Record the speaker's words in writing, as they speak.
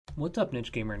What's up,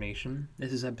 Niche Gamer Nation?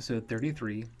 This is episode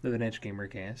 33 of the Niche Gamer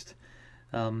Cast.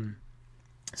 Um,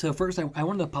 so first, I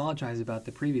wanted to apologize about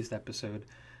the previous episode.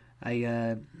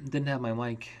 I didn't have my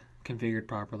mic configured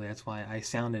properly. That's why I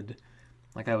sounded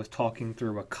like I was talking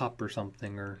through a cup or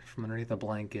something, or from underneath a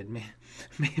blanket.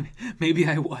 Maybe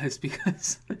I was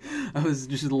because I was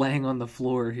just laying on the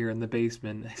floor here in the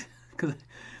basement because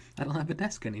I don't have a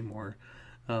desk anymore.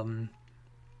 Um,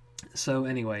 so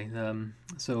anyway,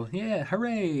 so yeah,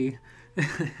 hooray!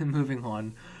 Moving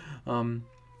on. Um,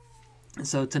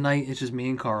 so tonight it's just me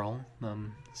and Carl.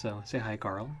 So say hi,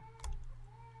 Carl.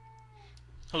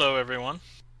 Hello, everyone.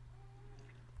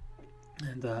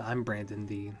 And I'm Brandon,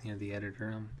 the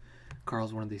editor.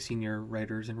 Carl's one of the senior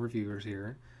writers and reviewers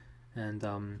here, and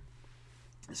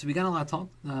so we got a lot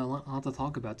to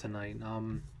talk about tonight,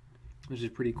 which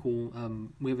is pretty cool.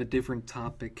 We have a different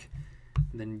topic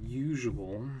than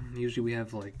usual. Usually we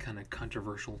have like kind of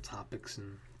controversial topics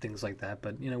and things like that,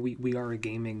 but we are a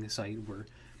gaming site. We're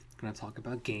going to talk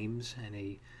about games and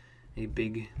a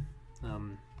big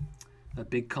um, a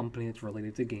big company that's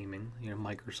related to gaming,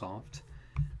 Microsoft.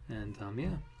 And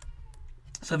yeah.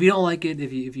 So if you don't like it,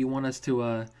 if you want us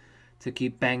to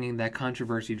keep banging that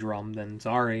controversy drum, then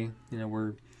sorry.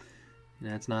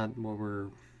 That's not what we're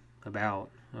about.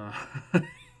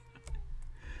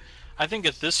 I think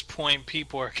at this point,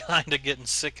 people are kind of getting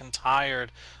sick and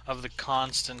tired of the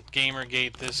constant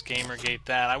Gamergate this, Gamergate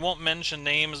that. I won't mention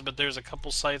names, but there's a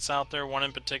couple sites out there, one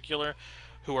in particular,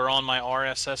 who are on my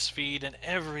RSS feed, and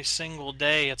every single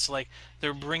day it's like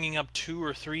they're bringing up 2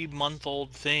 or 3 month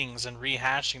old things and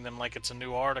rehashing them like it's a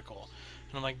new article.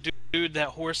 And I'm like, dude, that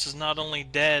horse is not only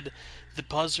dead, the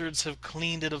buzzards have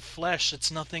cleaned it of flesh.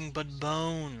 It's nothing but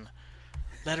bone.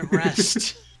 Let it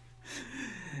rest.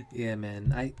 Yeah,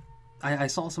 man. I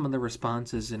saw some of the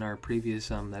responses in our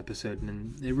previous episode,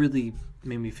 and it really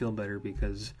made me feel better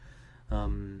because,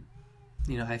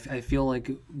 I feel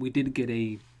like we did get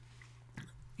a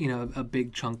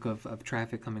big chunk of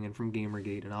traffic coming in from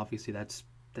Gamergate, and obviously that's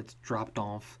dropped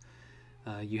off.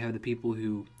 You have the people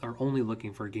who are only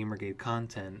looking for Gamergate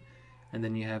content, and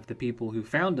then you have the people who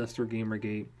found us through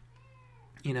Gamergate,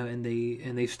 and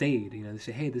they stayed. They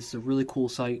say, hey, this is a really cool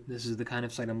site. This is the kind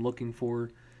of site I'm looking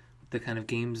for, the kind of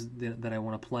games that I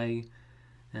want to play,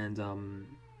 and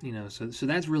so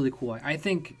that's really cool. I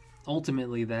think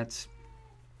ultimately that's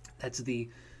the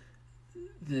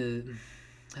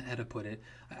how to put it.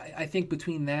 I think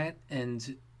between that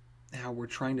and how we're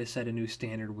trying to set a new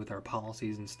standard with our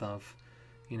policies and stuff,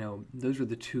 those are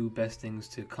the two best things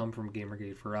to come from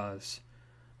Gamergate for us.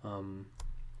 Um,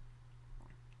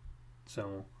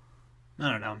 so I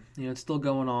don't know. It's still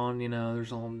going on.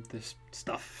 There's all this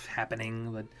stuff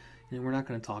happening, but we're not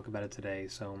going to talk about it today.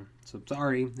 So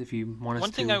sorry if you want us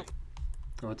One thing to. I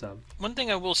Oh, what's up? One thing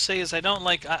I will say is I don't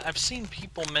like. I've seen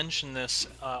people mention this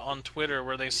on Twitter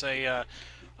where they say,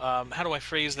 "How do I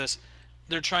phrase this?"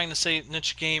 They're trying to say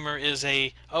niche gamer is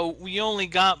we only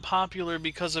got popular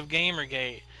because of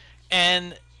Gamergate,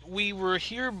 and we were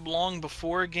here long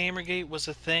before Gamergate was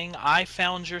a thing. I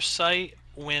found your site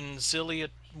when Zillia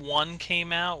 1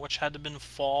 came out, which had to have been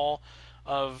fall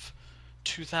of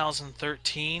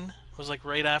 2013. It was like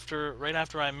right after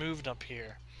I moved up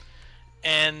here,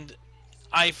 and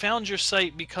I found your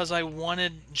site because I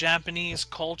wanted Japanese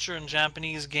culture and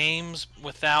Japanese games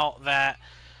without that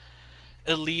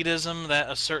elitism that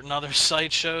a certain other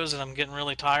site shows that I'm getting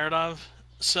really tired of.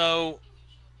 So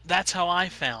that's how I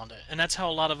found it, and that's how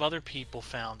a lot of other people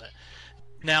found it.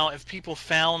 Now, if people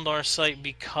found our site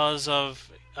because of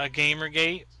a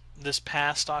Gamergate this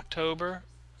past October,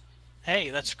 hey,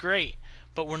 that's great.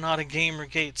 But we're not a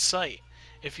Gamergate site.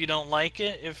 If you don't like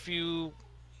it,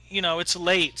 it's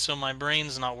late, so my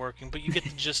brain's not working, but you get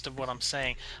the gist of what I'm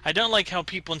saying. I don't like how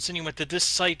people insinuate that this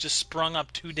site just sprung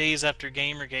up 2 days after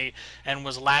Gamergate and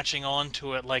was latching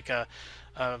onto it like a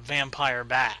vampire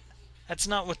bat. That's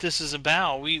not what this is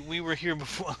about. We were here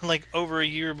before, like over a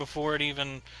year before it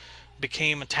even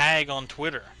became a tag on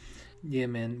Twitter. Yeah,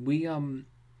 man.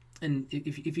 And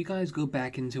if you guys go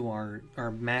back into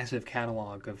our massive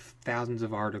catalog of thousands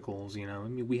of articles, I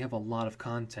mean, we have a lot of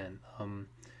content.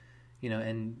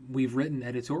 And we've written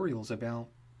editorials about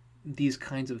these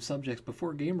kinds of subjects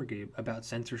before Gamergate, about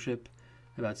censorship,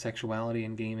 about sexuality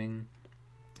in gaming,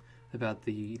 about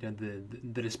the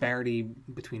disparity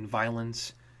between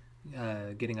violence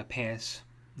getting a pass,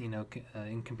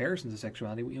 in comparison to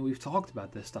sexuality. We've talked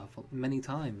about this stuff many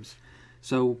times.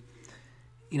 So,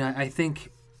 I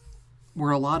think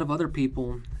where a lot of other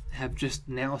people have just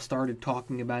now started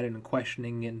talking about it and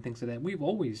questioning it and things like that, we've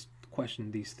always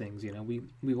questioned these things.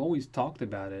 We've always talked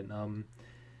about it.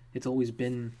 It's always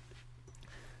been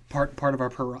part of our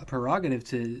prerogative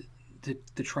to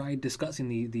try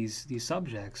discussing these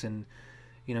subjects. And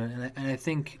and I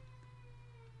think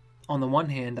on the one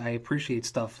hand I appreciate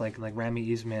stuff like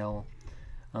Rami Ismail.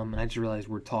 And I just realized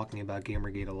we're talking about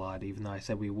Gamergate a lot, even though I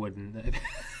said we wouldn't.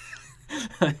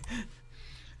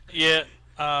 Yeah,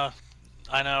 I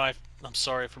know. I'm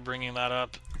sorry for bringing that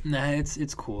up. Nah,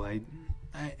 it's cool. I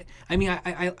mean,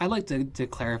 I like to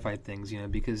clarify things,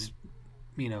 because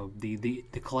the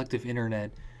collective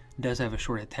internet does have a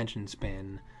short attention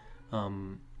span.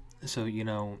 So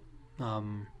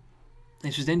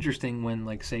it's just interesting when,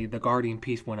 like, say, the Guardian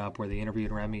piece went up where they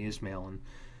interviewed Rami Ismail, and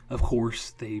of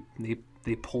course they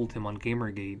pulled him on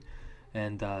Gamergate,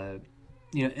 and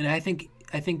and I think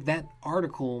that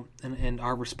article and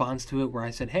our response to it, where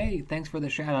I said, "Hey, thanks for the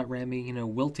shout out, Rami.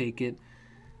 We'll take it."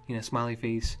 Smiley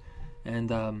face,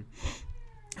 and a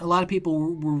lot of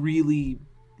people were really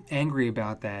angry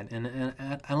about that, and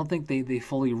I don't think they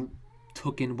fully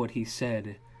took in what he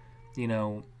said.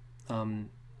 And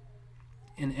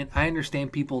I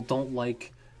understand people don't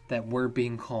like that we're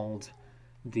being called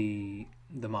the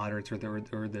moderates or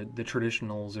the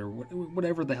traditionals or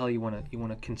whatever the hell you want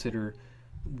to consider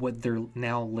what they're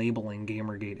now labeling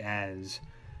Gamergate as,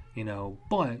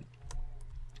 but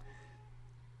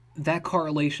that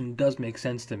correlation does make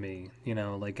sense to me.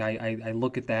 Like I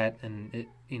look at that and it,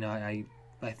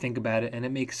 I think about it and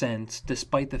it makes sense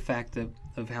despite the fact of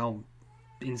how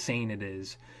insane it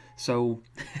is. So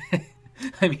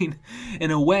I mean,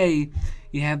 in a way,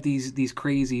 you have these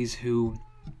crazies who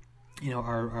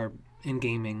are in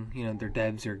gaming, they're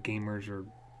devs or gamers or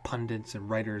pundits and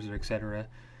writers or etc.,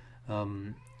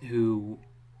 who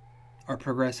are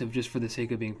progressive just for the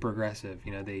sake of being progressive.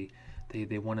 They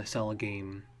want to sell a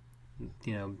game,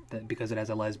 that because it has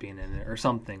a lesbian in it or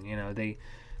something.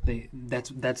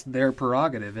 That's their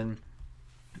prerogative, and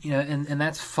and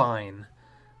that's fine.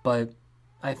 But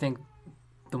I think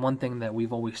the one thing that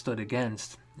we've always stood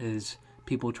against is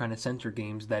people trying to censor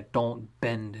games that don't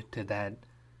bend to that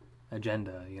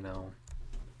agenda.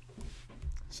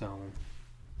 So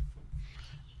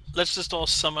Let's just all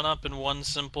sum it up in one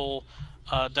simple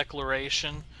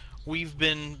declaration. We've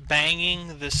been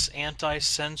banging this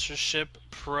anti-censorship,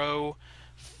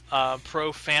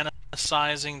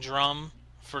 pro-fantasizing drum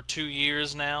for 2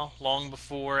 years now, long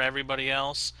before everybody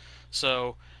else.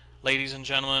 So, ladies and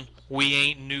gentlemen, we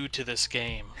ain't new to this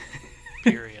game.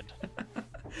 Period.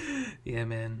 yeah,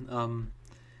 man.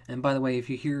 And by the way, if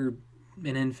you hear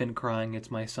an infant crying,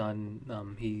 it's my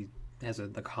son. He has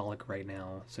the colic right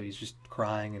now, so he's just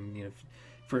crying. And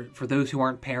for those who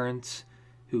aren't parents,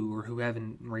 who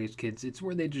haven't raised kids, it's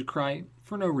where they just cry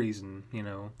for no reason.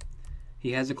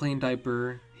 He has a clean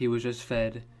diaper. He was just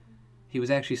fed. He was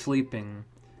actually sleeping,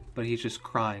 but he's just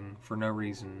crying for no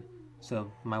reason.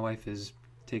 So my wife is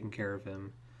taking care of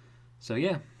him. So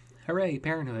yeah, hooray,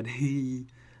 parenthood.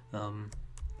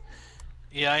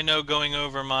 Yeah, I know. Going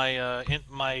over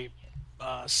my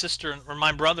sister or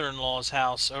my brother-in-law's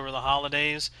house over the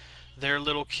holidays, their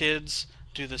little kids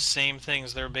do the same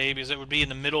things. Their babies. It would be in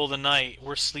the middle of the night.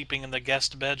 We're sleeping in the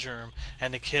guest bedroom,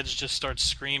 and the kids just start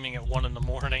screaming at 1 in the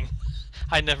morning.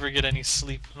 I never get any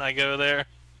sleep when I go there.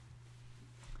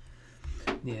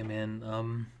 Yeah,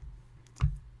 man.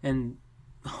 And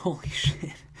holy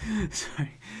shit.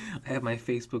 Sorry. I have my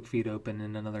Facebook feed open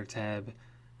in another tab,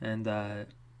 and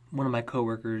one of my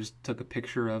coworkers took a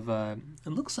picture of it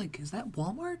looks like, is that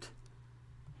Walmart?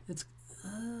 It's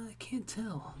I can't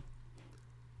tell.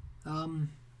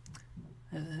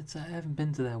 It's I haven't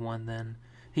been to that one then.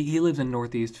 He lives in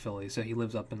Northeast Philly, so he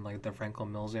lives up in like the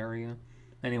Franklin Mills area.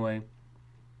 Anyway,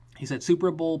 he said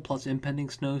Super Bowl plus impending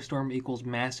snowstorm equals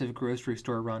massive grocery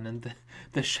store run, and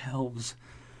the shelves.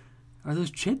 Are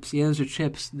those chips? Yeah, those are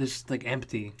chips. They're just like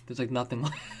empty. There's like nothing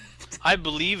left. I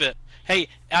believe it. Hey,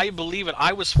 I believe it.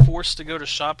 I was forced to go to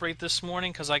ShopRite this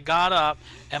morning because I got up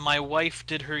and my wife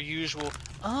did her usual,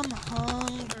 I'm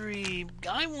hungry,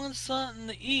 I want something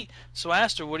to eat. So I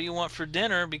asked her, what do you want for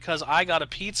dinner? Because I got a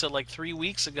pizza like 3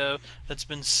 weeks ago that's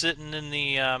been sitting in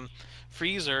the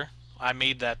freezer. I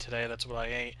made that today. That's what I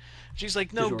ate. She's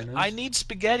like, no, DiGiorno's? I need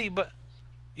spaghetti, but...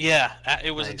 Yeah,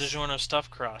 it was Nice. a DiGiorno stuffed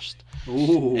crust.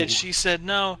 Ooh. And she said,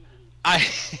 no, I...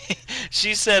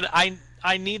 she said, I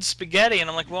need spaghetti. And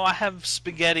I'm like, well, I have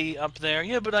spaghetti up there.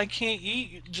 Yeah, but I can't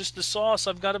eat just the sauce.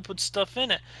 I've got to put stuff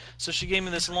in it. So she gave me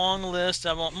this long list.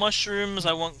 I want mushrooms.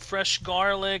 I want fresh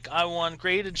garlic. I want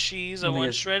grated cheese. I Let me want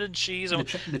guess. shredded cheese. I want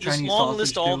The this Chinese long sausage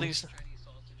list of all too? these.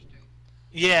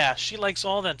 Yeah, she likes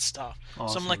all that stuff. So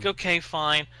I'm like, Awesome. okay,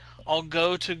 fine. I'll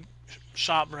go to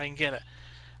ShopRite and get it.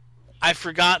 I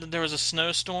forgot that there was a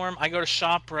snowstorm. I go to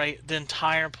ShopRite, the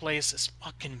entire place is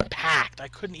fucking packed. I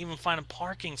couldn't even find a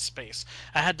parking space.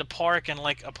 I had to park in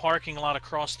like a parking lot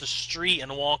across the street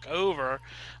and walk over.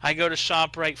 I go to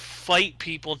ShopRite, fight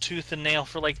people tooth and nail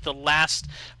for like the last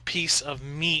piece of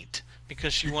meat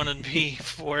because she wanted beef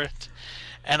for it.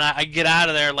 And I get out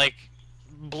of there like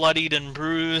bloodied and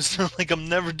bruised. Like I'm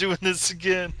never doing this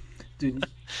again. Dude,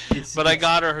 But I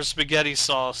got her spaghetti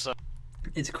sauce. So.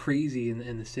 it's crazy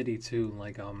in the city too.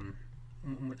 Like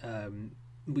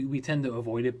we tend to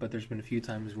avoid it, but there's been a few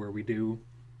times where we do,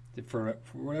 for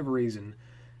whatever reason,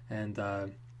 and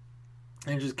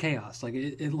it's just chaos. Like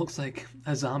it looks like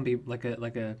a zombie, like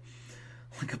a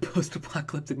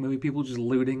post-apocalyptic movie. People just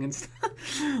looting and stuff.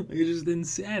 Like, it's just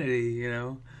insanity, you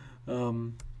know.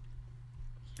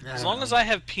 As long as I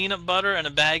have peanut butter and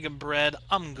a bag of bread,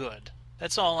 I'm good.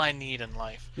 That's all I need in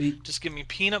life. Just give me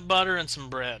peanut butter and some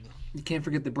bread. You can't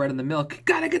forget the bread and the milk.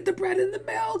 Gotta get the bread and the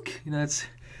milk. You know, that's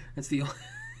the only...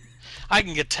 I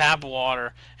can get tap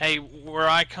water. Hey, where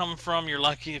I come from, you're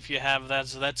lucky if you have that,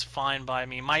 so that's fine by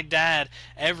me. My dad,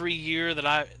 every year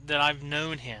that I've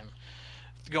known him,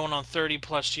 going on 30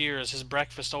 plus years, his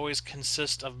breakfast always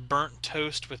consists of burnt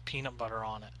toast with peanut butter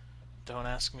on it. Don't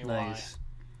ask me nice.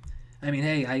 Why. I mean,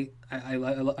 hey,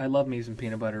 I love me some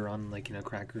peanut butter on, like, you know,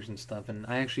 crackers and stuff, and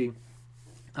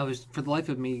I was, for the life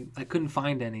of me, I couldn't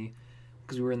find any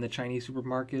because we were in the Chinese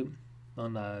supermarket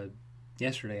on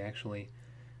yesterday actually,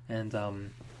 and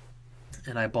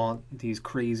I bought these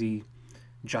crazy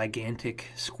gigantic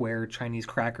square Chinese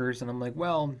crackers, and I'm like,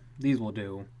 well, these will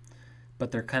do, but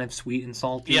they're kind of sweet and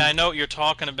salty. Yeah, I know what you're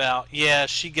talking about. Yeah,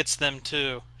 she gets them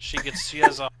too. She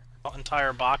has a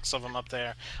entire box of them up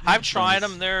there. I've tried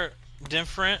them. They're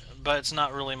different, but it's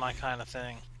not really my kind of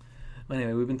thing.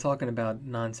 Anyway, we've been talking about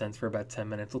nonsense for about 10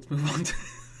 minutes. Let's move on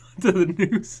to the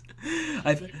news.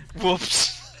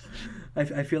 Whoops.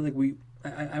 I feel like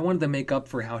I wanted to make up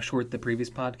for how short the previous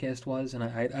podcast was, and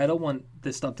I don't want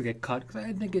this stuff to get cut because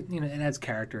I think it, you know, it adds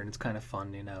character and it's kind of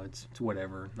fun, you know. It's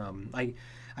whatever.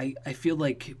 I feel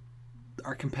like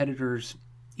our competitors,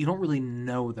 you don't really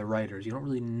know the writers, you don't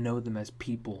really know them as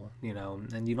people, you know,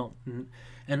 and you don't,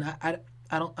 and I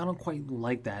don't quite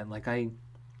like that. Like I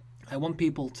want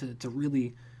people to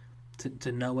really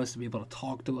to know us, to be able to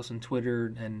talk to us on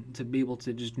Twitter, and to be able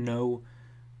to just know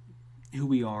who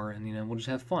we are, and, you know, we'll just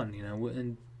have fun, you know,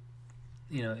 and,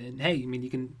 you know, and hey, I mean, you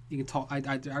can talk.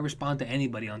 I respond to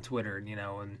anybody on Twitter, you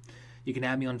know, and you can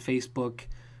add me on Facebook,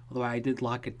 although I did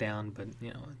lock it down, but,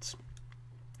 you know, it's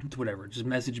whatever. Just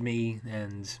message me,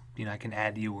 and, you know, I can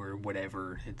add you or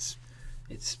whatever. It's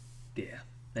yeah.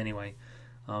 Anyway,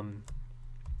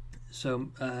 so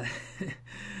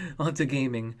on to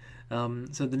gaming.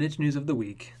 So the niche news of the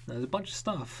week. There's a bunch of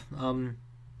stuff.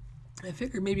 I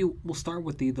figured maybe we'll start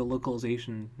with the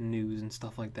localization news and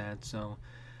stuff like that. So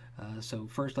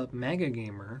first up, Mega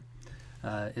Gamer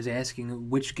is asking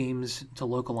which games to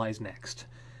localize next.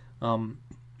 And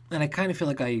I kind of feel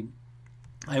like I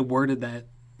worded that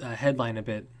headline a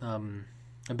bit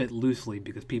loosely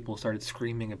because people started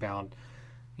screaming about,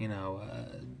 you know,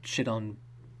 shit on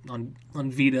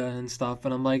Vita and stuff,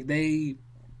 and I'm like, they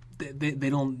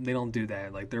don't do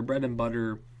that. Like, their bread and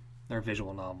butter are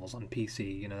visual novels on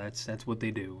PC. You know, that's what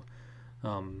they do.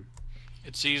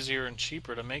 It's easier and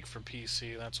cheaper to make for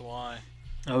PC. That's why.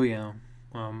 Oh yeah.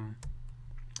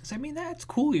 So I mean, that's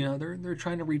cool. You know, they're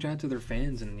trying to reach out to their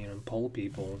fans and, you know, poll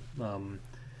people. So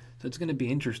it's going to be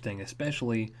interesting,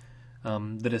 especially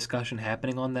the discussion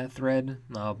happening on that thread.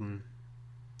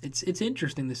 It's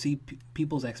interesting to see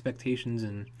people's expectations,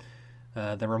 and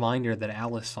the reminder that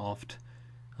Alice Soft,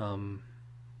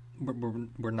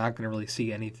 we're not going to really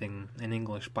see anything in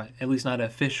English, at least not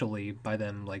officially, by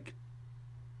them, like,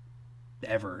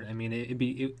 ever. I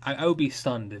mean, I would be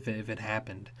stunned if it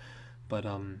happened. But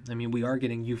I mean, we are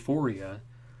getting Euphoria,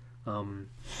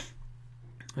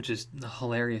 which is a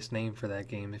hilarious name for that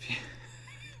game.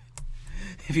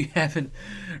 If you haven't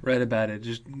read about it,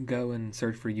 just go and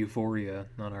search for Euphoria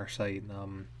on our site.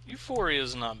 Euphoria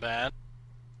is not bad.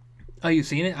 Oh, you've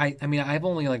seen it? I mean, I've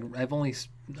only seen.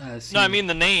 No, I mean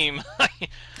the name.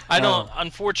 I don't.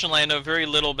 Unfortunately, I know very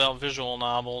little about visual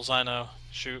novels. I know,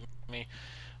 shoot me.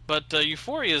 But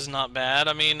Euphoria is not bad.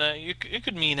 I mean, it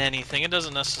could mean anything. It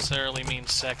doesn't necessarily mean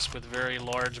sex with very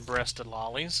large-breasted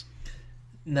lollies.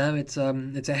 No, it's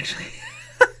actually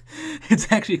it's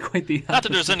actually quite the opposite. Not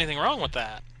that there's anything wrong with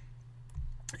that.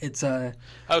 It's oh,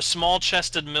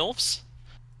 small-chested milfs.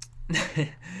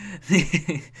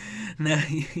 No,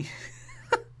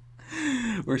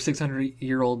 we're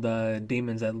 600-year-old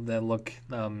demons that look,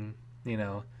 you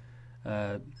know,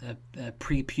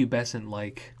 prepubescent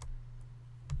like.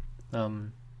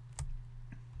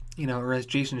 or as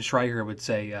Jason Schreier would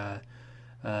say,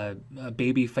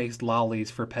 baby-faced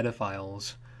lollies for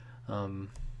pedophiles. Um,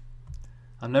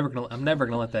 I'm never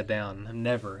gonna let that down. I'm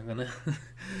never gonna.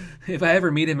 If I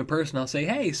ever meet him in person, I'll say,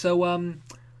 "Hey, so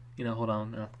hold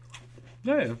on.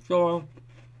 Hey, so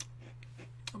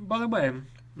by the way,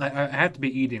 I have to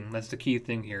be eating. That's the key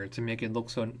thing here to make it look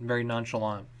so very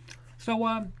nonchalant.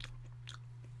 So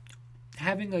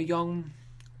having a young,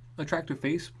 attractive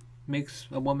face makes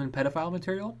a woman pedophile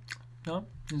material? No,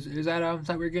 is that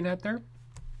what we're getting at there?"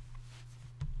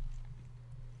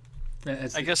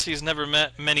 I guess he's never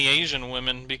met many Asian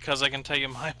women, because I can tell you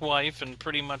my wife and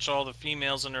pretty much all the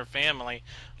females in her family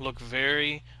look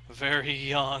very, very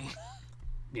young.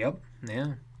 Yep.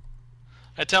 Yeah.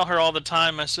 I tell her all the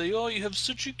time, I say, "Oh, you have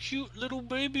such a cute little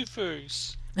baby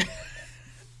face."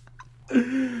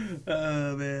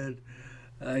 Oh man,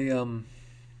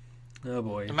 oh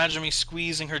boy. Imagine me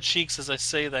squeezing her cheeks as I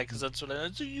say that, because that's what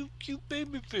I say, "You cute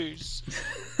baby face."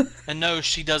 And no,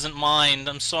 she doesn't mind.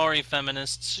 I'm sorry,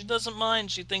 feminists. She doesn't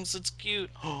mind. She thinks it's cute.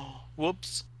 Oh,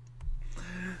 whoops.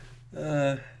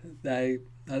 I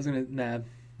was gonna I'm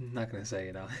not gonna say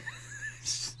it.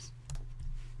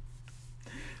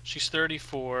 She's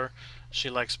 34. She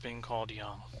likes being called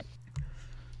young.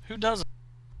 Who doesn't?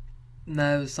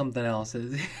 No, it was something else. All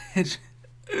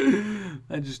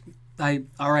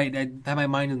right. I had my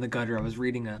mind in the gutter. I was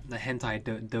reading a hentai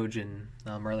dojin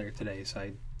earlier today, so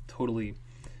I totally,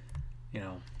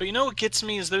 But you know what gets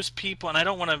me is those people, and I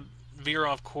don't want to veer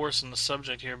off course in the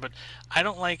subject here, but I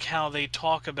don't like how they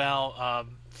talk about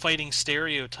fighting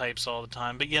stereotypes all the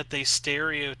time, but yet they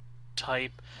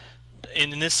stereotype,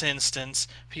 in this instance,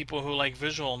 people who like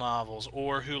visual novels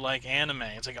or who like anime.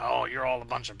 It's like, "Oh, you're all a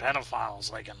bunch of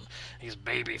pedophiles liking these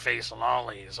baby-faced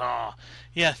lollies." Oh,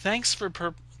 yeah. Thanks for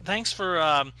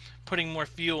putting more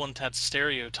fuel into that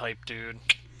stereotype, dude.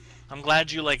 I'm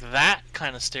glad you like that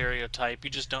kind of stereotype. You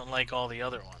just don't like all the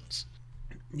other ones.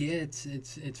 Yeah,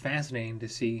 it's fascinating to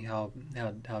see how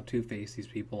two-faced these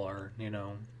people are,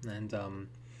 and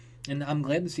I'm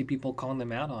glad to see people calling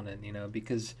them out on it,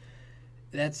 because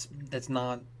that's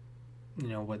not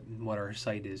what our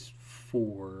site is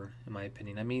for, in my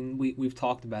opinion. I mean, we've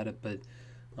talked about it, but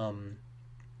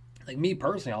like me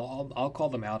personally, I'll call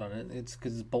them out on it. It's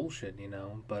because it's bullshit,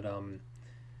 But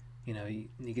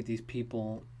you get these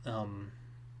people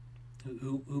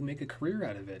who make a career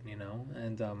out of it,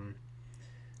 and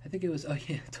I think it was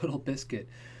Total Biscuit.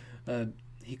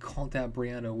 He called out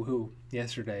Brianna Wu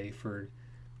yesterday for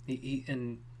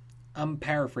and I'm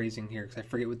paraphrasing here because I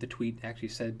forget what the tweet actually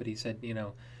said, but he said,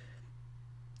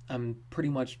 "I'm pretty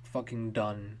much fucking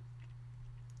done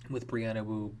with Brianna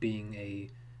Wu being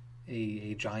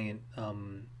a giant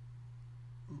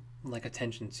like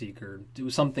attention seeker." It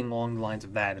was something along the lines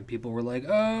of that, and people were like,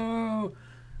 "Oh,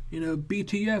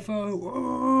 BTFO,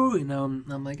 oh," and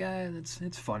I'm like,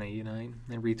 it's funny, I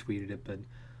retweeted it, but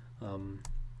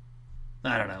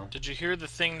I don't know. Did you hear the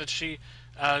thing that she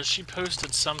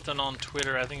posted something on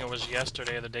Twitter, I think it was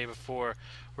yesterday or the day before,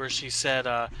 where she said,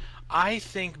 "I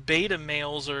think beta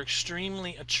males are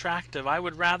extremely attractive. I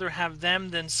would rather have them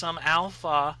than some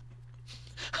alpha."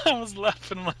 I was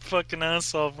laughing my fucking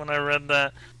ass off when I read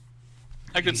that.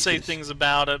 I could say things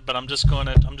about it, but I'm just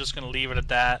gonna leave it at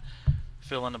that.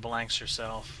 Fill in the blanks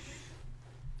yourself.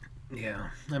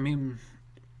 Yeah, I mean,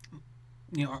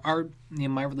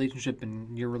 my relationship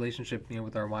and your relationship,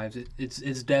 with our wives,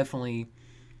 it's definitely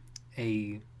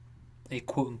a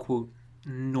quote unquote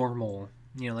normal,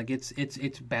 like it's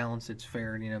balanced, it's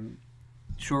fair,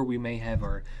 sure we may have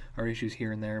our issues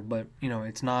here and there, but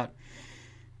it's not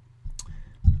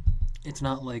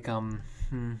like I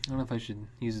don't know if I should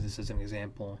use this as an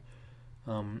example.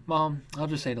 Well, I'll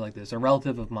just say it like this: a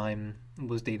relative of mine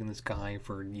was dating this guy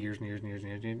for years and years and years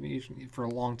and years, for a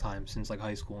long time, since like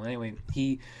high school. Anyway,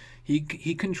 he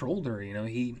controlled her.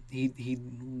 He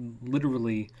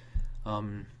literally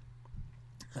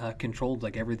controlled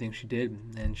like everything she did,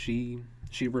 and she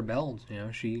rebelled.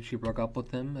 She broke up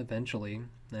with him eventually,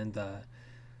 and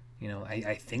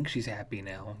I think she's happy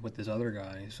now with this other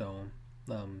guy. So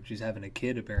she's having a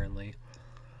kid apparently.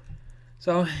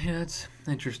 So yeah, it's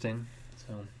interesting.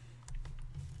 So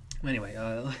anyway,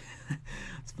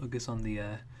 let's focus on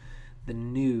the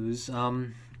news.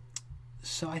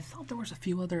 So I thought there was a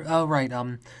few other. Oh right.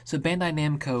 So Bandai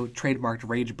Namco trademarked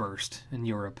Rage Burst in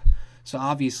Europe. So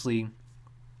obviously,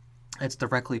 it's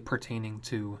directly pertaining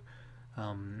to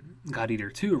God Eater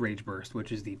 2 Rage Burst,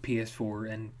 which is the PS4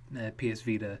 and PS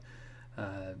Vita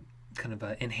kind of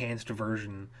enhanced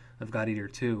version of God Eater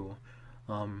 2.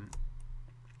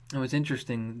 It was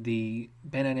interesting. The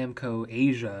Bandai Namco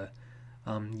Asia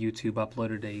YouTube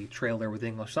uploaded a trailer with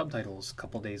English subtitles a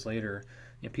couple days later.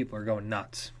 People are going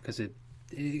nuts because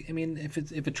I mean, if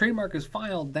a trademark is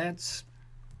filed, that's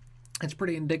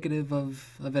pretty indicative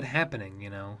of it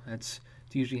happening. That's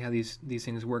usually how these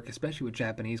things work, especially with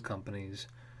Japanese companies.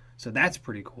 So that's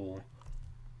pretty cool.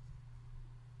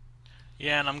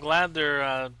 Yeah, and I'm glad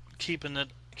they're keeping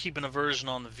a version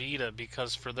on the Vita,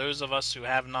 because for those of us who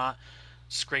have not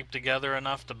scraped together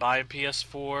enough to buy a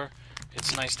PS4,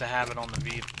 it's nice to have it on the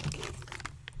Vita.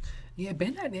 Yeah,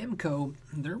 Bandai Namco,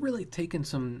 they're really taking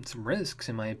some risks,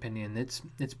 in my opinion.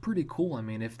 It's pretty cool. I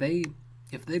mean, if they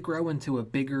grow into a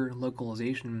bigger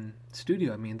localization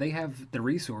studio, I mean, they have the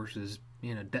resources.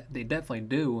 They definitely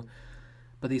do,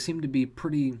 but they seem to be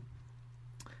pretty.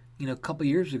 A couple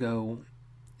years ago,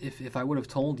 if I would have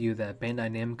told you that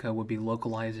Bandai Namco would be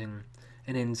localizing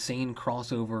an insane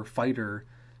crossover fighter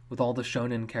with all the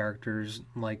shonen characters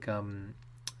like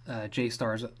J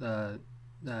Stars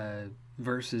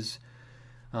versus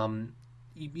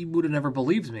you would have never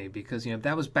believed me, because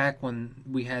that was back when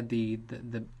we had the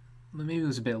maybe it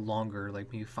was a bit longer,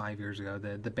 like maybe 5 years ago,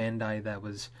 the Bandai that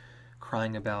was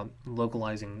crying about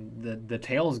localizing the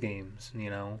Tales games.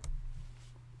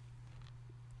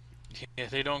 Yeah,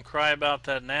 they don't cry about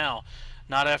that now.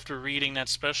 Not after reading that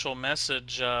special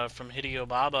message from Hideo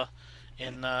Baba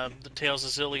in the Tales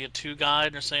of Xillia 2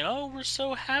 guide. They're saying, "Oh, we're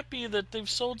so happy that they've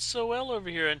sold so well over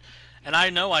here." And I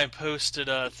know I posted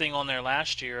a thing on there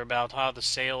last year about how the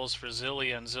sales for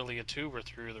Xillia and Xillia 2 were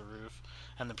through the roof,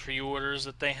 and the pre-orders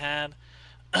that they had.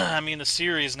 I mean, the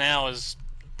series now is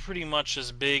pretty much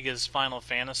as big as Final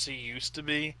Fantasy used to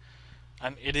be.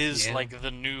 And it is Yeah. like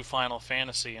the new Final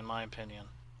Fantasy, in my opinion.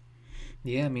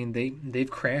 Yeah, I mean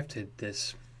they've crafted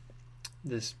this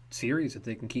series that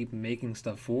they can keep making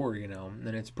stuff for, and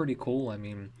it's pretty cool. I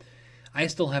mean, I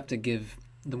still have to give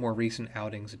the more recent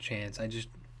outings a chance. I just,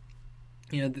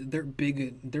 they're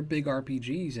big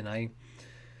RPGs, and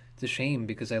it's a shame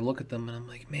because I look at them and I'm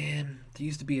like, man, there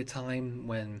used to be a time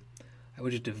when I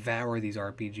would just devour these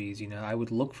RPGs. I would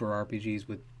look for RPGs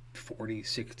with 40,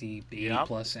 60, 80 Yep.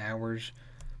 plus hours,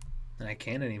 and I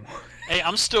can't anymore. Hey,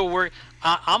 I'm still working.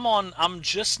 I'm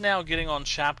just now getting on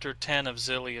chapter 10 of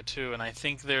Xillia 2, and I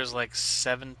think there's like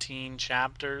 17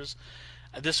 chapters.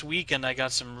 This weekend I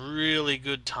got some really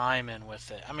good time in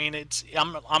with it. I mean,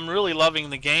 I'm really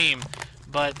loving the game,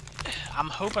 but I'm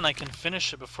hoping I can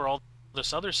finish it before all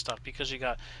this other stuff, because you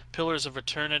got Pillars of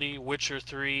Eternity, Witcher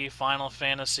 3, Final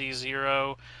Fantasy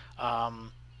 0,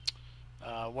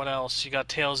 what else? You got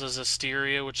Tales of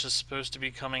Zestiria, which is supposed to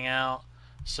be coming out.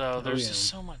 So Oh there's yeah. just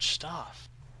so much stuff.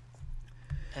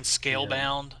 And Yeah.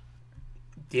 Scalebound.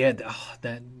 Yeah,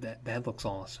 that looks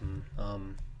awesome.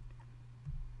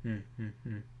 Hmm.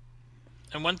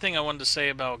 And one thing I wanted to say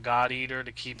about God Eater,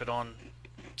 to keep it on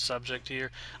subject here,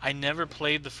 I never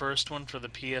played the first one for the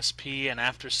PSP, and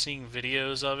after seeing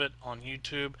videos of it on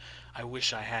YouTube, I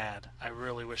wish I had. I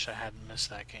really wish I hadn't missed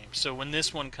that game. So when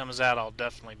this one comes out, I'll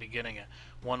definitely be getting it,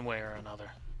 one way or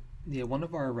another. Yeah, one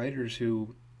of our writers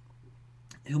who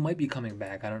might be coming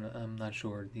back. I don't know. I'm not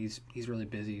sure. He's really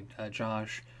busy.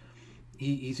 Josh.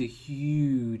 He's a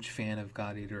huge fan of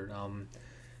God Eater.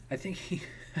 I think he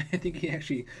I think he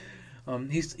actually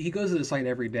he goes to the site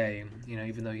every day.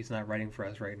 Even though he's not writing for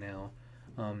us right now.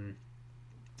 Um,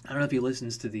 I don't know if he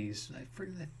listens to these. I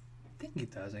think he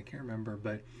does. I can't remember,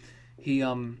 but he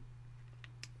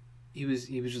he was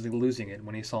just like losing it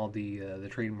when he saw the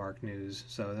trademark news.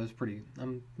 So that was pretty.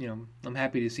 I'm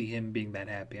happy to see him being that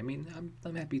happy. I mean,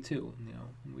 I'm happy too.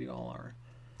 We all are.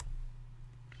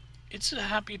 It's a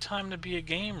happy time to be a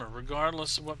gamer,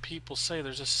 regardless of what people say.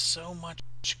 There's just so much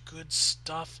good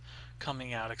stuff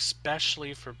coming out,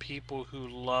 especially for people who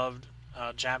loved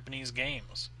Japanese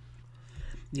games.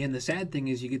 Yeah, and the sad thing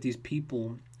is you get these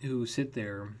people who sit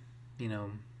there, you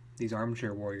know, these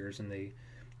armchair warriors, and they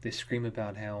scream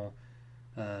about how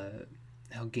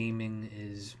gaming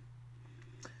is.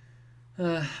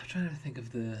 I'm trying to think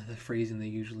of the phrasing they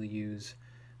usually use.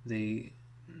 They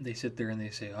they sit there and they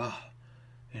say, "Oh,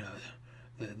 you know,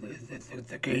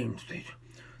 the games they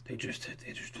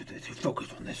focus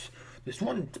on this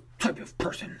one type of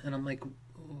person," and I'm like,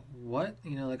 "What?"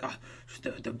 Like, "Oh,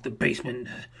 the basement,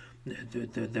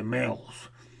 the males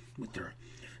with their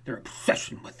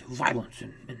obsession with violence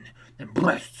and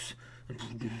breasts and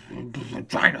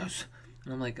vaginas,"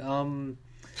 and I'm like,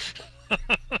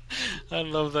 I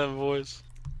love that voice.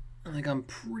 I'm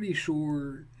pretty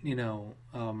sure,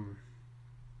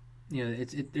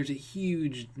 there's a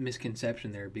huge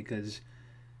misconception there because,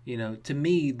 to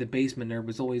me, the basement nerd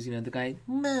was always, the guy,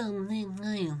 "Mom,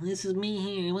 this is me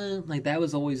here." Well, that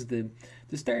was always the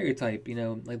stereotype,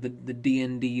 like the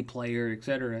D&D player,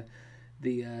 etc.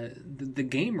 The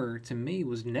gamer to me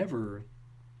was never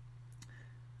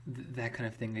that kind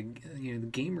of thing. You know, the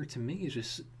gamer to me is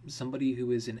just somebody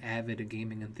who is an avid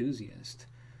gaming enthusiast.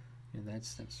 You know,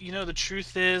 that's You know, the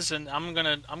truth is, and I'm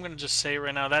gonna just say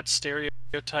right now, that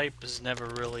stereotype has never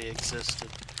really existed.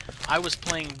 I was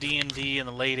playing D&D in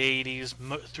the late 80s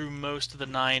through most of the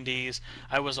 90s.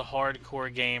 I was a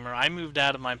hardcore gamer. I moved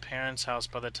out of my parents' house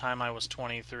by the time I was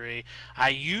 23. I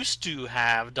used to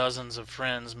have dozens of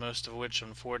friends, most of which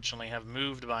unfortunately have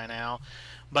moved by now.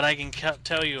 But I can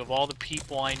tell you, of all the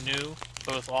people I knew,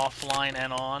 both offline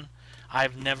and on,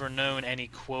 I've never known any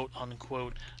quote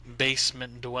unquote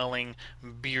basement dwelling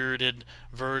bearded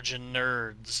virgin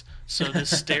nerds. So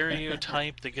this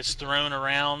stereotype that gets thrown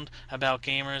around about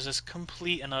gamers is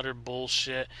complete and utter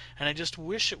bullshit, and I just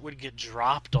wish it would get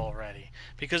dropped already.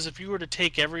 Because if you were to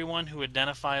take everyone who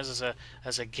identifies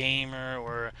as a gamer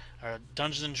or a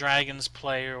Dungeons and Dragons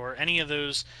player or any of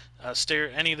those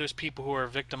any of those people who are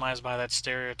victimized by that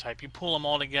stereotype, you pull them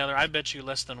all together, I bet you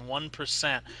less than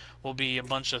 1% will be a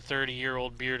bunch of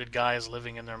 30-year-old bearded guys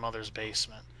living in their mother's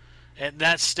basement. And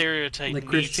that stereotype like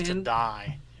needs to Christian.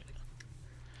 die.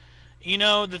 You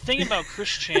know, the thing about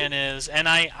Christian is, and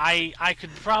I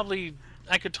could probably,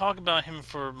 I could talk about him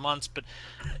for months, but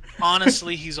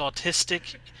honestly, he's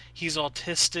autistic. He's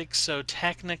autistic, so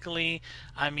technically,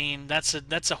 I mean, that's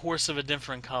a horse of a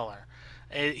different color.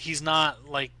 He's not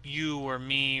like you or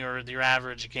me or your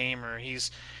average gamer.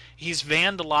 He's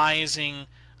vandalizing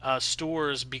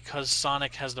stores because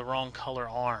Sonic has the wrong color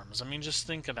arms. I mean, just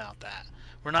think about that.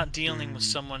 We're not dealing with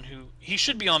Mm. someone who he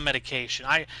should be on medication.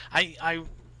 I,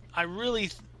 I really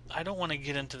I don't want to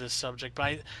get into this subject,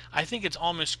 but I think it's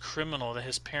almost criminal that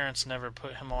his parents never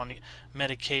put him on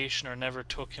medication or never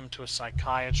took him to a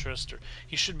psychiatrist, or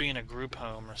he should be in a group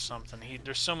home or something.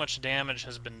 There's so much damage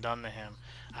has been done to him.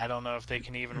 I don't know if they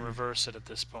can even reverse it at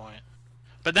this point.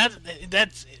 But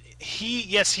that's he.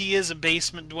 Yes, he is a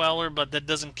basement dweller, but that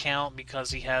doesn't count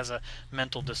because he has a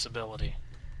mental disability.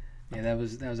 Yeah, that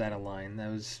was out of line. That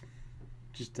was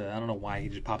just I don't know why he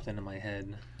just popped into my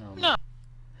head. No,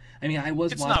 I mean, I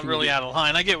was it's not watching really the, out of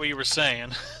line. I get what you were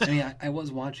saying. I mean, I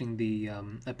was watching the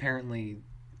apparently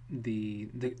the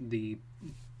the the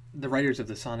the writers of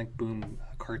the Sonic Boom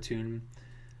cartoon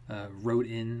wrote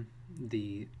in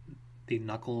the the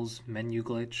Knuckles menu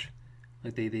glitch.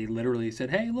 Like they literally said,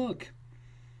 "Hey, look,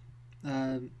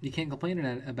 you can't complain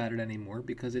about it anymore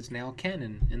because it's now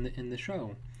canon in the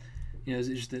show." You know,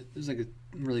 it was like a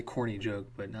really corny joke,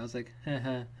 but I was like, ha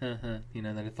ha ha ha. You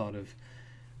know, then I thought of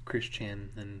Chris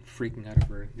Chan and freaking out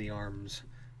over the arms.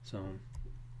 So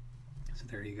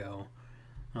there you go.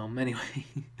 Anyway,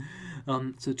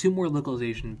 so two more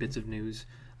localization bits of news.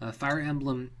 Fire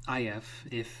Emblem IF,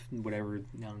 if whatever,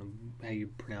 I don't know how you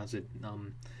pronounce it,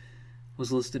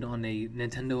 was listed on a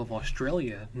Nintendo of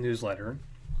Australia newsletter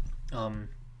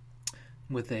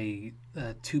with a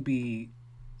to be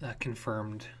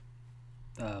confirmed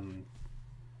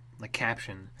like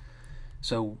caption.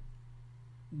 So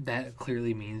that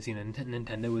clearly means, you know,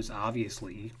 Nintendo is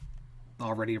obviously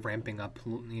already ramping up,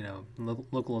 you know,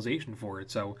 localization for it.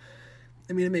 So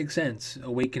I mean, it makes sense.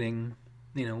 Awakening,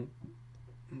 you know,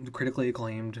 critically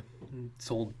acclaimed,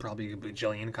 sold probably a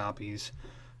bajillion copies,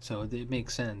 so it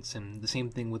makes sense. And the same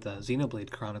thing with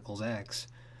Xenoblade Chronicles X.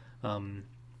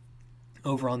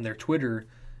 Over on their Twitter,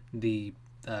 the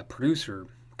producer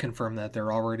confirmed that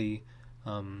they're already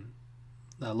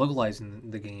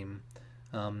localizing the game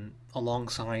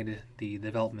alongside the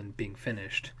development being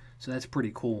finished. So that's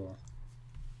pretty cool.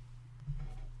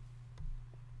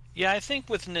 Yeah, I think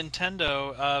with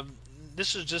Nintendo,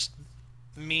 this is just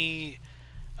me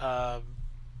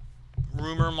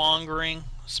rumor mongering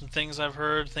some things I've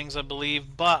heard, things I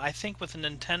believe, but I think with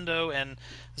Nintendo and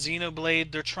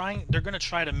Xenoblade, they're going to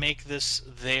try to make this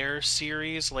their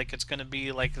series, like it's going to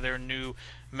be like their new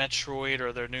Metroid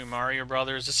or their new Mario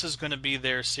Brothers. This is going to be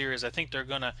their series. I think they're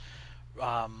going to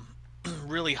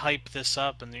really hype this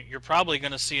up, and you're probably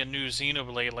going to see a new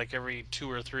Xenoblade like every 2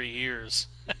 or 3 years.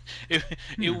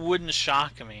 It wouldn't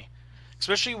shock me,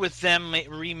 especially with them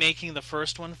remaking the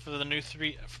first one for the new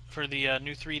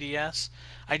new 3DS.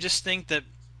 I just think that,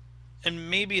 and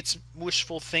maybe it's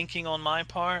wishful thinking on my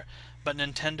part, but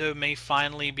Nintendo may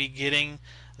finally be getting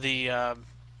the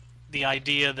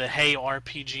idea that, hey,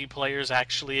 RPG players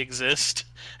actually exist,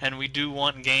 and we do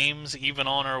want games even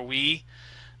on our Wii.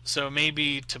 So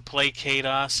maybe to placate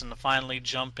us and to finally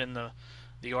jump in the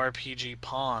RPG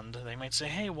pond, they might say,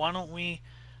 hey, why don't we,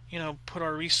 you know, put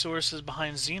our resources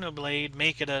behind Xenoblade,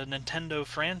 make it a Nintendo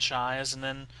franchise, and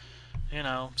then, you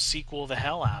know, sequel the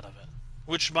hell out of it.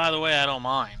 Which, by the way, I don't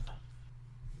mind.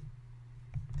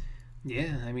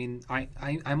 Yeah, I mean,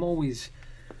 I'm always,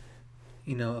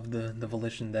 of the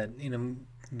volition that,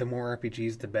 the more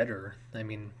RPGs, the better. I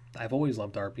mean, I've always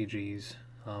loved RPGs.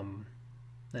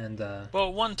 And, Well,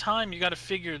 at one time you got to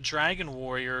figure Dragon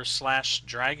Warrior slash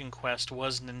Dragon Quest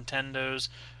was Nintendo's,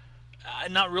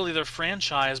 not really their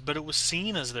franchise, but it was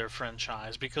seen as their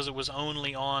franchise because it was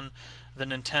only on the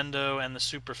Nintendo and the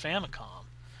Super Famicom.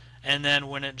 And then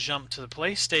when it jumped to the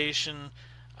PlayStation,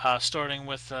 starting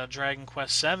with Dragon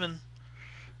Quest VII,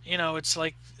 it's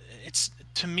like it's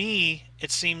to me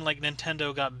it seemed like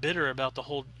Nintendo got bitter about the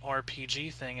whole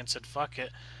RPG thing and said, "Fuck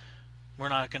it, we're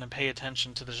not going to pay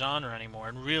attention to the genre anymore."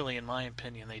 And really, in my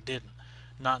opinion, they didn't.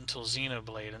 Not until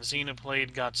Xenoblade. And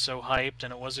Xenoblade got so hyped,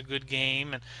 and it was a good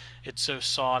game, and it's so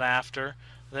sought after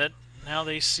that now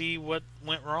they see what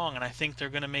went wrong. And I think they're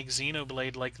going to make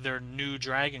Xenoblade like their new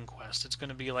Dragon Quest. It's going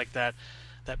to be like that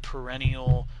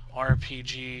perennial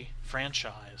RPG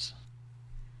franchise.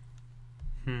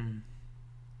 hmm.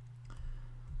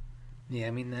 Yeah,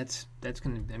 I mean, that's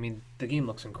gonna. I mean, the game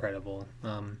looks incredible.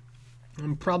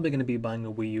 I'm probably gonna be buying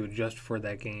a Wii U just for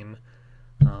that game.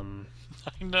 Um,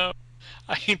 I know.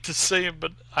 I hate to say it,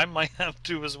 but I might have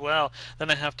to as well. Then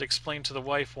I have to explain to the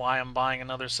wife why I'm buying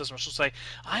another system. She'll say,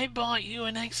 "I bought you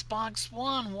an Xbox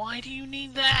One. Why do you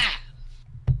need that?"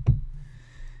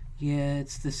 yeah,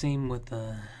 it's the same with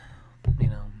you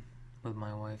know, with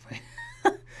my wife.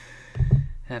 I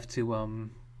have to.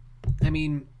 I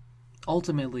mean,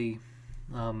 ultimately,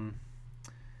 um,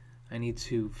 I need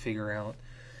to figure out,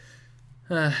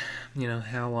 uh,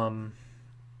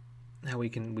 how we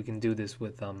can do this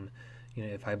with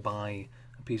if I buy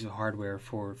a piece of hardware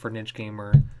for niche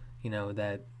gamer,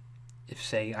 that if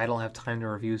say I don't have time to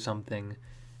review something,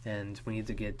 and we need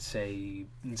to get say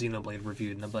Xenoblade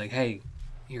reviewed, and I'm like, hey,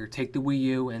 here, take the Wii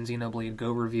U and Xenoblade,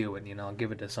 go review it. I'll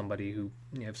give it to somebody who,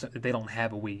 if they don't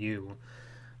have a Wii U.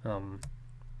 Um,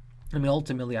 I mean,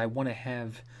 ultimately, I want to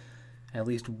have at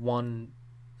least one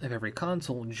of every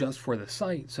console just for the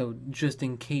site. So just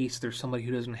in case there's somebody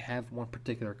who doesn't have one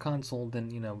particular console, then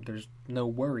there's no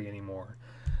worry anymore.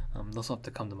 They'll still have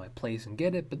to come to my place and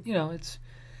get it, but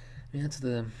that's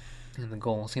the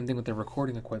goal. Same thing with the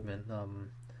recording equipment.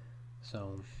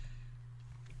 So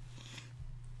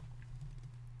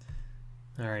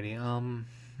alrighty.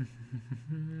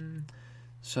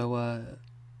 So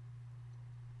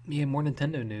yeah, more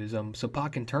Nintendo news. So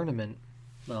Pokken Tournament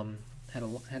had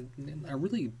a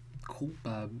really cool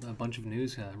a bunch of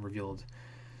news revealed.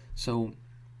 So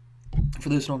for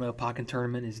those who don't know, Pokken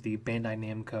Tournament is the Bandai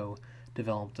Namco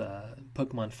developed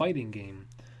Pokemon fighting game.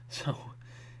 So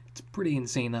it's pretty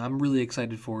insane. I'm really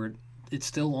excited for it. It's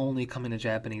still only coming to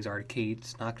Japanese arcade.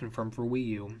 It's not confirmed for Wii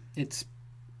U. It's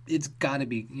got to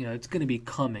be, it's going to be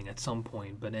coming at some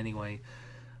point. But anyway,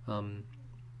 um,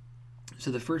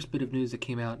 so the first bit of news that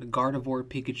came out, Gardevoir,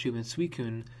 Pikachu, and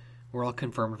Suicune were all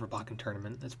confirmed for Pokken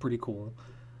Tournament. That's pretty cool.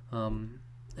 And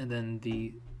then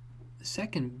the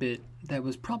second bit that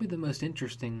was probably the most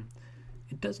interesting,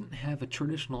 it doesn't have a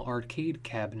traditional arcade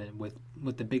cabinet with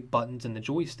the big buttons and the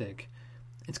joystick.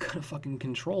 It's got a fucking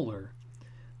controller,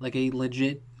 like a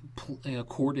legit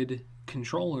corded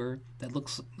controller that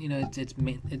looks,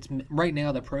 it's right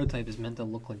now the prototype is meant to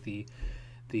look like the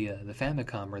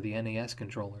Famicom or the NES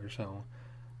controller.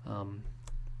 Um,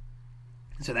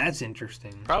 so that's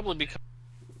interesting.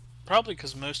 Probably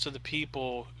because most of the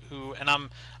people who, and I'm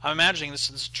imagining this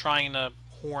is trying to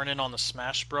horn in on the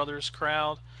Smash Brothers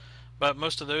crowd, but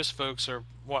most of those folks are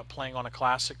playing on a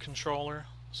classic controller,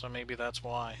 so maybe that's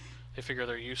why they figure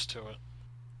they're used to it.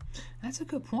 That's a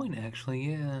good point,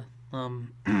 actually. Yeah.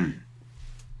 Um,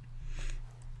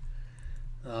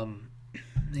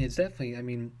 it's definitely. I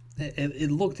mean, it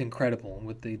looked incredible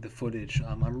with the footage.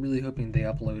 I'm really hoping they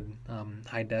upload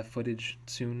high def footage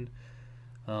soon.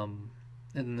 And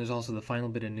then there's also the final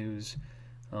bit of news.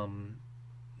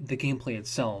 The gameplay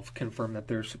itself confirmed that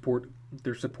their support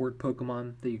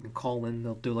Pokemon that you can call in.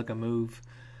 They'll do like a move.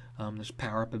 There's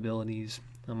power up abilities,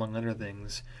 among other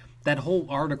things. That whole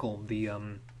article, the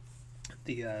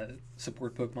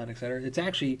support Pokemon,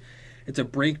 etc. It's a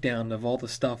breakdown of all the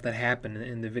stuff that happened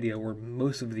in the video, where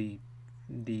most of the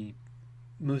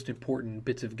most important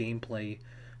bits of gameplay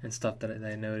and stuff that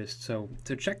I noticed. So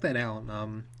check that out.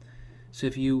 So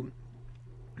if you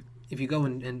go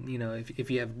and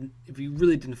if you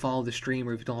really didn't follow the stream,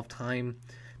 or if you don't have time,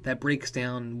 that breaks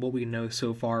down what we know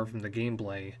so far from the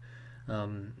gameplay.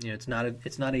 It's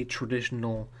not a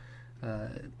traditional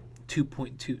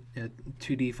 2.2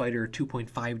 2D fighter,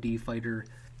 2.5D fighter.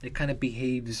 It kind of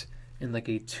behaves in like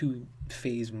a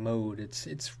two-phase mode.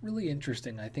 It's really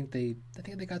interesting. I think they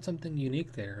got something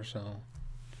unique there. So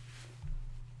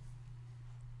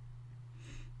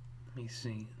Let me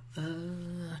see. So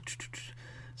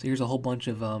here's a whole bunch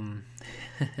of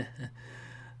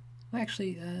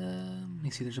actually, let me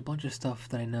see. There's a bunch of stuff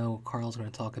that I know Carl's going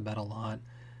to talk about a lot.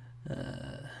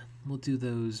 We'll do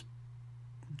those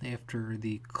after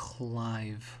the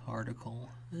Clive article.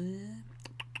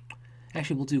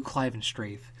 Actually, we'll do Clive and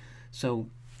Strafe. So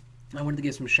I wanted to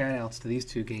give some shout outs to these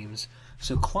two games.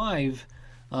 So Clive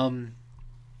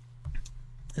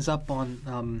is up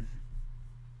on.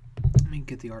 Let me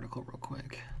get the article real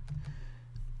quick.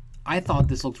 I thought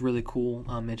this looked really cool.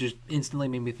 It just instantly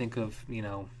made me think of,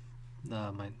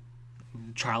 my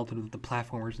childhood with the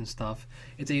platformers and stuff.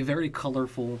 It's a very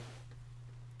colorful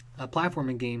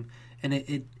platforming game, and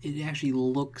it actually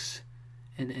looks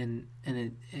and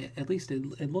it at least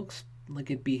it looks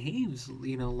like it behaves,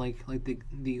 like the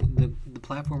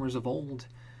platformers of old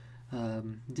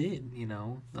did.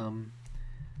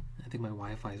 I think my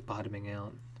Wi-Fi is bottoming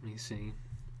out. Let me see.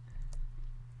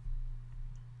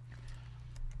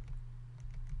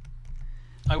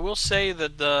 I will say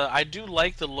that I do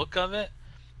like the look of it.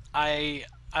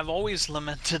 I've always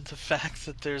lamented the fact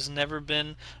that there's never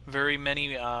been very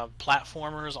many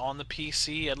platformers on the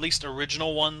PC, at least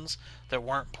original ones that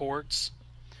weren't ports.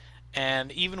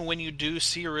 And even when you do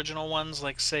see original ones,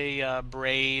 like say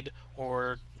Braid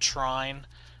or Trine,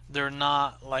 they're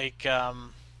not like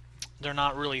they're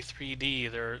not really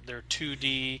 3D. They're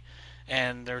 2D,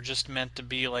 and they're just meant to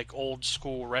be like old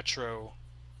school retro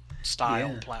style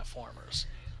Yeah. platformers.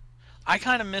 I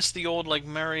kind of miss the old like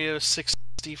Mario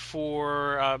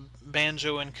 64,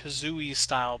 Banjo and Kazooie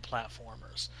style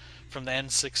platformers from the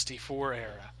N64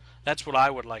 era. That's what I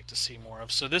would like to see more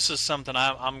of. So this is something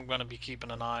I'm going to be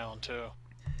keeping an eye on too.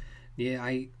 Yeah,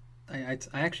 I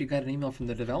actually got an email from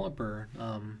the developer,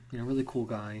 really cool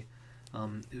guy,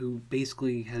 who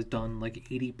basically has done like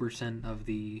 80% of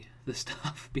the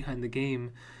stuff behind the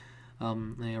game.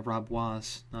 Rob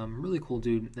Was, really cool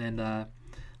dude, and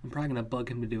I'm probably gonna bug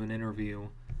him to do an interview.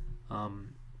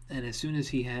 And as soon as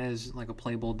he has like a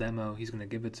playable demo, he's gonna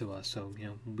give it to us. So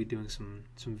we'll be doing some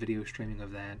video streaming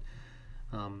of that.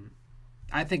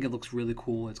 I think it looks really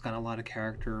cool. It's got a lot of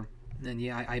character, and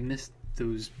yeah, I missed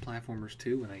those platformers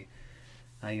too,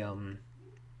 and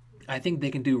I think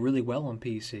they can do really well on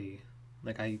PC.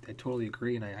 Like I totally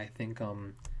agree, and I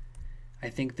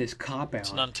think this cop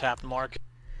It's an out. untapped market.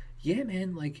 Yeah,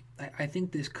 man. Like I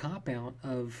think this cop out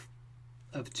of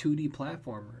 2D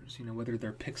platformers, whether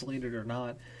they're pixelated or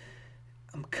not,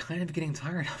 I'm kind of getting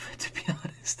tired of it, to be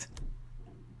honest.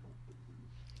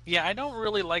 Yeah, I don't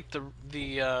really like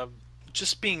the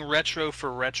just being retro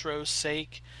for retro's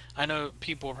sake. I know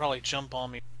people will probably jump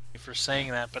on me for saying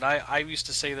that, but I used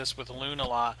to say this with Loon a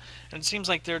lot, and it seems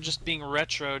like they're just being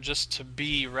retro just to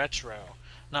be retro,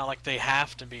 not like they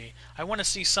have to be. I want to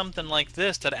see something like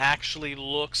this that actually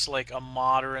looks like a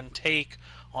modern take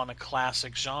on a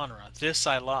classic genre. This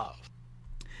I love.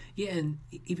 Yeah, and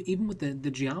even with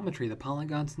the geometry, the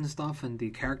polygons and stuff, and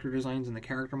the character designs and the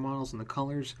character models and the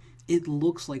colors, it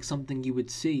looks like something you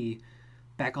would see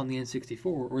back on the N64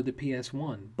 or the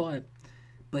PS1. But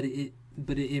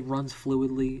it runs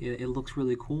fluidly. It looks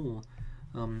really cool.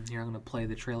 Here, I'm gonna play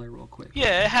the trailer real quick.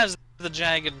 Yeah, it has the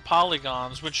jagged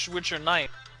polygons, which are nice.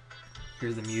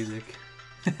 Here's the music.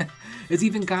 It's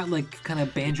even got like kind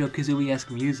of Banjo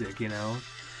Kazooie-esque music.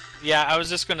 Yeah, I was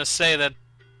just gonna say that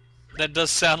that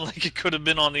does sound like it could have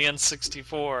been on the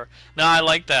N64. No, I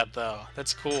like that though.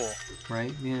 That's cool.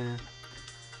 Right? Yeah.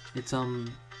 It's I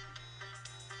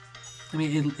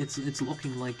mean, it's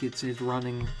looking like it's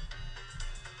running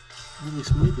really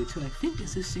smoothly too. I think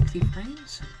this is 60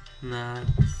 frames. Nah.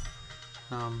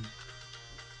 Um.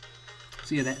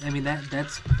 So yeah,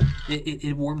 that's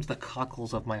it warms the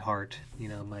cockles of my heart.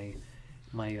 My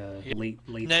Yeah. late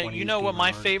Now, 20s you know what gamer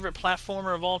my heart. favorite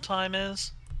platformer of all time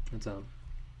is? What's up?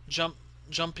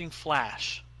 Jumping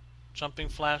Flash. Jumping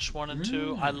Flash 1 and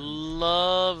 2. I Mm.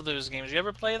 love those games. You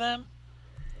ever play them?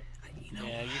 I- You know,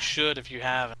 Yeah, you should if you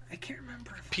haven't. I can't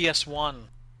remember if PS1.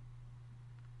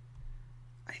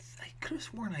 I could have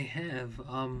sworn I have.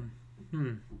 Hmm.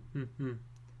 Hmm. Hmm.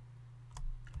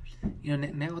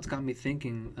 Now it's got me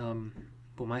thinking.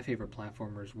 What my favorite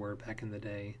platformers were back in the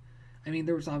day. I mean,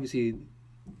 there was obviously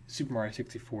Super Mario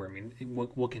 64. I mean,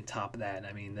 what can top that?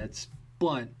 I mean, that's.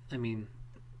 But I mean,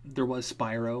 there was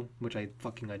Spyro, which I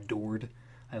fucking adored.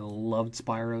 I loved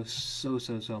Spyro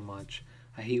so much.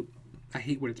 I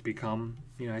hate what it's become.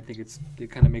 I think it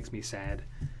kind of makes me sad.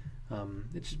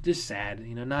 It's just sad.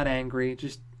 Not angry. I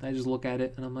just look at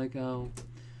it and I'm like, oh,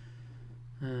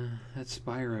 that's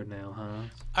Spyro now, huh?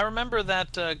 I remember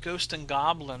that Ghost and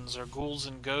Goblins or Ghouls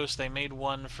and Ghosts. They made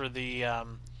one for the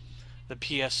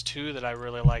PS2 that I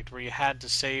really liked, where you had to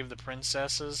save the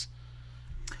princesses.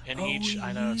 in Oh each.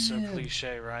 I know it's so yeah.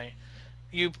 cliche, right?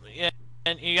 You yeah,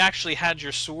 and you actually had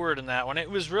your sword in that one. It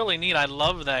was really neat. I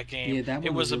love that game. Yeah, that It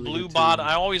one was was a really blue good bottom.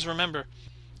 too. I always remember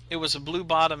it was a blue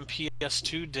bottom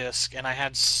PS2 disc, and I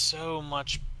had so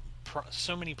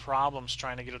many problems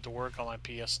trying to get it to work on my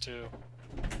PS2.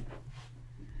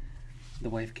 The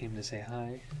wife came to say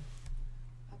hi.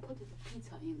 I put the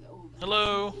pizza in the oven.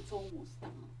 Hello. It's almost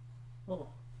done. Oh.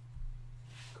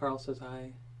 Carl says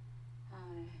hi.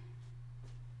 Hi.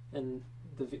 And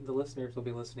the listeners will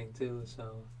be listening too,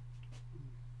 so.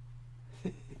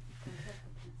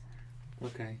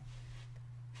 Okay.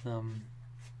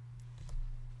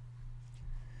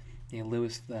 Yeah,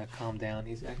 Lewis calmed down.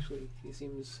 He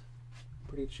seems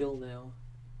pretty chill now.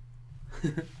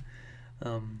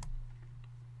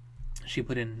 She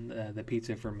put in the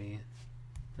pizza for me.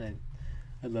 I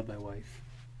love my wife.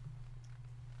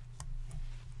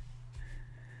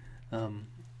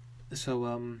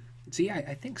 So yeah,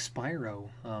 I think Spyro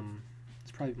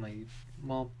it's probably my,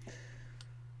 well,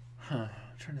 I'm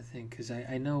trying to think, because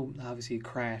I know obviously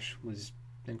Crash was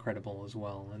incredible as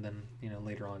well, and then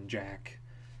later on Jack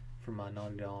from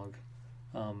Naughty Dog.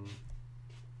 It's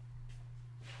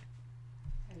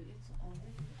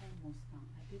already almost done.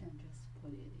 I didn't just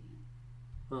put it in.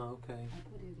 Oh, okay. I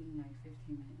put it in like 15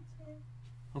 minutes.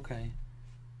 Okay.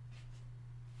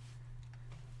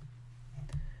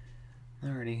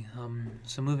 Alrighty.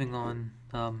 So moving on.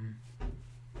 So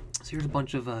here's a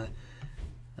bunch of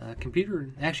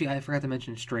computer. Actually, I forgot to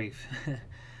mention Strafe.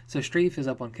 So Strafe is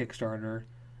up on Kickstarter.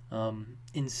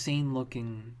 Insane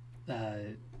looking,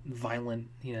 violent,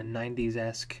 90s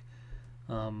esque,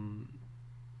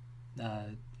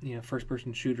 first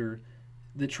person shooter.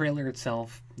 The trailer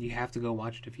itself, you have to go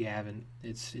watch it if you haven't.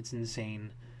 It's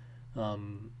insane.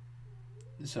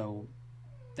 So,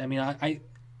 I mean,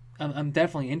 I'm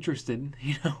definitely interested.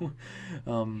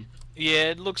 Yeah,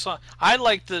 it looks like I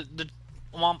like the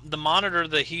monitor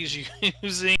that he's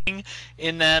using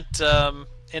in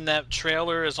that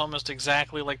trailer is almost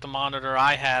exactly like the monitor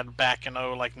I had back in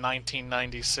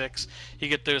 1996. You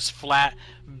get those flat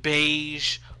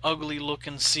beige, ugly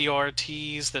looking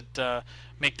CRTs that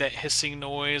make that hissing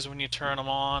noise when you turn them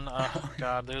on. Oh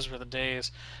God, those were the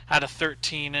days. I had a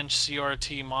 13-inch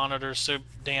CRT monitor so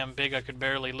damn big I could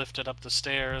barely lift it up the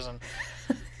stairs, and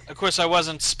of course I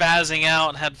wasn't spazzing out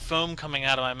and had foam coming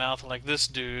out of my mouth like this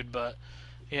dude, but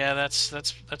yeah, that's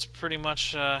pretty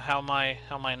much how my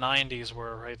 90s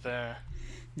were right there.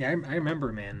 Yeah, I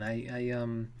remember, man.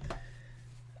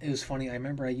 It was funny. I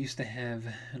remember I used to have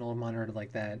an old monitor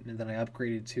like that, and then I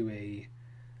upgraded to a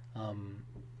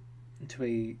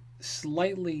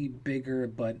slightly bigger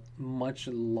but much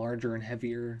larger and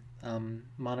heavier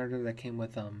monitor that came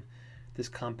with this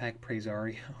compact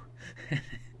Presario.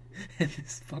 And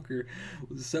this fucker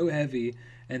was so heavy,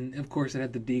 and of course it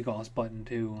had the DGOS button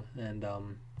too. And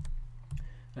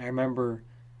I remember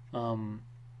I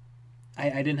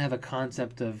didn't have a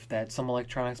concept of that some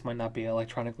electronics might not be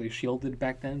electronically shielded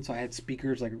back then, so I had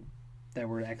speakers like that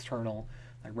were external,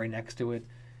 like right next to it,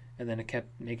 and then it kept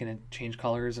making it change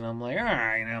colors, and I'm like,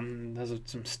 alright, those are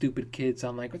some stupid kids. So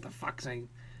I'm like, what the fuck? So I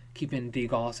keep in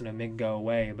DGOS and it make it go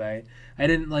away, but I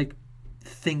didn't like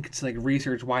think to like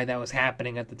research why that was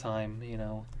happening at the time.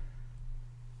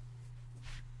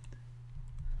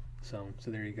 So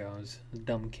there you go. I was a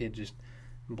dumb kid just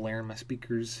blaring my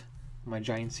speakers, my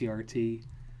giant CRT.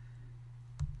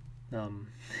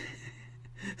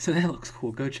 So that looks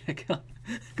cool. Go check out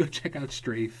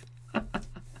Strafe.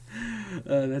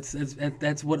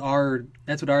 That's what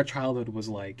our childhood was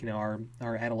like. Our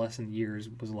adolescent years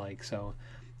was like. So,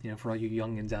 for all you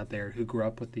youngins out there who grew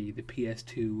up with the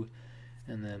PS2,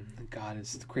 and then God,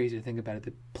 it's crazy to think about it.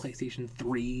 The PlayStation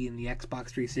 3 and the Xbox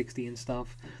 360 and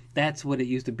stuff. That's what it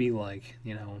used to be like.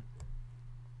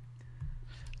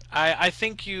 I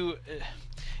think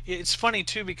it's funny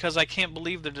too because I can't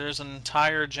believe that there's an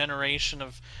entire generation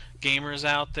of gamers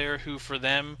out there who, for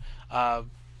them,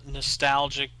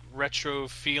 nostalgic retro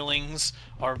feelings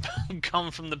are come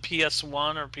from the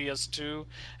PS1 or PS2.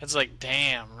 It's like,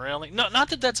 damn, really? No, not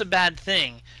that that's a bad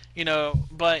thing,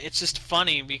 but it's just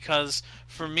funny because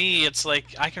for me, it's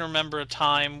like I can remember a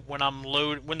time when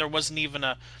when there wasn't even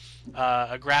a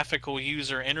graphical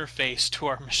user interface to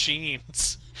our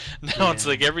machines. Now it's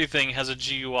like everything has a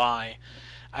GUI.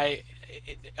 I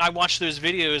watch those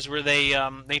videos where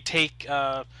they take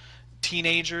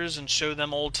teenagers and show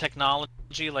them old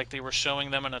technology like they were showing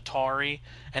them an Atari,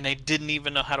 and they didn't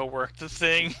even know how to work the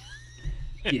thing.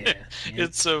 Yeah.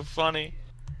 It's so funny.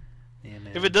 Yeah,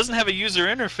 man. If it doesn't have a user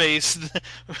interface,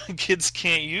 kids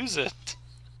can't use it.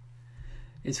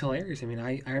 It's hilarious. I mean,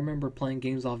 I remember playing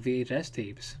games off VHS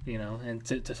tapes, you know, and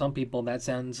to some people that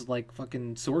sounds like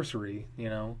fucking sorcery, you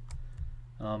know.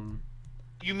 Um,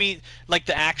 You mean like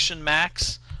the Action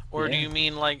Max, or do yeah. you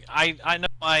mean like I know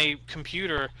my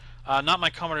computer, not my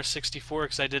Commodore 64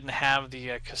 because I didn't have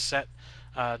the cassette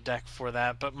deck for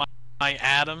that, but my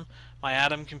Atom my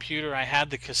Atom computer, I had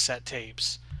the cassette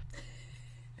tapes.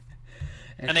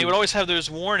 And they would Actually, always have those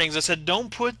warnings that said,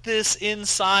 "Don't put this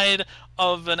inside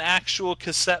of an actual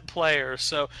cassette player."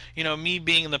 So, me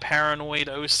being the paranoid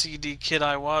OCD kid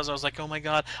I was like, "Oh my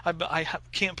God,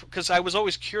 can't," because I was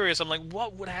always curious. I'm like,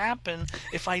 "What would happen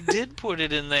if I did put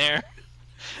it in there?"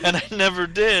 And I never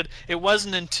did. It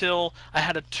wasn't until I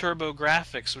had a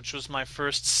TurboGrafx, which was my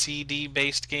first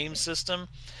CD-based game system,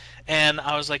 and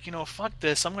I was like, fuck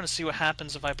this. I'm going to see what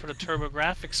happens if I put a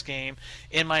TurboGrafx game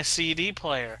in my CD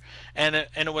player. And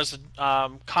it was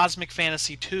Cosmic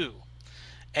Fantasy 2.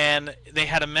 And they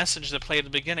had a message that played at the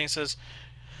beginning. It says,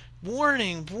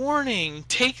 "Warning, warning,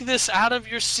 take this out of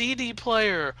your CD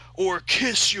player or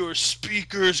kiss your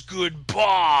speakers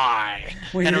goodbye."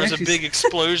 wait, And it there was a actually. big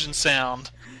explosion sound.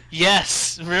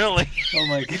 Yes, really. Oh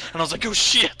my god. And I was like, "Oh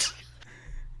shit."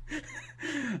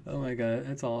 Oh my god,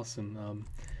 that's awesome.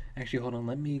 Actually, hold on.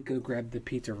 Let me go grab the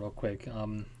pizza real quick.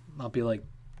 I'll be like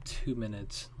 2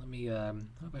 minutes. Let me. I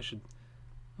hope I should.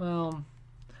 Well,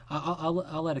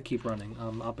 I'll let it keep running.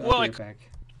 I'll Well, be I right back.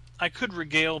 I could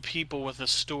regale people with the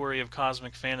story of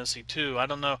Cosmic Fantasy 2. I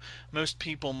don't know, most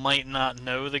people might not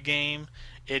know the game.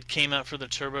 It came out for the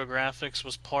TurboGrafx,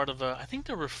 was part of I think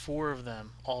there were four of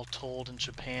them, all told, in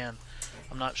Japan.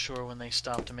 I'm not sure when they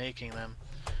stopped making them.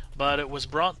 But it was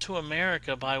brought to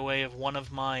America by way of one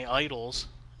of my idols,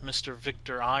 Mr.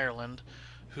 Victor Ireland,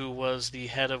 who was the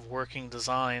head of Working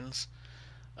Designs.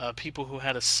 People who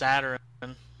had a Saturn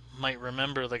might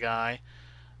remember the guy.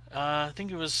 I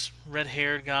think it was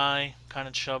red-haired guy, kind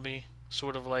of chubby,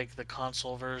 sort of like the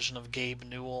console version of Gabe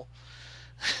Newell.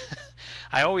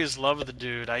 I always loved the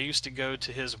dude. I used to go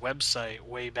to his website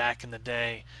way back in the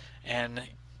day, and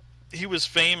he was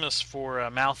famous for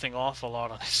mouthing off a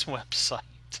lot on his website.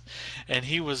 And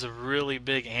he was a really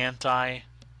big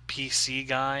anti-PC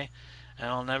guy, and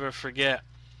I'll never forget,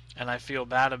 and I feel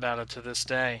bad about it to this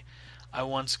day. I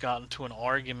once got into an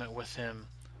argument with him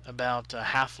about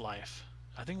Half-Life.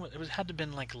 I think it had to have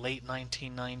been like late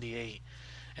 1998,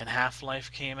 and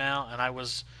Half-Life came out, and I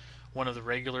was one of the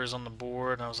regulars on the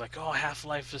board, and I was like, "Oh,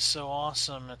 Half-Life is so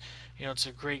awesome, and it's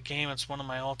a great game. It's one of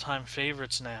my all-time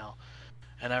favorites now."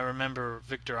 And I remember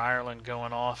Victor Ireland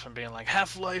going off and being like,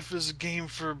 "Half-Life is a game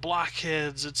for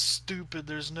blockheads. It's stupid.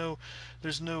 There's no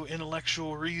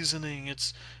intellectual reasoning.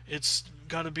 It's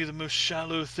got to be the most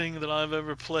shallow thing that I've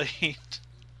ever played."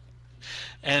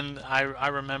 And I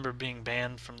remember being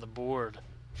banned from the board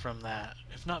from that.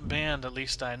 If not banned, at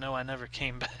least I know I never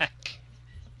came back.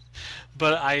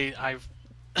 But I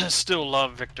still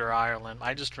love Victor Ireland.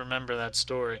 I just remember that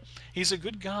story. He's a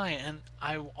good guy, and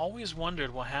I always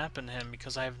wondered what happened to him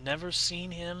because I've never seen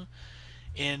him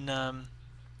in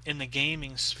in the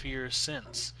gaming sphere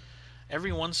since.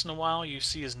 Every once in a while, you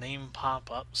see his name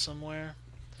pop up somewhere,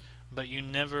 but you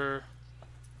never.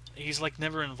 He's like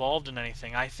never involved in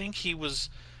anything. I think he was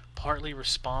partly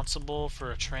responsible for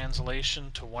a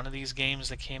translation to one of these games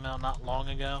that came out not long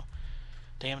ago.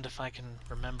 Damned if I can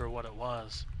remember what it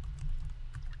was.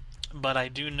 But I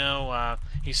do know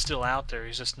he's still out there.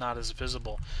 He's just not as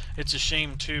visible. It's a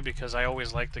shame too because I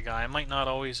always liked the guy. I might not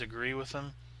always agree with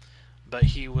him, but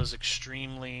he was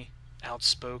extremely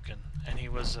outspoken, and he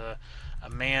was a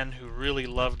man who really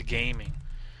loved gaming.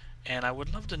 And I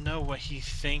would love to know what he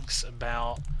thinks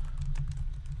about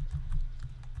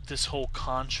this whole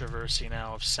controversy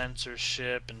now of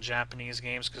censorship and Japanese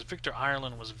games, because Victor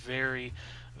Ireland was very,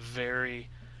 very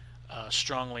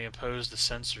strongly opposed to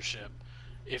censorship.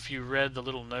 If you read the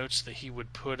little notes that he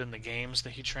would put in the games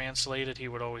that he translated, he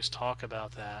would always talk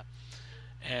about that.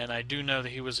 And I do know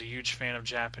that he was a huge fan of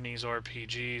Japanese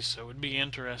RPGs, so it would be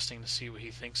interesting to see what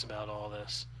he thinks about all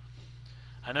this.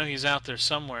 I know he's out there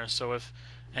somewhere, so if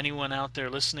anyone out there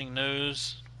listening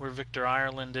knows where Victor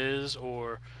Ireland is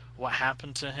or what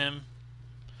happened to him,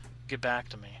 get back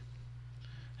to me.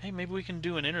 Hey, maybe we can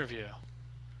do an interview.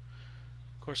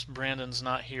 Of course, Brandon's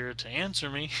not here to answer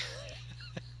me,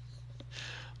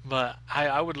 but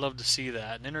I would love to see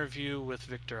that. An interview with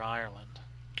Victor Ireland.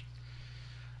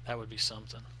 That would be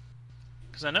something.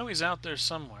 Because I know he's out there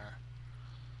somewhere.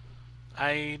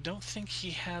 I don't think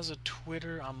he has a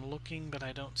Twitter. I'm looking, but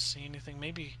I don't see anything.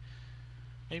 Maybe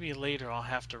later I'll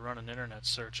have to run an internet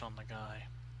search on the guy.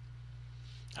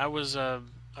 I was a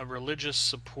religious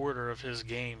supporter of his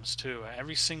games too.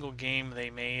 Every single game they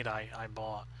made, I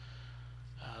bought.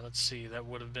 let's see, that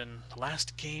would have been the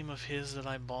last game of his that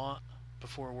I bought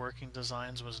before Working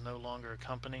Designs was no longer a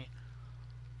company.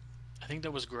 I think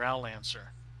that was Growlancer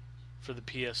for the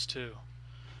PS2.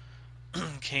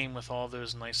 Came with all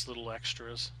those nice little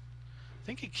extras. I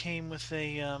think it came with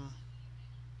a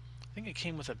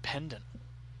pendant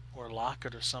or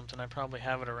locket or something. I probably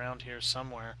have it around here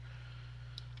somewhere.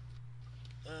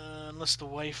 Unless the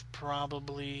wife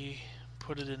probably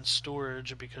put it in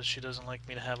storage because she doesn't like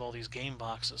me to have all these game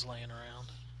boxes laying around.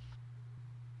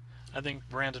 I think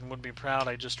Brandon would be proud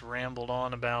I just rambled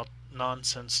on about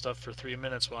nonsense stuff for 3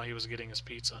 minutes while he was getting his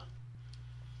pizza.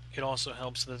 It also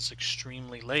helps that it's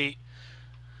extremely late,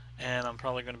 and I'm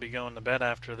probably going to be going to bed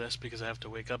after this because I have to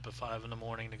wake up at 5 in the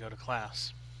morning to go to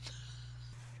class.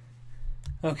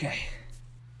 Okay.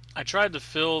 I tried to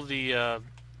fill the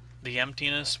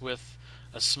emptiness with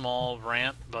a small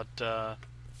rant, but I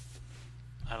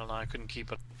don't know, I couldn't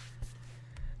keep it.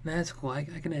 That's cool. I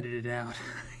can edit it out.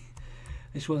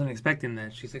 I just wasn't expecting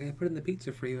that. She's like, I put in the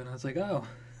pizza for you, and I was like, oh,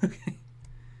 okay.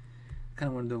 Kind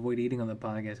of wanted to avoid eating on the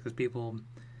podcast because people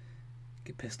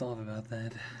get pissed off about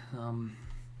that.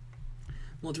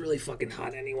 Well, it's really fucking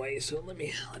hot anyway, so let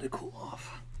it cool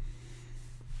off.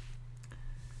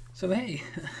 So hey,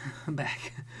 I'm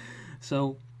back.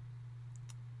 So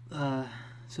the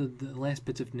last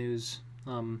bits of news.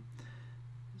 There's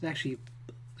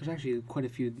actually quite a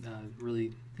few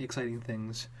really exciting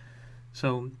things.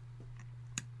 So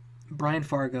Brian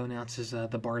Fargo announces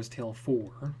the Bard's Tale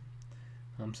 4.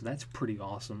 So that's pretty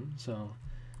awesome. So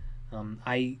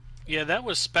Yeah, that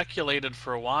was speculated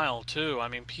for a while too. I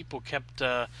mean, people kept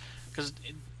because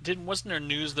wasn't there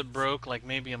news that broke like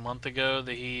maybe a month ago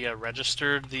that he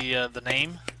registered the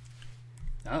name?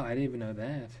 Oh, I didn't even know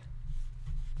that.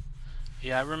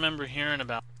 Yeah, I remember hearing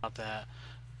about that.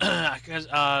 Because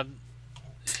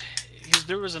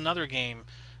there was another game.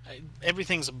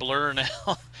 Everything's a blur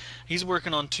now. He's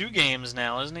working on 2 games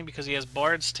now, isn't he? Because he has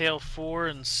Bard's Tale 4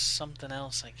 and something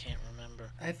else I can't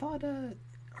remember. I thought,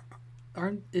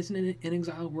 isn't In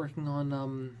Exile working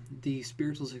on the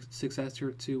spiritual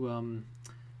successor to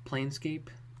Planescape?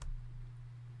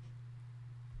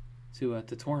 To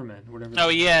Torment, whatever. Oh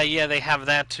yeah, they have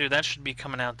that too. That should be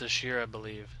coming out this year, I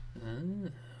believe.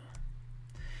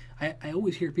 I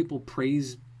always hear people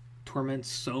praise Torment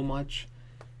so much,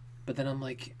 but then I'm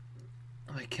like,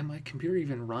 can my computer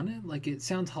even run it? Like, it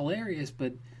sounds hilarious,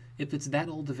 but if it's that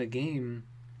old of a game,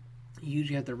 you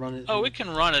usually have to run it. Oh, it can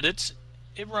run it.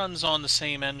 It runs on the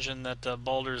same engine that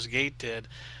Baldur's Gate did.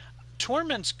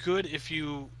 Torment's good if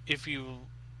you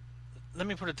let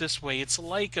me put it this way, it's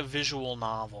like a visual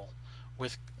novel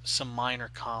with some minor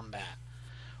combat.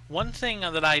 One thing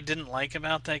that I didn't like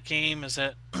about that game is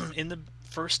that in the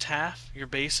first half, you're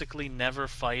basically never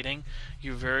fighting.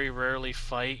 You very rarely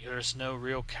fight. There's no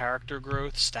real character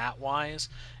growth stat-wise.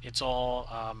 It's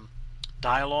all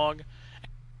dialogue.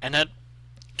 And then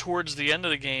towards the end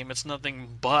of the game, it's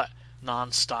nothing but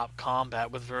non-stop combat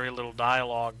with very little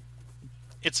dialogue.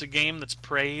 It's a game that's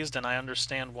praised, and I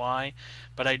understand why,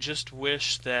 but I just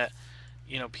wish that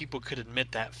people could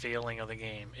admit that failing of the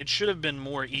game. It should have been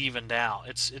more evened out.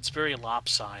 It's very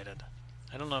lopsided.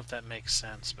 I don't know if that makes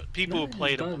sense, but people who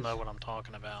played it will know what I'm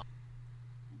talking about.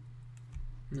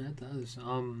 That does.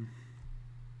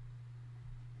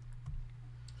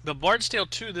 But Bard's Tale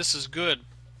 2, this is good.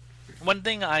 One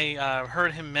thing I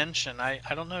heard him mention, I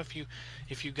don't know if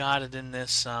you got it in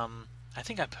this, I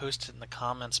think I posted it in the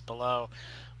comments below,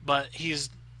 but he's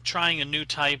trying a new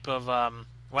type of,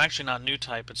 well, actually not new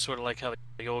type, it's sort of like how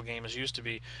the old games used to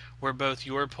be, where both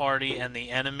your party and the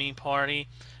enemy party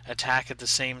attack at the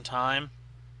same time.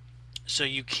 So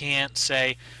you can't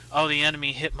say, oh, the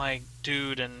enemy hit my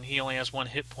dude and he only has 1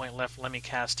 hit point left, let me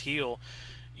cast heal.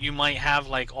 You might have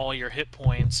like all your hit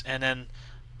points and then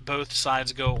both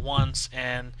sides go at once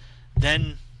and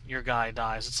then your guy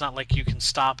dies. It's not like you can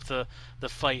stop the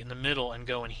fight in the middle and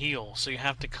go and heal. So you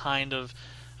have to kind of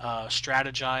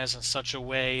strategize in such a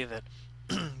way that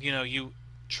you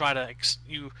try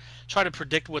to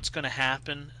predict what's going to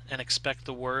happen and expect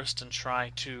the worst and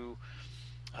try to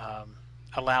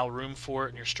allow room for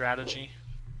it in your strategy.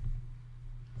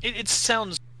 It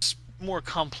sounds more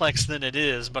complex than it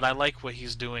is, but I like what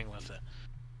he's doing with it.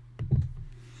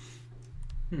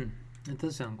 It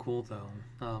does sound cool, though.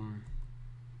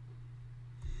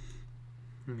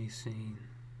 Let me see.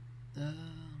 So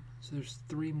there's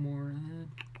 3 more.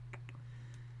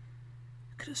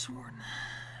 Could have sworn.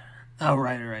 Oh,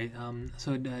 right.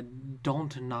 So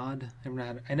Don't Nod. I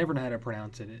never know how to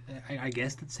pronounce it. I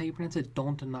guess that's how you pronounce it.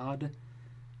 Don't Nod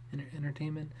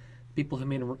Entertainment. People who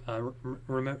made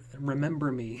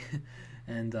Remember Me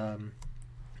and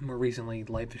more recently,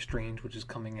 Life is Strange, which is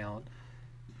coming out,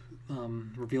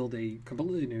 revealed a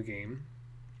completely new game.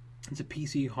 It's a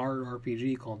PC horror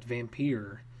RPG called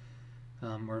Vampire,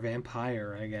 or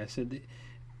Vampire, I guess.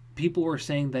 People were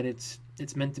saying that it's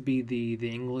meant to be the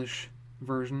English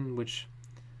version, which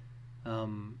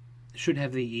should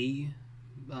have the E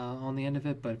on the end of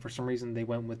it, but for some reason they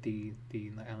went with the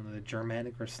I don't know, the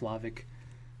Germanic or Slavic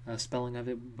spelling of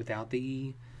it without the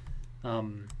E.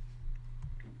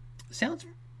 Sounds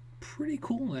pretty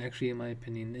cool, actually, in my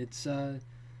opinion. It's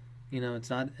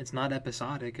it's not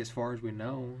episodic as far as we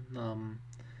know,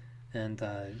 and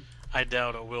I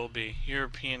doubt it will be.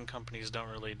 European companies don't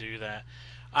really do that.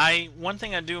 One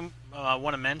thing I do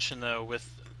want to mention though with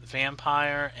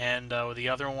Vampire and the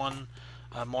other one,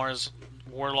 Mars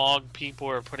Warlog, people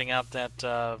are putting out that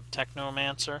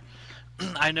Technomancer.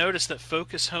 I noticed that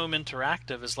Focus Home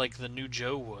Interactive is like the new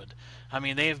Joe Wood. I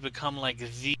mean, they have become like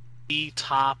the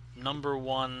top number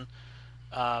one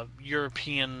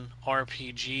European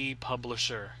RPG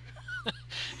publisher.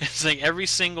 It's like every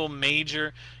single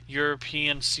major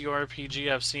European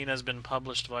CRPG I've seen has been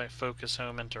published by Focus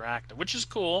Home Interactive, which is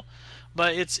cool,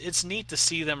 but it's neat to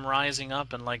see them rising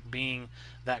up and like being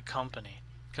that company,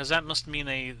 because that must mean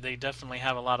they definitely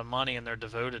have a lot of money and they're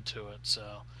devoted to it.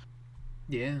 So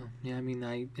yeah, yeah. I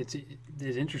mean, it's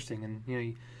interesting,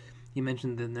 and you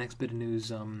mentioned the next bit of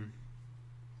news,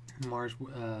 Mars,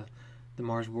 the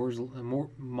Mars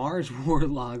Warlogs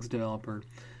developer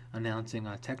announcing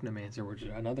Technomancer, which is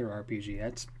another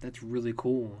RPG. That's really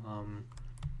cool. I'm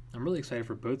really excited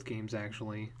for both games,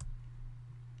 actually.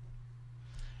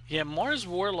 yeah, Mars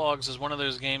Warlogs is one of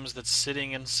those games that's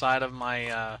sitting inside of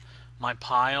my my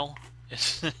pile.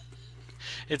 It's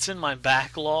it's in my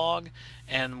backlog,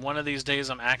 and one of these days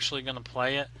I'm actually going to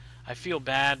play it. I feel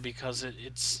bad because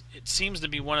it seems to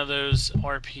be one of those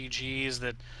RPGs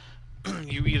that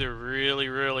you either really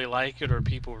really like it or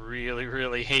people really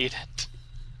really hate it.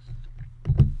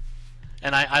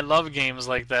 And I love games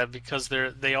like that because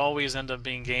they always end up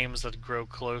being games that grow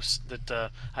close,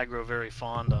 that I grow very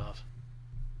fond of.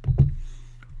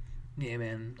 Yeah,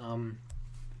 man.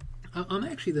 I'm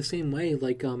actually the same way.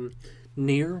 Like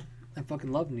Nier, I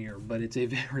fucking love Nier, but it's a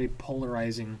very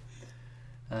polarizing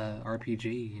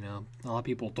RPG. You know, a lot of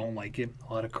people don't like it.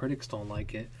 A lot of critics don't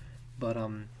like it, but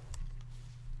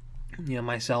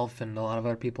myself and a lot of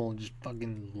other people just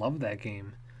fucking love that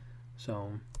game.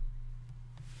 So.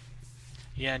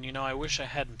 Yeah, and I wish I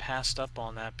hadn't passed up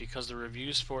on that because the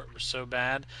reviews for it were so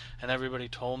bad, and everybody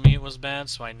told me it was bad,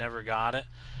 so I never got it.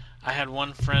 I had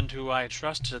one friend who I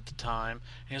trusted at the time,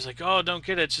 and he was like, "Oh, don't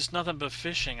get it. It's just nothing but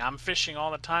fishing. I'm fishing all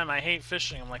the time. I hate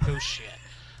fishing." I'm like, "Oh shit."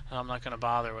 And I'm not going to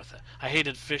bother with it. I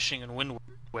hated fishing in Wind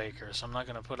Waker, so I'm not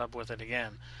going to put up with it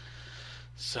again.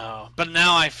 So, but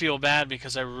now I feel bad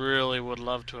because I really would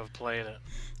love to have played it.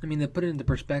 I mean, to put it into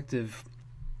perspective,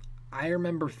 I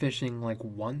remember fishing like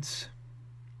once.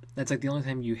 That's like the only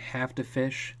time you have to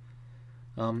fish,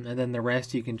 and then the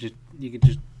rest you can just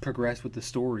progress with the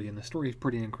story, and the story is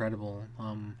pretty incredible.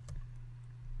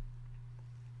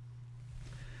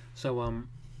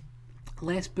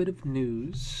 Last bit of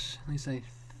news. At least I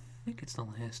think it's the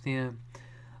last. Yeah.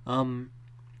 An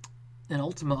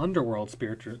Ultima Underworld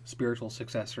spiritual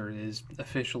successor is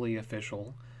officially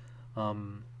official.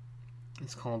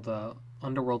 It's called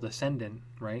Underworld Ascendant,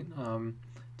 right?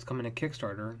 It's coming to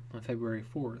Kickstarter on February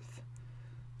 4th.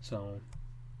 So.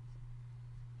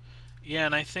 Yeah,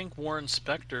 and I think Warren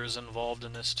Spector is involved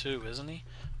in this too, isn't he?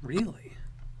 Really?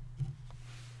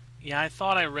 Yeah, I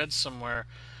thought I read somewhere.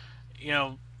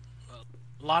 A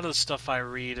lot of the stuff I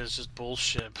read is just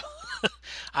bullshit.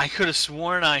 I could have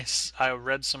sworn I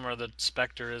read somewhere that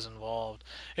Spector is involved.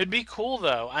 It'd be cool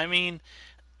though. I mean,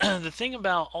 the thing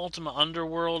about Ultima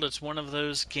Underworld, it's one of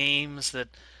those games that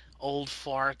old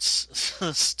farts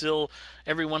still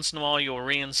every once in a while you'll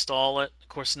reinstall it. Of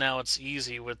course, now it's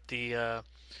easy with the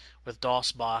with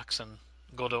DOSBox and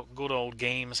good old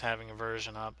games having a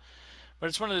version up. But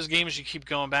it's one of those games you keep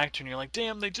going back to and you're like,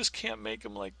 damn, they just can't make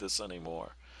them like this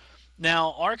anymore.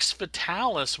 Now, Arx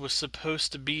Fatalis was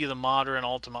supposed to be the modern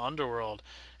Ultima Underworld.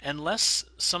 Unless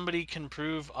somebody can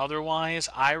prove otherwise,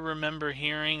 I remember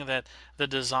hearing that the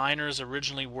designers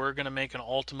originally were going to make an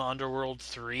Ultima Underworld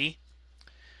 3.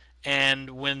 And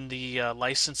when the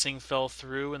licensing fell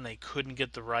through and they couldn't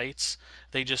get the rights,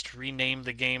 they just renamed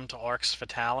the game to Arx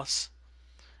Fatalis.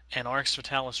 And Arx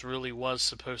Fatalis really was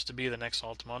supposed to be the next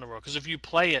Ultima Underworld. Because if you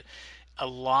play it, a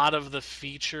lot of the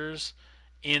features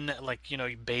in, like,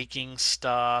 baking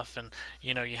stuff, and,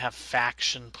 you have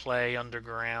faction play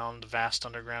underground, Vast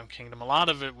Underground Kingdom, a lot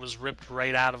of it was ripped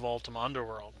right out of Ultima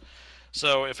Underworld.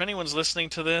 So if anyone's listening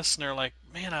to this and they're like,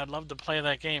 "Man, I'd love to play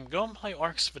that game," go and play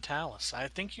Arx Fatalis. I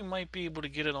think you might be able to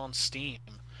get it on Steam.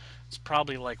 It's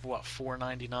probably like what,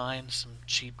 4.99, some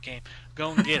cheap game.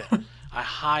 Go and get it. I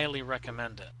highly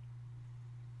recommend it.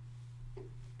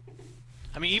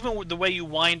 I mean, even with the way you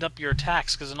wind up your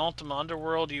attacks, because in Ultima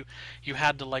Underworld you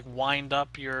had to like wind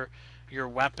up your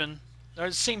weapon.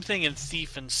 There's the same thing in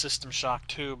Thief and System Shock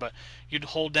too, but you'd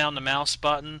hold down the mouse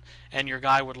button and your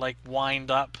guy would like wind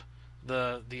up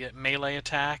the melee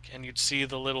attack, and you'd see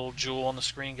the little jewel on the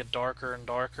screen get darker and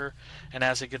darker, and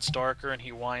as it gets darker and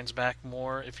he winds back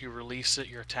more, if you release it,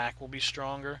 your attack will be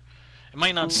stronger. It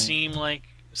might not seem like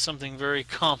something very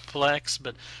complex,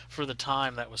 but for the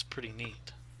time that was pretty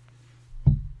neat.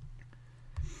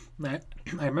 I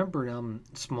remember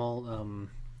small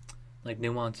like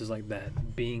nuances like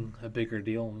that being a bigger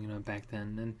deal, back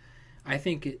then, and I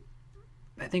think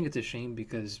it's a shame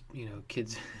because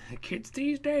kids kids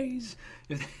these days,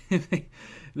 if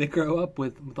they grow up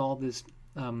with all this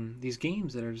these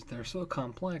games that are so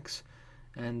complex,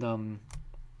 and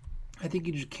I think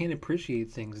you just can't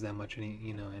appreciate things that much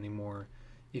anymore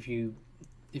if you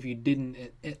didn't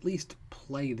at least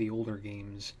play the older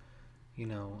games,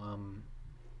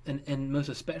 and most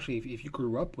especially if you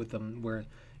grew up with them, where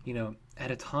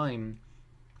at a time,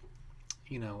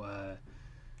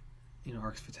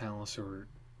 Arx Fatalis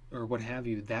or what have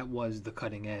you, that was the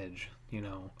cutting edge. You're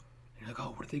like,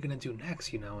 oh, what are they gonna do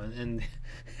next? And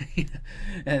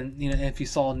and if you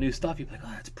saw new stuff, you'd be like,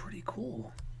 oh, that's pretty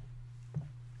cool.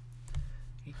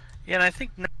 Yeah, and I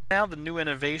think now the new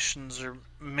innovations are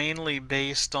mainly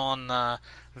based on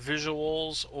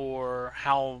visuals or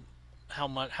how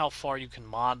far you can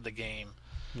mod the game.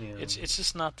 Yeah. It's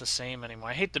just not the same anymore.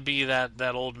 I hate to be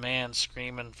that old man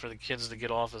screaming for the kids to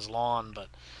get off his lawn, but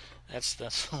that's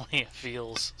the way it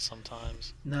feels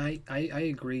sometimes. No, I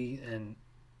agree, and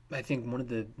I think one of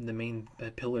the main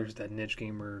pillars that Niche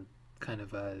Gamer kind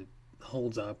of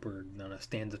holds up, or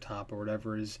stands atop or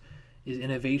whatever, is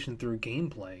innovation through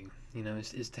gameplay.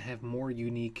 Is to have more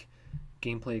unique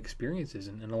gameplay experiences,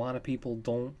 and a lot of people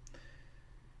don't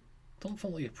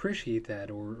fully appreciate that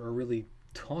or really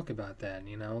talk about that.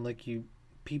 Like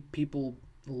people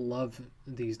love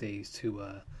these days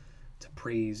to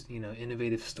praise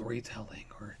innovative storytelling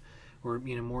or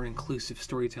more inclusive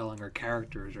storytelling or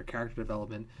characters or character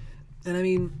development, and I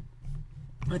mean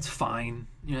that's fine.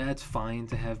 That's fine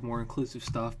to have more inclusive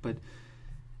stuff, but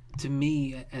to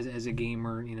me as a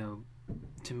gamer,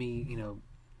 to me,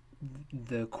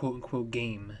 the quote unquote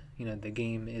game, the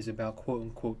game is about quote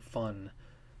unquote fun,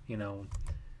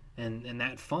 and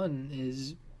that fun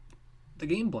is the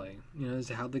gameplay, is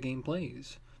how the game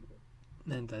plays,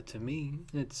 and that to me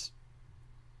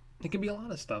it could be a lot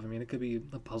of stuff. I mean, it could be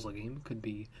a puzzle game, it could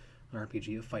be an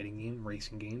RPG, a fighting game,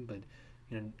 racing game, but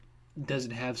does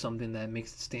it have something that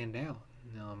makes it stand out?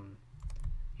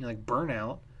 Like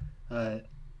Burnout,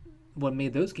 what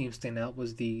made those games stand out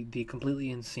was the completely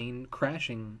insane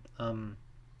crashing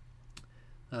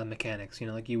mechanics.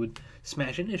 Like you would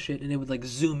smash into shit and it would like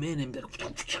zoom in and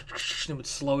it would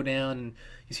slow down and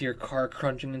you see your car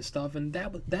crunching and stuff, and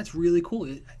that's really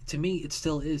cool. To me, it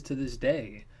still is to this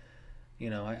day.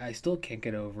 I still can't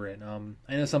get over it.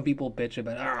 I know some people bitch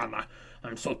about,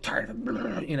 I'm so tired of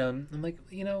it. I'm like,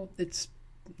 it's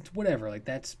whatever. Like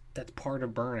that's part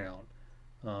of Burnout.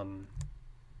 I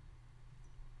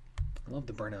love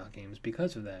the Burnout games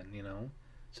because of that,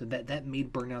 So that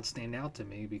made Burnout stand out to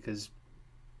me, because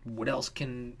what else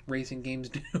can racing games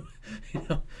do?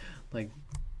 Like,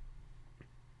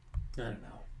 I don't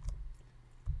know.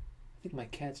 I think my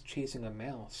cat's chasing a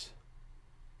mouse.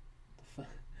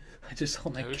 I just saw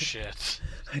my shit.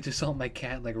 I just saw my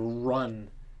cat like run,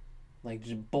 like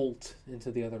just bolt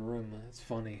into the other room. That's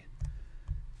funny.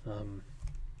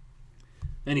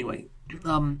 Anyway,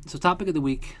 so topic of the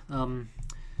week.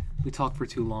 We talked for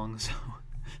too long, so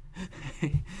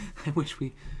I wish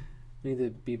we need to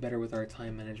be better with our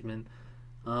time management.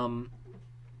 So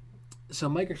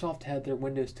Microsoft had their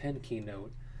Windows 10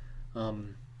 keynote.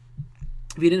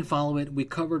 If you didn't follow it, we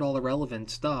covered all the relevant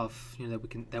stuff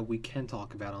that we can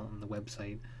talk about on the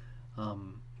website.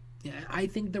 Yeah, I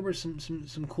think there was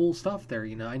some cool stuff there.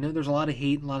 I know there's a lot of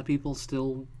hate. A lot of people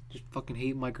still just fucking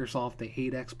hate Microsoft. They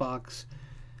hate Xbox.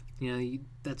 I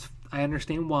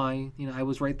understand why. I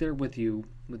was right there with you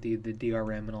with the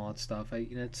DRM and all that stuff.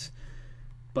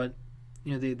 But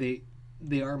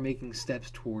they are making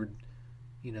steps toward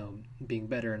being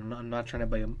better. And I'm not trying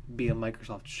to be a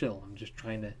Microsoft shill. I'm just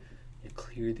trying to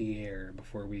clear the air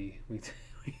before we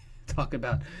talk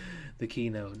about the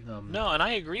keynote. No, and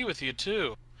I agree with you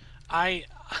too.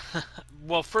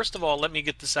 Well, first of all, let me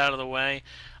get this out of the way.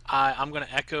 I'm going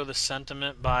to echo the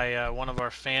sentiment by one of our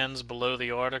fans below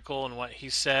the article and what he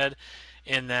said,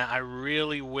 in that I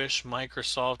really wish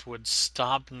Microsoft would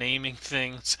stop naming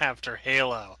things after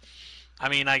Halo. I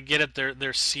mean, I get it.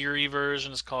 Their Siri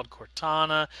version is called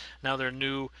Cortana. Now their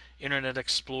new Internet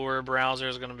Explorer browser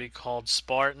is going to be called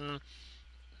Spartan.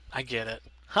 I get it.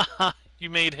 Haha, you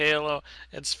made Halo.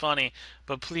 It's funny,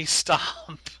 but please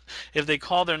stop. If they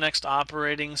call their next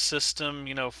operating system,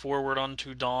 Forward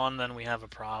Unto Dawn, then we have a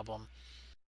problem.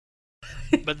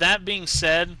 But that being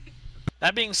said,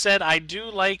 I do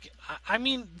like. I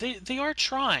mean, they are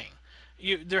trying.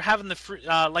 They're having the free.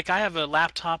 Like I have a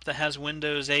laptop that has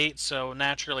Windows 8, so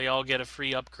naturally I'll get a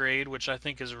free upgrade, which I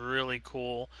think is really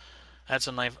cool. That's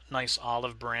a nice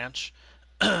olive branch.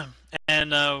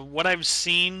 And what I've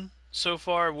seen so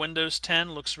far, Windows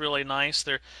 10 looks really nice.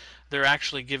 They're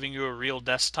actually giving you a real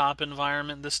desktop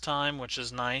environment this time, which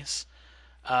is nice.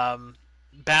 Um,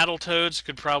 Battletoads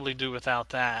could probably do without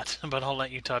that, but I'll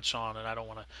let you touch on it. I don't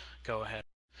want to go ahead.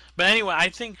 But anyway, I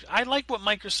think I like what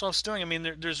Microsoft's doing. I mean,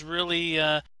 there's really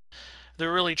they're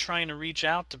really trying to reach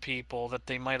out to people that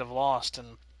they might have lost,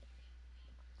 and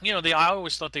I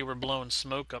always thought they were blowing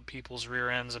smoke up people's rear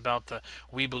ends about the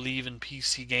 "we believe in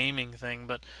PC gaming" thing,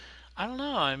 but I don't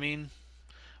know. I mean,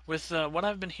 with what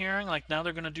I've been hearing, like now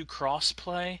they're going to do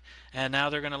crossplay, and now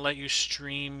they're going to let you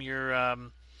stream your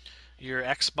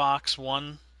Xbox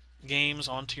One games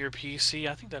onto your PC.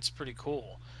 I think that's pretty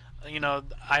cool.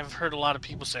 I've heard a lot of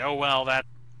people say, "Oh well,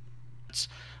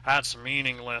 that's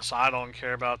meaningless. I don't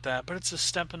care about that." But it's a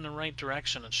step in the right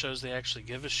direction. It shows they actually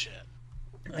give a shit.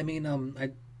 I mean, I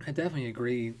definitely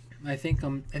agree. I think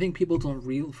people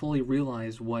don't fully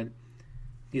realize what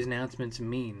these announcements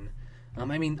mean. I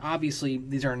mean, obviously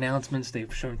these are announcements.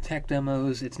 They've shown tech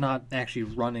demos. It's not actually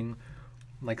running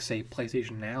like say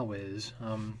PlayStation Now is,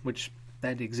 which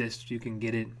that exists. You can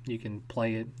get it. You can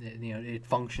play it. It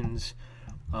functions.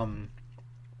 I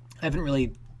haven't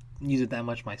really used it that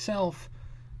much myself,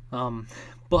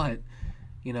 but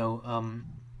you know,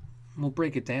 we'll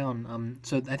break it down.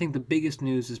 So I think the biggest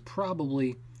news is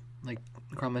probably, like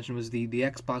Carl mentioned, was the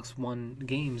Xbox One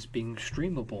games being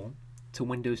streamable to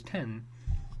Windows 10.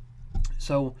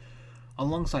 So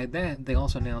alongside that, they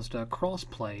also announced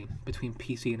cross-play between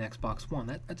PC and Xbox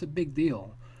One. That's a big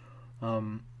deal.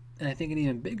 And I think an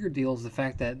even bigger deal is the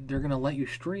fact that they're going to let you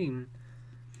stream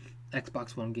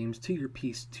Xbox One games to your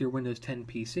Windows 10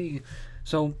 PC.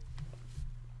 So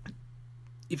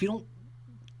if you don't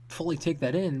fully take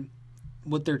that in,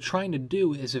 what they're trying to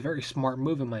do is a very smart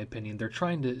move, in my opinion. They're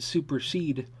trying to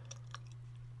supersede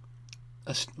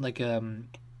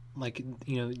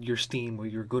your Steam or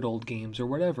your good old games or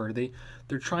whatever.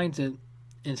 They're trying to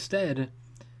instead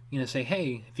say,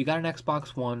 hey, if you got an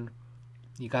Xbox One,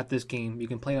 you got this game, you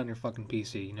can play it on your fucking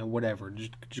PC, whatever.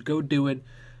 Just go do it.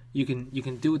 You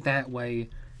can do it that way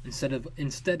instead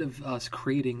of us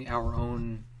creating our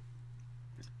own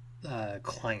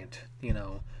client,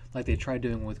 like they tried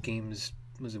doing with games.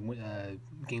 Was it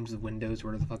Games with Windows,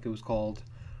 whatever the fuck it was called?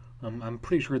 I'm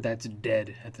pretty sure that's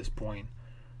dead at this point.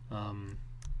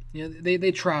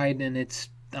 They tried, and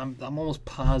I'm almost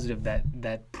positive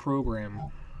that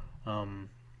program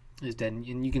is dead,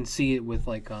 and you can see it with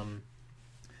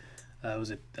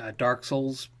Dark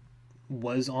Souls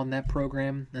was on that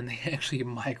program, and they actually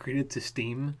migrated to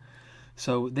Steam,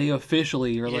 so they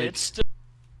officially are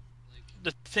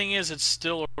the thing is, it's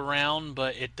still around,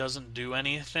 but it doesn't do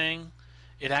anything.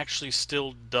 It actually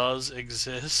still does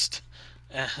exist.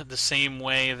 The same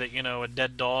way that, a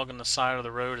dead dog on the side of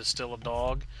the road is still a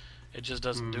dog. It just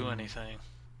doesn't do anything.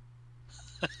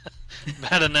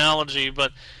 Bad analogy,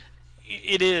 but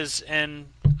it is. And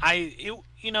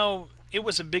it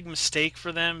was a big mistake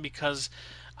for them because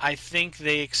I think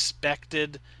they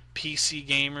expected PC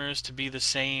gamers to be the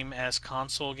same as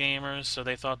console gamers, so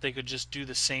they thought they could just do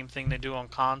the same thing they do on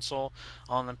console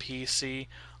on the PC.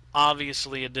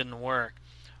 Obviously, it didn't work.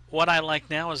 What I like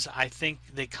now is I think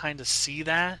they kind of see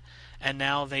that, and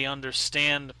now they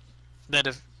understand that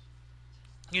if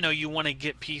you want to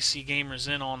get PC gamers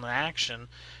in on the action,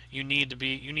 you need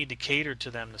to cater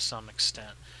to them to some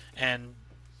extent. And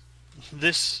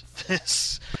this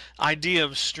idea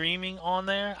of streaming on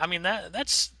there, I mean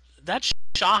that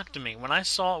shocked me when I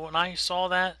saw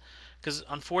that, because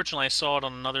unfortunately I saw it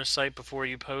on another site before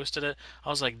you posted it. I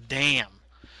was like, damn,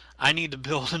 I need to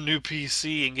build a new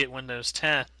PC and get Windows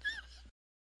 10.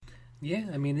 Yeah,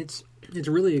 I mean it's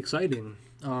really exciting.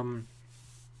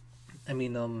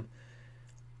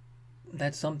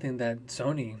 That's something that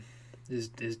Sony is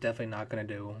definitely not going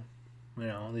to do.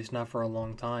 At least not for a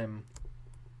long time.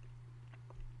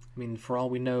 I mean, for all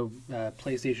we know,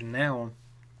 PlayStation Now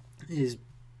is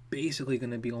basically going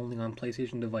to be only on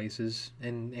PlayStation devices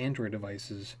and Android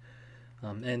devices,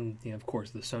 and of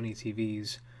course the Sony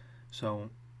TVs.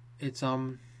 So it's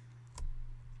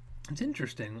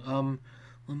interesting.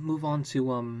 We'll move on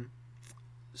to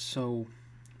so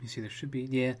let me see. There should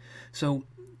be So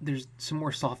there's some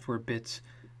more software bits.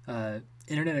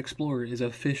 Internet Explorer is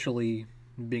officially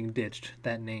being ditched.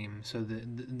 That name. So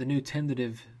the new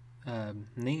tentative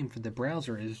name for the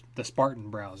browser is the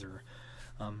Spartan browser.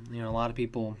 A lot of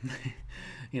people,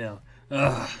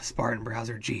 Spartan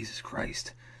browser, Jesus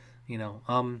Christ.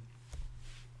 I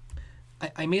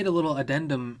made a little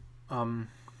addendum,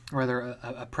 rather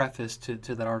a preface to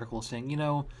that article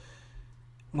saying,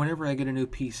 whenever I get a new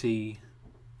PC,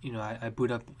 I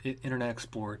boot up Internet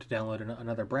Explorer to download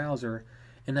another browser,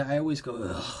 and I always go,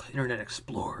 ugh, Internet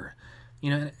Explorer.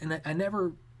 And I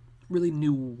never really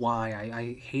knew why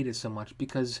I hate it so much,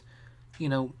 because,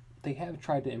 they have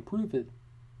tried to improve it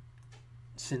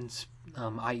since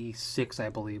IE 6, I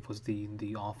believe, was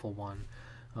the awful one.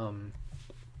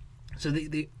 So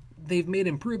they've made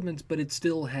improvements, but it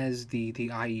still has the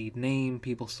IE name.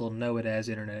 People still know it as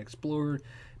Internet Explorer.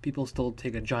 People still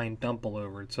take a giant dump all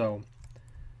over it. So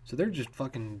they're just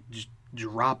fucking just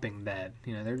dropping that.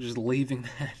 They're just leaving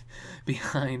that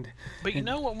behind. But you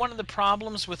know what one of the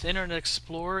problems with Internet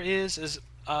Explorer is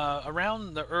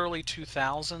around the early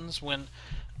 2000s, when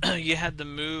you had the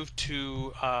move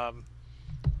to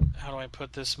how do I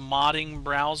put this, modding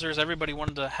browsers. Everybody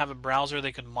wanted to have a browser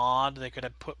they could mod. They could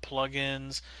have put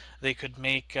plugins. They could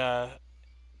make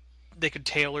they could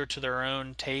tailor to their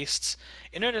own tastes.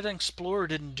 Internet Explorer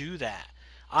didn't do that.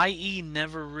 IE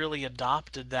never really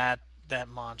adopted that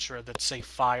mantra that, say,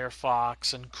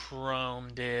 Firefox and Chrome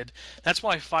did. That's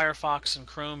why Firefox and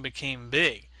Chrome became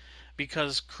big,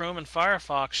 because Chrome and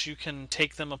Firefox, you can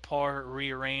take them apart,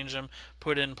 rearrange them,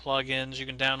 put in plugins, you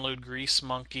can download Grease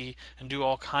Monkey and do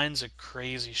all kinds of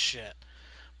crazy shit.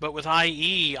 But with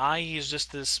IE is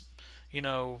just this,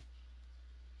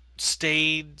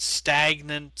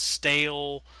 stagnant,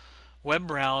 stale web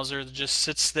browser that just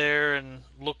sits there and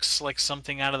looks like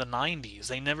something out of the 90s.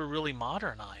 They never really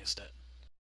modernized it.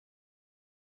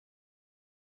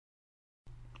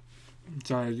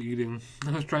 Sorry, I was eating.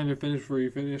 I was trying to finish before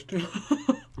you finished.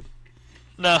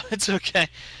 No, it's okay.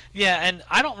 Yeah, and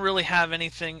I don't really have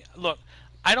anything. Look,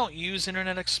 I don't use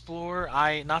Internet Explorer.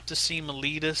 Not to seem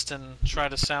elitist and try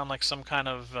to sound like some kind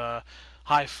of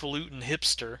highfalutin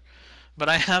hipster, but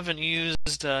I haven't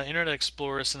used Internet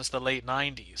Explorer since the late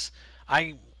 90s.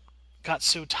 I got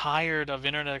so tired of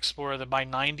Internet Explorer that by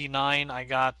 99 I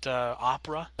got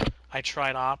Opera. I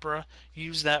tried Opera,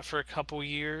 used that for a couple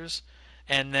years,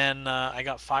 and then I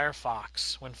got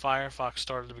Firefox when Firefox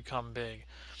started to become big.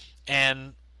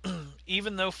 And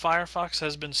even though Firefox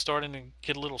has been starting to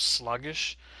get a little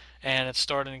sluggish, and it's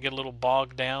starting to get a little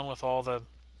bogged down with all the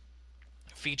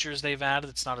features they've added,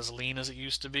 it's not as lean as it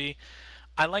used to be.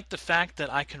 I like the fact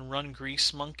that I can run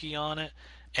Grease Monkey on it,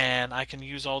 and I can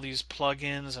use all these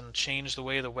plugins and change the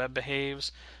way the web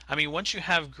behaves. I mean, once you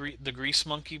have the Grease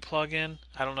Monkey plugin,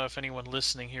 I don't know if anyone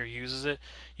listening here uses it,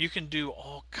 you can do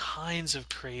all kinds of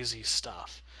crazy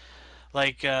stuff.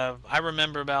 Like, I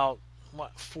remember about,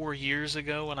 4 years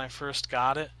ago when I first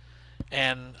got it,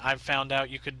 and I found out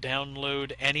you could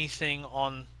download anything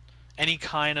on any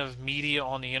kind of media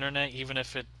on the internet, even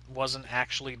if it wasn't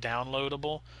actually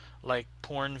downloadable, like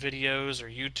porn videos or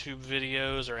YouTube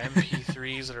videos or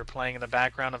MP3s that are playing in the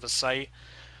background of a site.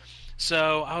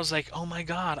 So I was like, oh my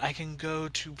god, I can go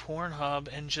to Pornhub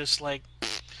and just like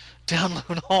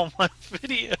download all my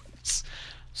videos.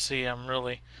 See, I'm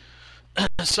really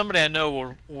somebody I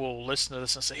know will listen to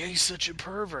this and say, hey, he's such a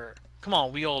pervert. Come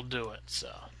on, we all do it, so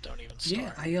don't even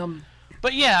start. Yeah,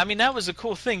 But yeah, I mean, that was a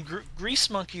cool thing. Grease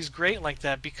Monkey's great like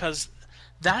that, because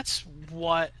that's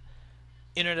what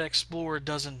Internet Explorer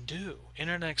doesn't do.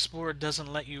 Internet Explorer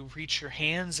doesn't let you reach your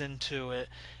hands into it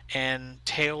and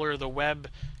tailor the web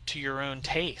to your own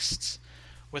tastes.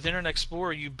 With Internet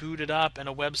Explorer, you boot it up and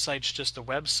a website's just a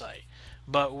website.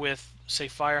 But with, say,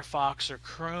 Firefox or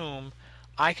Chrome,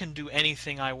 I can do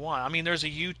anything I want. I mean, there's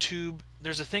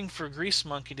a thing for Grease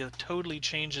Monkey that totally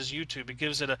changes YouTube. It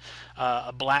gives it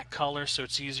a black color so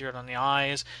it's easier on the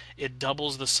eyes. It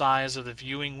doubles the size of the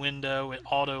viewing window. It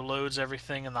auto-loads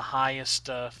everything in the highest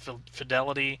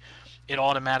fidelity. It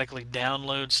automatically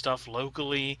downloads stuff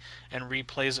locally and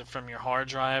replays it from your hard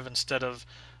drive instead of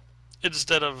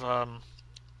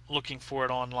looking for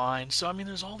it online. So, I mean,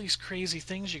 there's all these crazy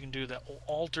things you can do that will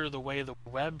alter the way the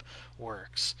web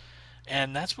works.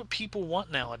 And that's what people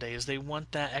want nowadays. They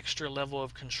want that extra level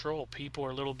of control. People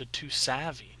are a little bit too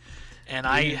savvy. And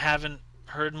I haven't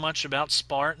heard much about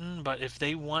Spartan, but if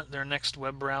they want their next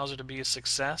web browser to be a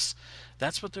success,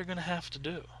 that's what they're going to have to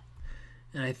do.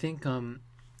 And I think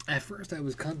at first I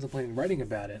was contemplating writing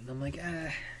about it, and I'm like,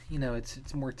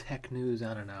 it's more tech news.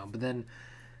 I don't know. But then,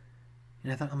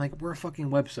 I thought, I'm like, we're a fucking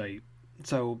website,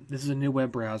 so this is a new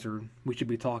web browser. We should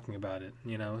be talking about it.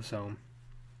 So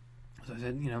I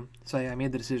said, so I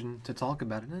made the decision to talk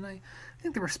about it, and I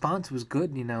think the response was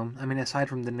good. I mean, aside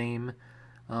from the name,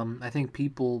 I think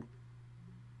people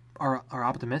are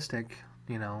optimistic.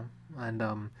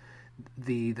 And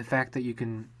the fact that you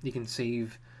can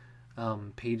save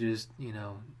pages,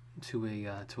 to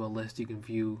a list you can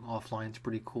view offline is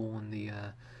pretty cool. And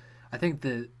I think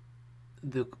the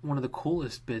one of the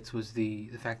coolest bits was the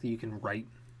fact that you can write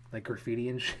like graffiti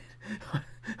and shit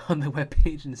on the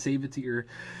webpage and save it to your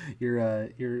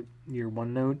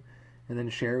OneNote and then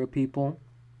share it with people.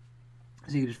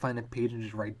 So you can just find a page and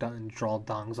just write down and draw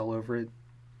dongs all over it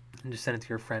and just send it to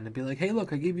your friend and be like, hey,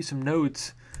 look, I gave you some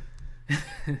notes.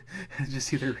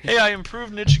 Just either Hey, I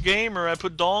improved Niche Gamer. I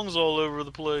put dongs all over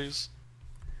the place.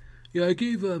 Yeah, I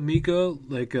gave Mika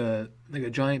like a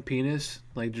giant penis,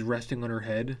 like just resting on her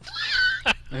head.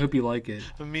 I hope you like it.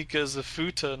 Mika's a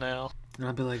futa now. And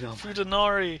I'll be like, oh,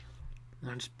 Futanari.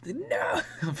 I'm just no,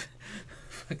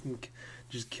 fucking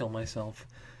just kill myself.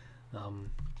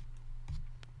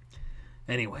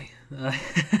 Anyway, no,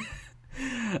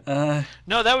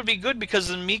 that would be good because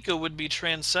then Mika would be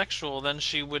transsexual. Then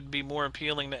she would be more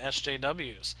appealing to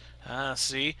SJWs.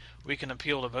 See, we can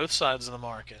appeal to both sides of the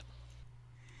market.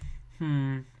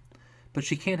 But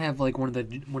she can't have like one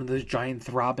of those giant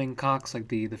throbbing cocks like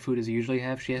the futas usually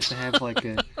have. She has to have like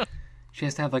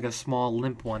a small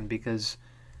limp one because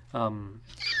No,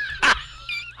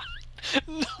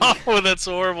 that's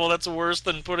horrible. That's worse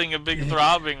than putting a big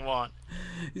throbbing one.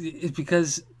 It's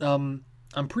because I'm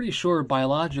pretty sure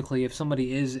biologically if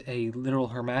somebody is a literal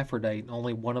hermaphrodite,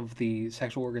 only one of the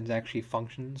sexual organs actually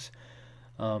functions.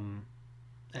 So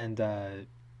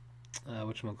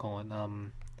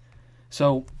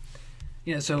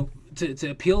to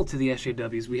appeal to the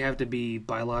SJWs, we have to be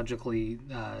biologically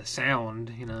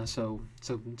sound, so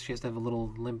she has to have a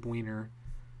little limp wiener.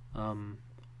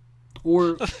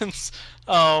 Or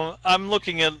I'm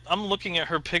looking at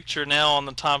her picture now on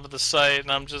the top of the site,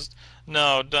 and I'm just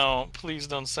please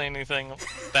don't say anything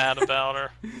bad about her.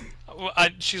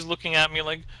 She's looking at me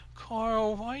like,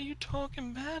 Carl, why are you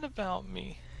talking bad about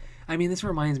me? I mean, this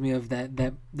reminds me of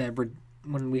that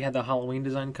when we had the Halloween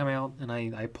design come out, and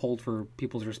I polled for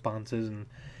people's responses, and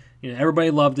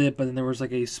everybody loved it, but then there was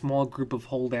like a small group of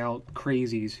holdout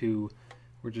crazies who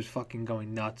were just fucking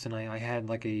going nuts, and I had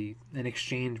like an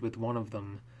exchange with one of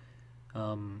them,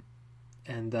 and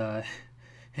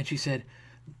she said,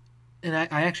 and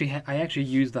I actually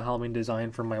used the Halloween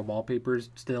design for my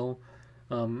wallpapers still.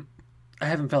 I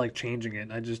haven't felt like changing it.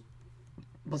 I just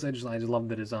love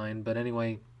the design, but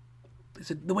anyway. I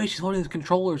said, the way she's holding the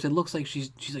controllers, it looks like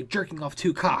she's like jerking off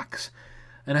two cocks,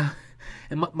 and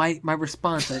my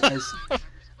response, I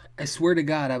swear to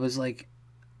God, I was like,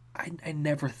 I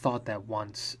never thought that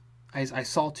once. I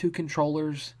saw two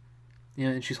controllers,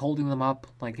 and she's holding them up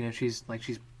like she's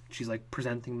like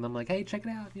presenting them like, hey, check it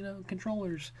out,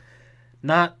 controllers,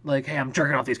 not like, hey, I'm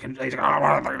jerking off these controllers.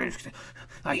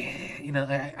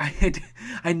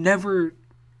 I never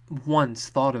once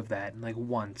thought of that, like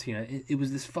once, it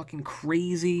was this fucking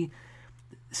crazy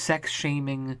sex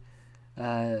shaming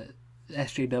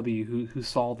SJW who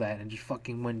saw that and just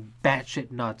fucking went batshit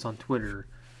nuts on Twitter.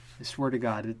 I swear to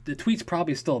God, the tweet's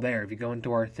probably still there. If you go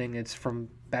into our thing, it's from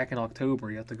back in October.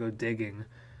 You have to go digging,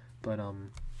 but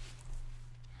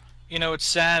it's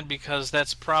sad because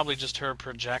that's probably just her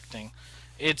projecting.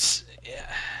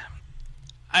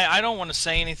 I don't want to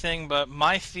say anything, but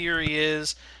my theory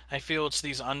is I feel it's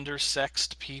these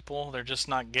undersexed people. They're just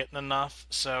not getting enough.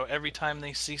 So every time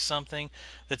they see something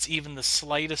that's even the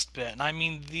slightest bit, and I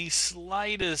mean the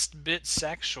slightest bit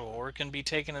sexual, or it can be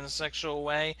taken in a sexual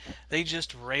way, they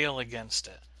just rail against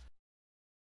it.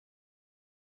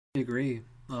 I agree.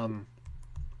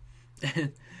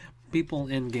 People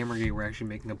in Gamergate were actually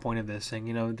making a point of this,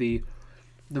 saying, the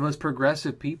most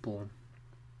progressive people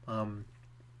on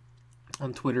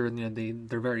Twitter,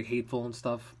 they're very hateful and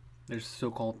stuff. There's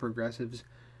so-called progressives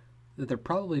that they're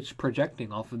probably just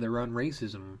projecting off of their own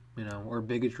racism, or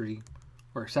bigotry,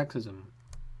 or sexism.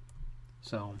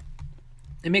 So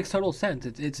it makes total sense.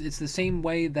 It's the same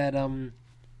way that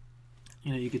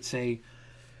you could say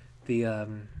the a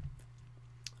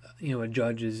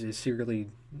judge is secretly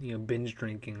binge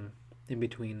drinking in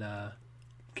between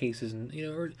cases, and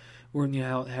or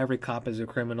how every cop is a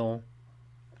criminal,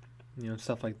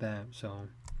 stuff like that. So.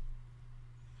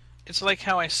 It's like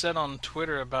how I said on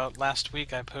Twitter about last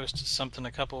week. I posted something,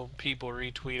 a couple people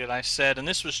retweeted. I said, and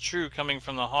this was true coming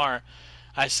from the heart,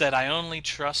 I said, I only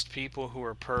trust people who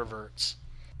are perverts.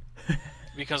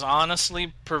 Because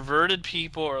honestly, perverted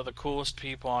people are the coolest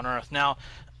people on earth. Now,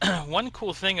 one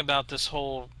cool thing about this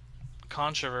whole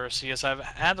controversy is I've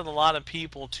added a lot of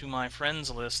people to my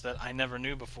friends list that I never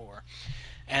knew before.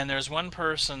 And there's one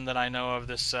person that I know of,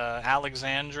 this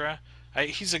Alexandra. I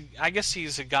guess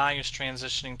he's a guy who's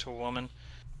transitioning to a woman.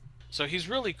 So he's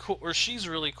really cool, or she's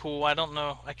really cool. I don't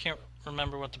know. I can't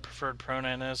remember what the preferred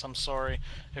pronoun is. I'm sorry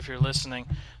if you're listening,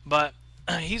 but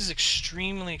he's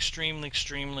extremely, extremely,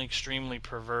 extremely, extremely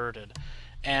perverted,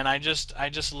 and I just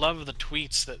love the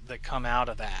tweets that come out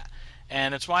of that.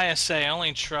 And it's why I say I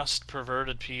only trust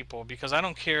perverted people, because I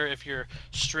don't care if you're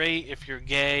straight, if you're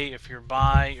gay, if you're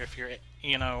bi, if you're,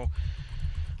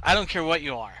 I don't care what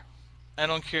you are. I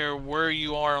don't care where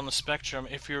you are on the spectrum.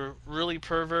 If you're really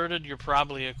perverted, you're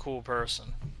probably a cool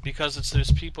person. Because it's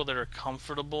those people that are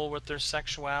comfortable with their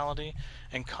sexuality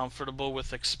and comfortable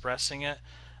with expressing it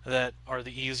that are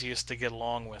the easiest to get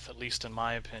along with, at least in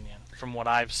my opinion, from what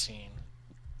I've seen.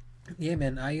 Yeah,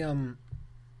 man.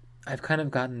 I've kind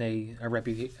of gotten a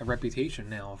reputation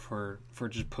now for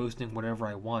just posting whatever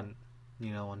I want,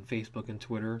 on Facebook and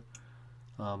Twitter.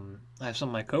 I have some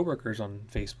of my coworkers on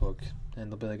Facebook, and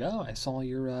they'll be like, "Oh, I saw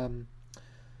your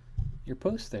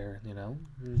post there," And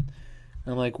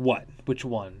I'm like, "What? Which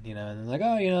one?" And they're like,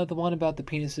 "Oh, the one about the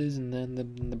penises and then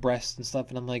the breasts and stuff."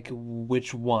 And I'm like,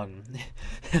 "Which one?"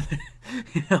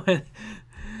 you know,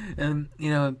 and,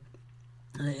 and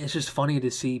it's just funny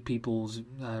to see people's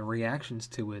reactions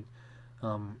to it,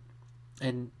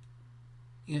 and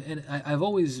I've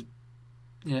always,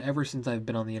 ever since I've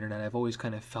been on the internet, I've always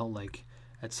kind of felt like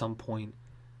at some point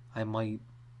I might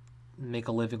make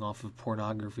a living off of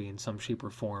pornography in some shape or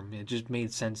form. It just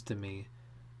made sense to me,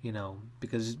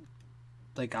 because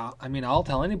like I'll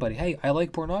tell anybody, hey, I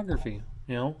like pornography.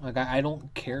 Like I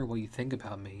don't care what you think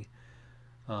about me.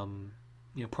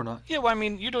 Porno. Yeah, well, I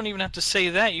mean, you don't even have to say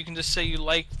that. You can just say you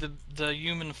like the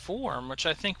human form, which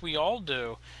I think we all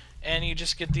do. And you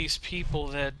just get these people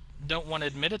that don't want to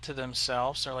admit it to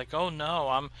themselves. They're like, "Oh no,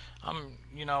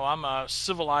 I'm a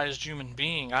civilized human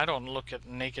being. I don't look at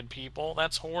naked people.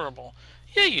 That's horrible."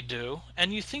 Yeah, you do.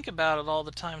 And you think about it all the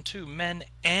time too. Men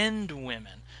and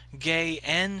women, gay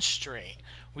and straight.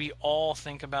 We all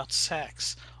think about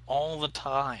sex all the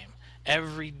time,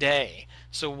 every day.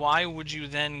 So why would you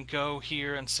then go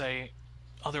here and say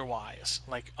otherwise?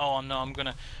 Like, oh no, I'm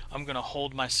gonna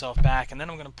hold myself back, and then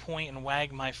I'm gonna point and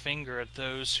wag my finger at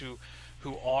those who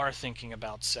are thinking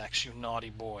about sex, you naughty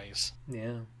boys.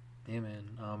 Yeah, yeah,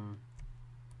 man.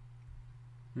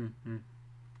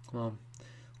 Well,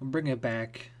 we'll bring it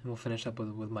back, and we'll finish up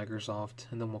with Microsoft,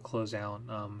 and then we'll close out.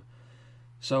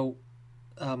 So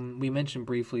we mentioned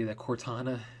briefly that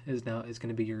Cortana is going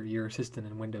to be your assistant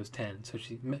in Windows 10. So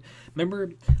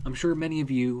remember, I'm sure many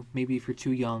of you, maybe if you're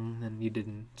too young and you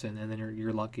didn't, and then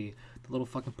you're lucky, the little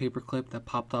fucking paperclip that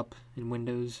popped up in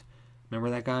Windows. Remember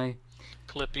that guy?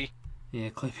 Clippy. Yeah,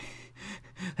 Clippy.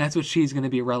 That's what she's going to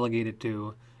be relegated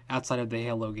to outside of the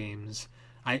Halo games.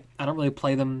 I don't really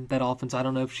play them that often, so I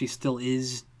don't know if she still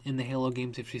is in the Halo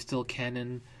games, if she's still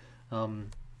canon.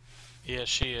 Yeah,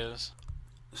 she is.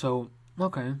 So,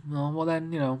 okay. Well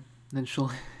then, then she'll...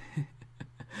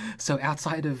 So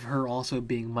outside of her also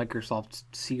being Microsoft's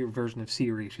version of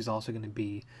Siri, she's also going to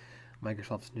be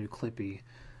Microsoft's new Clippy.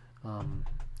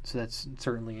 So that's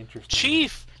certainly interesting.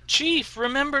 Chief,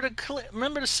 remember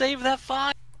to save that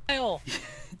file.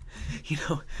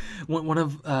 One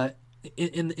of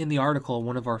in the article,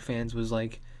 one of our fans was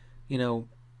like,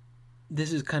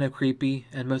 this is kind of creepy,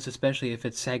 and most especially if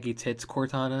it's saggy tits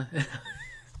Cortana.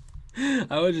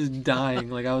 I was just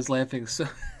dying, like I was laughing so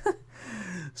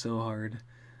hard.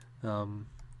 And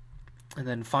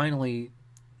then finally,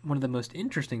 one of the most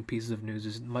interesting pieces of news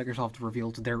is Microsoft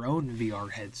revealed their own VR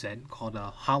headset called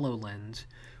a HoloLens,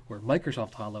 or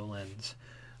Microsoft HoloLens.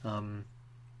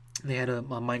 They had a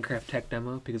Minecraft tech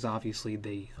demo because obviously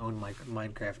they own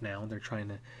Minecraft now, and they're trying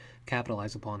to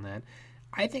capitalize upon that.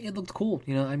 I think it looked cool.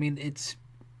 It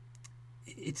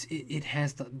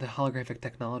has the holographic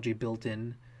technology built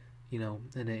in,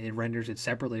 and it renders it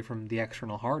separately from the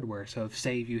external hardware. So if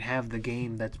you have the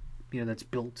game that's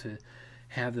built to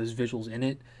have those visuals in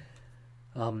it,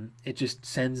 it just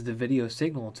sends the video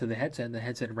signal to the headset, and the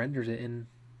headset renders it in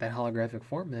that holographic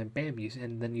form, and then bam,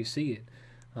 and then you see it.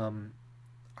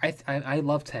 I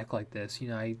love tech like this.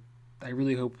 I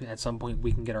really hope at some point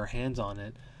we can get our hands on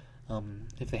it.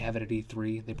 If they have it at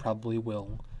E3, they probably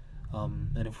will.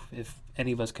 And if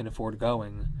any of us can afford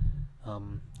going,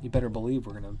 you better believe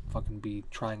we're gonna fucking be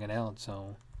trying it out.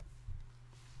 So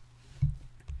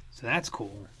that's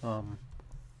cool.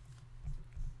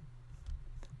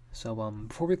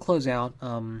 Before we close out,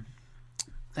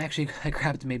 actually I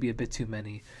grabbed maybe a bit too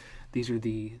many. This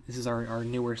is our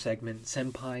newer segment,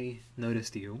 Senpai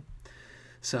Noticed You.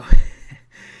 So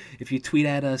if you tweet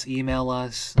at us, email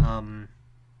us,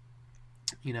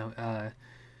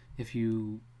 if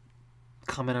you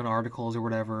comment on articles or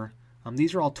whatever,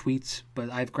 these are all tweets, but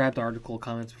I've grabbed article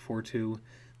comments before too.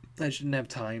 I just didn't have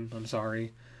time. I'm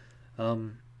sorry.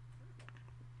 We'll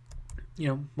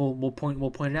point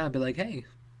it out and be like, hey,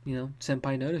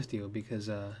 Senpai noticed you because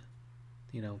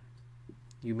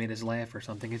you made us laugh or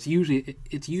something. It's usually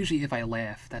if I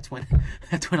laugh, that's when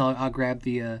I'll grab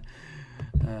the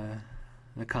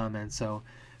comment. So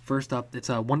first up, it's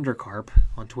Wondercarp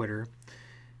on Twitter.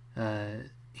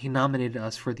 He nominated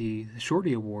us for the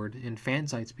Shorty Award in fan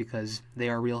sites because they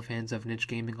are real fans of niche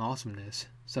gaming awesomeness.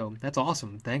 So that's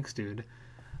awesome. Thanks, dude.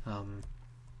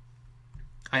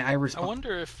 I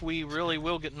wonder if we really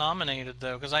will get nominated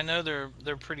though, because I know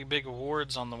they're pretty big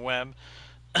awards on the web.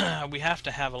 We have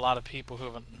to have a lot of people who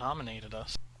haven't nominated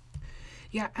us.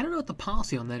 Yeah, I don't know what the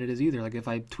policy on that is either. Like, if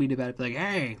I tweet about it, like,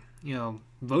 hey,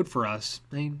 vote for us,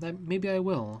 maybe I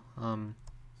will.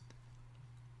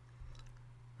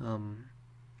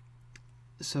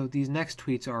 So these next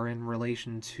tweets are in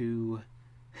relation to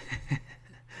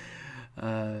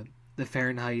the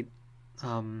Fahrenheit,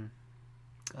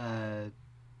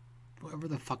 whatever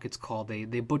the fuck it's called.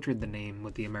 They butchered the name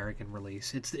with the American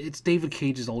release. It's David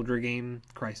Cage's older game.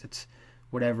 Christ, it's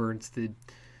whatever. It's the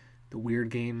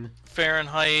weird game.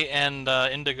 Fahrenheit and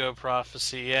Indigo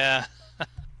Prophecy. Yeah.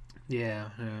 Yeah.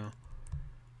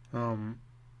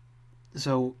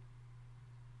 So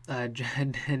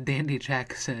Dandy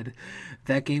Jack said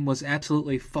that game was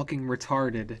absolutely fucking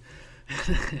retarded.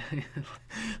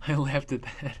 I laughed at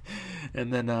that.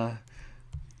 And then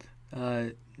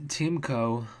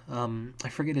Timko, I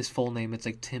forget his full name. It's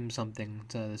like Tim something.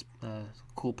 It's this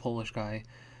cool Polish guy.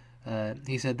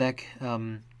 He said that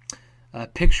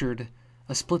pictured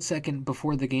a split second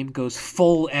before the game goes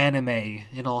full anime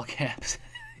in all caps.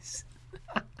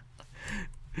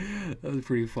 That was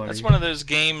pretty funny. That's one of those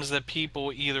games that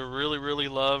people either really, really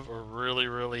love or really,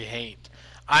 really hate.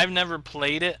 I've never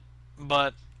played it,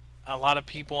 but a lot of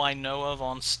people I know of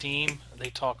on Steam, they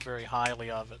talk very highly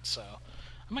of it, so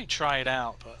I might try it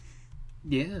out. But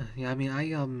yeah. I mean,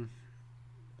 I'm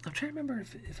trying to remember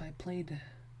if I played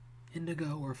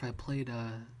Indigo or if I played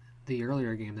the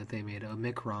earlier game that they made,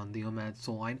 Omicron, the Omad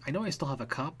Soul. I know I still have a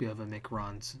copy of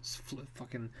Omicron. It's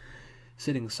fucking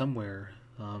sitting somewhere.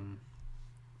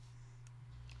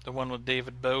 The one with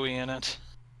David Bowie in it.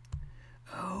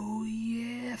 Oh,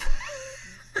 yeah.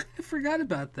 I forgot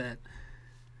about that.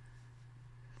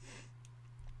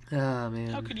 Oh, man.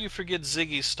 How could you forget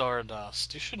Ziggy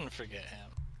Stardust? You shouldn't forget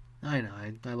him. I know.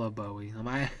 I love Bowie.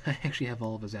 I actually have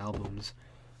all of his albums.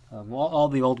 All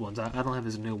the old ones. I don't have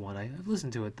his new one. I've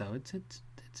listened to it, though.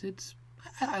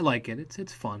 I like it.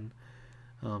 It's fun.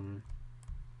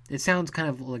 It sounds kind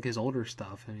of like his older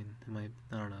stuff. I mean,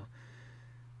 I don't know.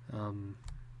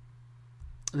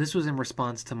 This was in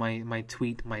response to my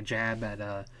tweet, my jab at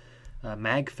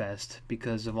MagFest,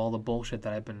 because of all the bullshit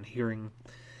that I've been hearing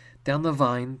down the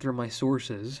vine through my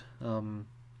sources about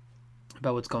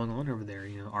what's going on over there.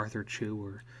 Arthur Chu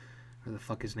or the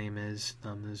fuck his name is.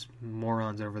 Those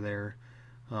morons over there.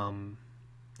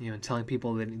 Telling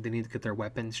people that they need to get their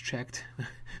weapons checked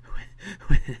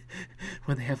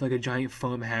when they have like a giant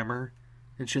foam hammer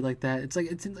and shit like that.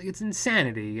 It's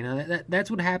insanity. That's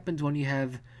what happens when you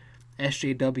have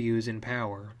SJWs in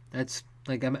power. That's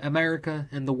like America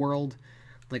and the world.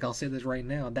 Like, I'll say this right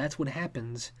now. That's what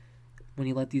happens when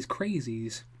you let these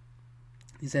crazies,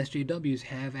 these SJWs,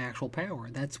 have actual power.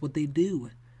 That's what they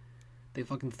do. They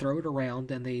fucking throw it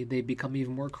around and they become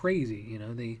even more crazy.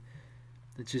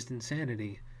 It's just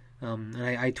insanity. And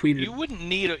I tweeted. You wouldn't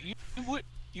need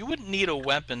you wouldn't need a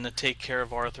weapon to take care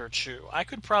of Arthur Chu. I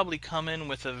could probably come in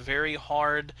with a very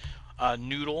hard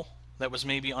noodle that was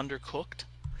maybe undercooked,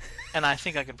 and I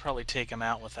think I could probably take him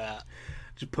out with that.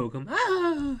 Just poke him.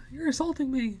 Ah, you're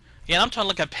assaulting me. Yeah, I'm talking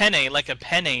like a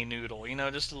penne noodle.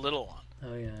 Just a little one.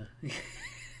 Oh yeah.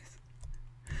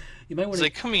 You might want to say,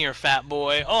 "Come here, fat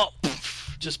boy." Oh,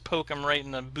 poof, just poke him right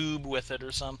in the boob with it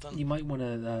or something. You might want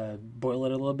to boil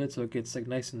it a little bit so it gets like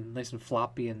nice and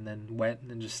floppy and then wet, and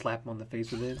then just slap him on the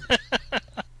face with it.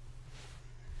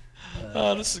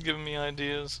 Oh, this is giving me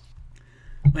ideas.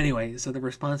 Anyway, so the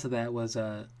response to that was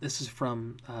this is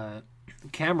from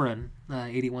Cameron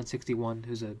 8161,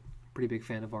 who's a pretty big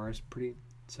fan of ours.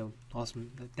 So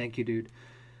awesome. Thank you, dude.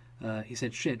 He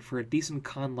said, "Shit, for a decent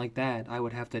con like that, I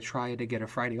would have to try to get a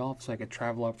Friday off so I could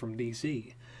travel up from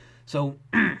DC." So,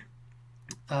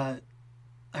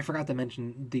 I forgot to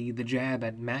mention the jab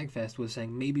at MagFest was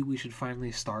saying maybe we should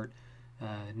finally start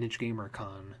Niche Gamer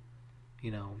Con.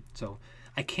 So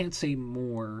I can't say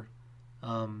more.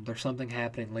 There's something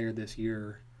happening later this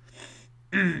year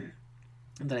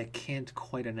that I can't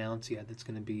quite announce yet. That's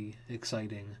going to be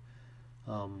exciting.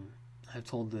 I've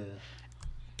told the.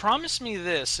 Promise me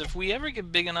this: if we ever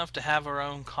get big enough to have our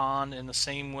own con in the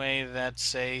same way that,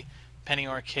 say, Penny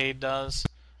Arcade does,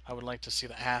 I would like to see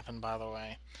that happen. By the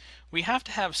way, we have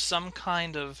to have some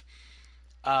kind of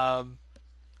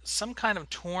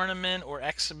tournament or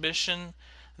exhibition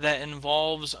that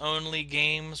involves only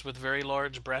games with very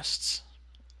large breasts.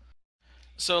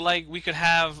 So, like, we could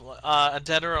have a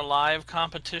Dead or Alive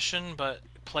competition, but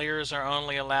players are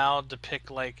only allowed to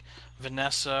pick, like,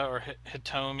 Vanessa or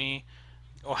Hitomi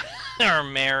or, or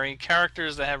Mary,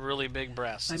 characters that have really big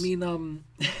breasts. I mean,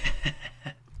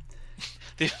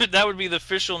 that would be the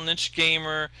official Niche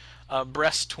Gamer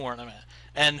breast tournament.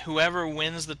 And whoever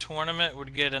wins the tournament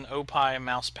would get an Opie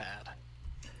mousepad.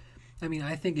 I mean,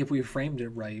 I think if we framed it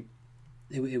right,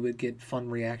 it would get fun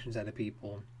reactions out of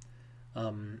people.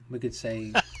 We could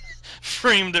say...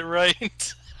 Framed it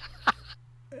right.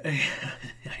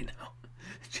 I know.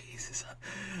 Jesus.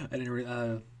 I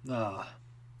didn't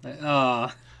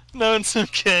No, it's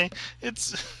okay.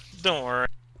 Don't worry.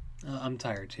 I'm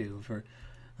tired, too.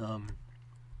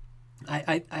 I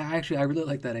really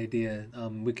like that idea.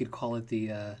 We could call it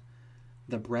the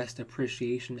Breast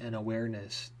Appreciation and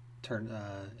Awareness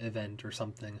event or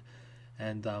something.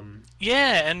 And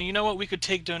yeah, and you know what? We could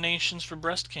take donations for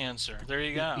breast cancer. There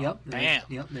you go. Yep. Bam.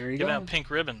 Yep. There you Give go. out pink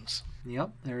ribbons.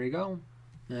 Yep. There you go.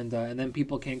 And then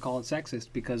people can't call it sexist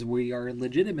because we are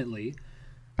legitimately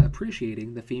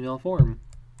appreciating the female form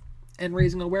and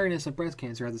raising awareness of breast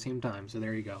cancer at the same time. So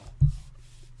there you go.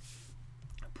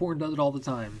 Porn does it all the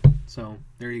time. So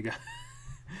there you go.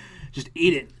 Just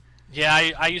eat it. Yeah,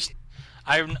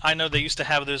 I know they used to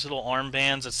have those little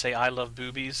armbands that say "I love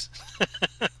boobies."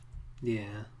 Yeah.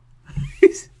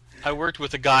 I worked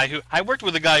with a guy who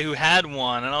had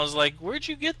one, and I was like, "Where'd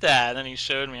you get that?" And he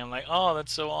showed me. I'm like, "Oh,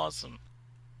 that's so awesome."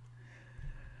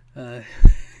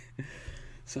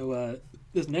 So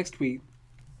this next tweet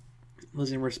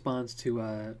was in response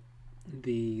to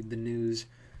the news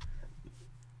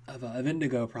of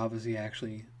Indigo Prophecy,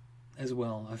 actually, as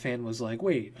well. A fan was like,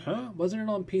 "Wait, huh? Wasn't it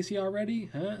on PC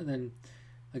already? Huh?" And then,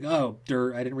 like, "Oh,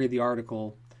 dirt, I didn't read the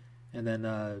article." And then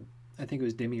I think it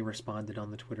was Dimmy responded on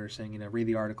the Twitter saying, read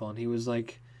the article. And he was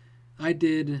like, "I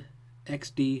did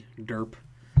XD derp."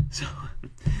 So,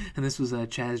 and this was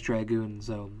Chaz Dragoon,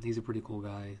 so he's a pretty cool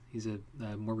guy. He's a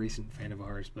more recent fan of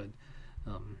ours, but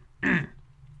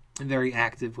very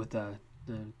active with the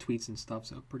tweets and stuff,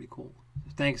 so pretty cool.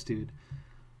 Thanks, dude.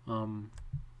 And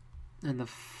the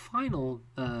final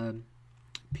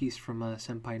piece from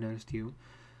Senpai Noticed You.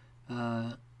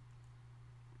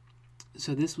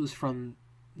 So this was from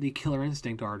the Killer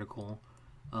Instinct article,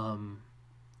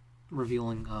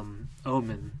 revealing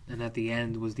Omen, and at the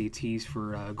end was the tease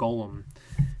for Golem.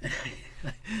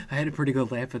 I had a pretty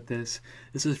good laugh at this.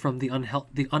 This is from the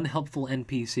Unhelpful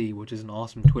NPC, which is an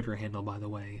awesome Twitter handle, by the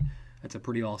way. That's a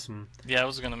pretty awesome. Yeah, I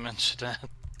was gonna mention that.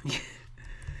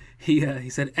 He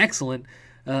said, "Excellent.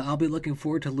 I'll be looking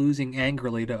forward to losing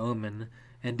angrily to Omen.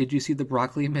 And did you see the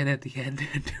broccoli man at the end?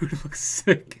 Dude looks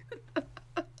sick."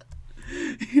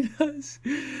 He does.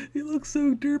 He looks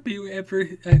so derpy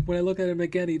when I look at him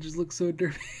again. He just looks so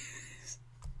derpy.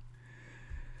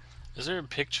 Is there a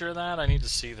picture of that? I need to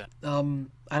see that.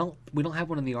 We don't have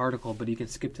one in the article, but you can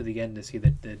skip to the end to see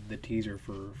the teaser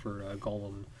for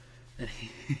Golem. And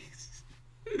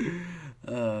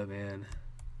oh man,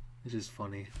 it's just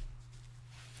funny.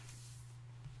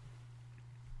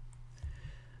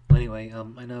 Anyway,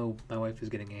 I know my wife is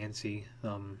getting antsy.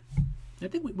 I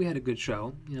think we had a good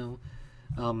show.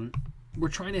 We're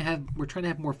trying to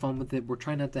have more fun with it. We're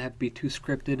trying not to be too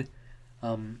scripted.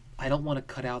 I don't want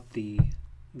to cut out the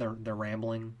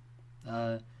rambling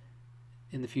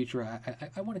in the future.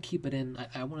 I want to keep it in.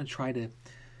 I want to try to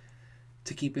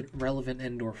keep it relevant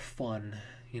and or fun.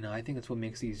 I think that's what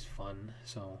makes these fun.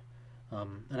 So,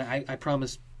 and I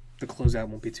promise the closeout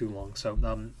won't be too long. So,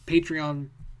 Patreon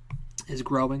is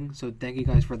growing. So thank you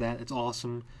guys for that. It's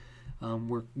awesome.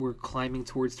 We're climbing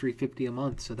towards $3.50 a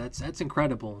month, so that's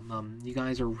incredible. You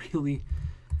guys are really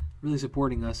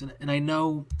supporting us, and I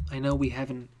know we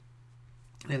haven't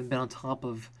been on top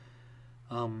of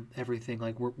everything.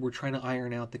 Like we're trying to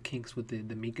iron out the kinks with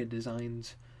the Mika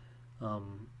designs.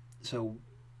 So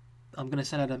I'm gonna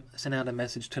send out a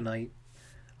message tonight.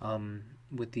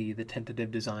 with the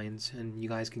tentative designs, and you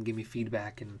guys can give me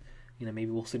feedback, and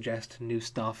maybe we'll suggest new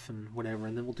stuff and whatever,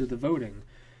 and then we'll do the voting.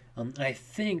 I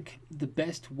think the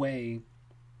best way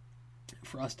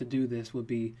for us to do this would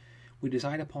be we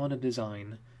decide upon a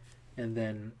design, and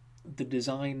then the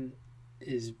design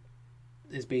is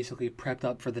basically prepped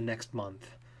up for the next month.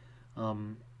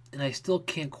 And I still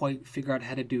can't quite figure out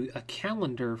how to do a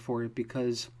calendar for it,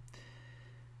 because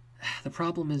the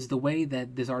problem is the way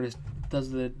that this artist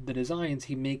does the designs,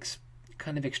 he makes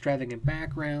kind of extravagant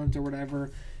backgrounds or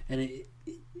whatever, and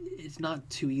it's not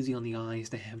too easy on the eyes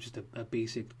to have just a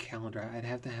basic calendar. I'd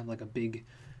have to have like a big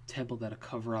template that'll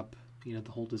cover up the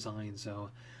whole design.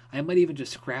 So I might even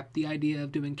just scrap the idea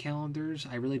of doing calendars.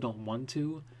 I really don't want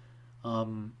to.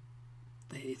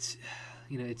 It's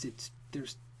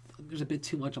there's a bit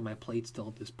too much on my plate still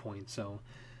at this point. So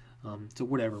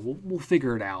whatever, we'll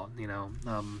figure it out.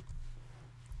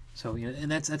 So and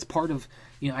that's part of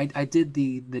I did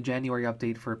the January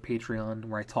update for Patreon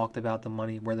where I talked about the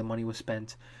money, where the money was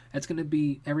spent. That's going to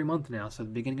be every month now. So at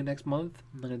the beginning of next month,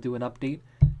 I'm going to do an update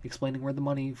explaining where the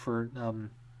money for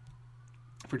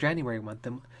January went.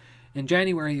 In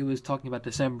January it was talking about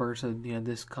December, so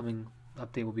this coming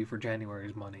update will be for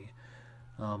January's money.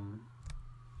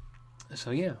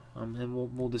 So yeah, and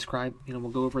we'll describe, we'll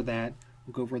go over that.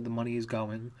 We'll go over where the money is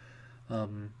going.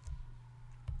 And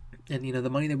the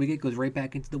money that we get goes right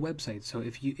back into the website. So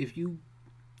if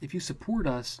you support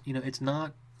us, it's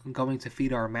not going to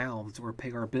feed our mouths or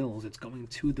pay our bills. It's going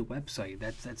to the website.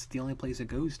 That's the only place it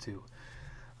goes to.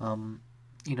 I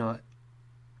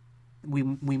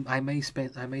may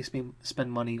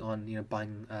spend money on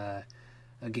buying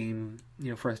a game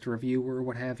for us to review or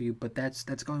what have you, but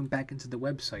that's going back into the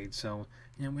website. So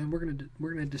and we're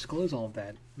gonna disclose all of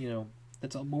that.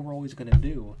 That's what we're always gonna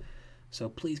do. So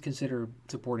please consider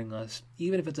supporting us,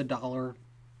 even if it's $1.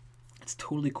 It's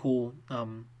totally cool.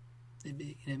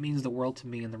 It means the world to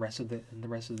me and the rest of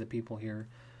the people here.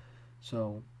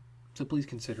 So please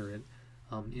consider it.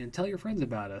 And tell your friends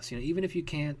about us. Even if you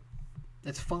can't,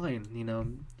 that's fine.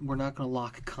 We're not going to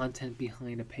lock content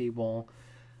behind a paywall.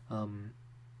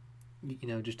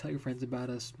 Just tell your friends about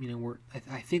us.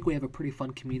 I think we have a pretty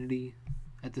fun community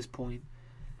at this point.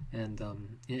 And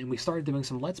we started doing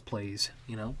some Let's Plays.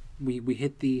 We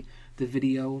hit the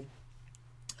video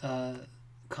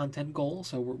content goal,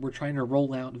 so we're trying to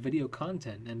roll out video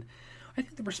content, and I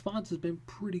think the response has been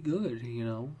pretty good.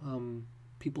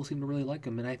 People seem to really like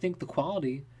them, and I think the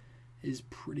quality is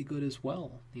pretty good as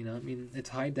well. It's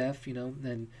high def.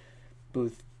 And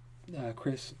both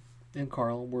Chris and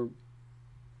Carl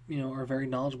are very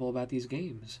knowledgeable about these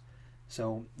games,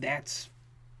 so that's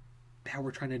how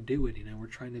we're trying to do it. We're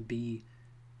trying to be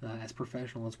as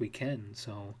professional as we can.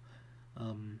 So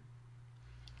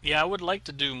yeah, I would like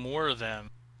to do more of them.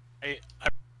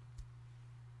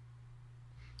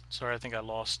 Sorry, I think I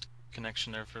lost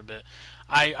connection there for a bit.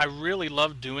 I really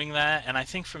love doing that, and I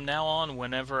think from now on,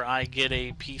 whenever I get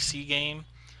a PC game,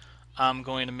 I'm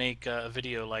going to make a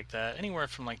video like that, anywhere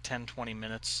from like 10-20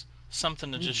 minutes,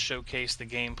 something to just showcase the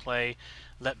gameplay,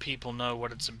 let people know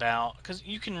what it's about, because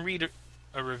you can read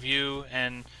a review,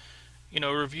 and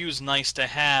a review is nice to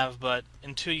have, but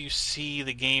until you see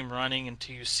the game running,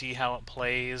 until you see how it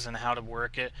plays and how to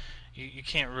work it, you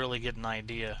can't really get an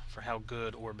idea for how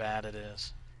good or bad it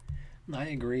is. I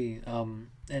agree.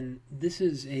 And this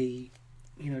is a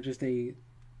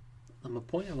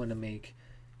point I want to make.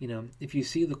 If you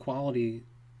see the quality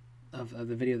of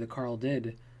the video that Carl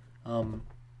did,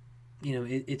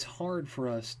 it's hard for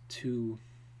us to,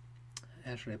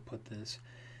 how should I put this?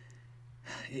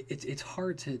 It's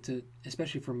hard to,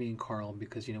 especially for me and Carl,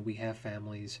 because we have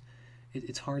families.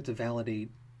 It's hard to validate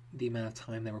the amount of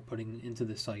time that we're putting into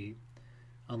the site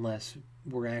unless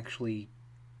we're actually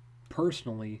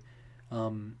personally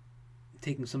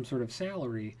taking some sort of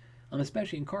salary.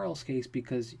 Especially in Carl's case,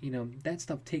 because that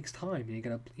stuff takes time. You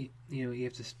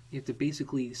have to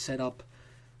basically set up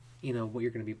what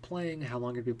you're going to be playing, how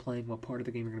long you're going to be playing, what part of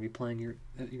the game you're going to be playing. You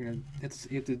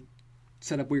have to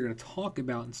set up what you're going to talk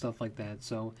about and stuff like that.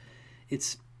 So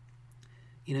it's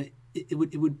it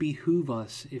would behoove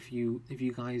us if you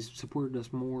guys supported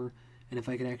us more, and if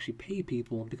I could actually pay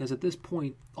people, because at this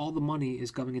point all the money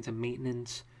is going into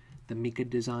maintenance, the Mika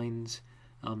designs,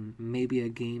 maybe a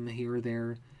game here or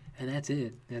there, and that's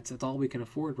it. That's all we can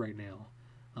afford right now.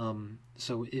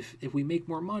 So if we make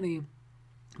more money,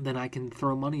 then I can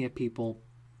throw money at people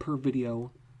per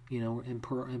video, and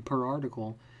per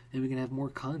article, and we can have more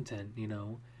content,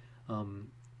 and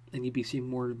you'd be seeing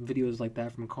more videos like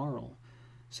that from Carl,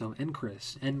 so, and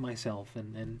Chris, and myself,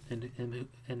 and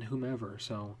whomever.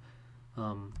 So,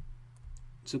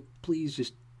 so please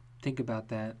just think about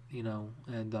that, and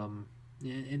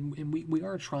we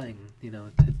are trying,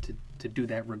 to do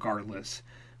that regardless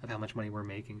of how much money we're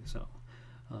making.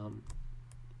 Um,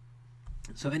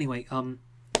 so anyway,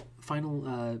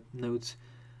 final notes.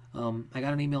 I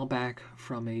got an email back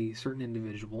from a certain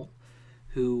individual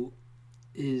who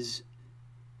is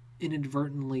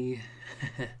inadvertently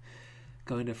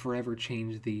going to forever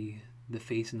change the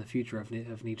face and the future of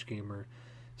Niche Gamer.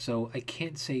 So I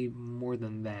can't say more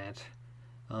than that.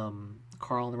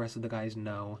 Carl and the rest of the guys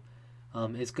know.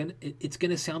 It's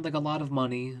gonna sound like a lot of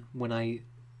money when I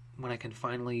can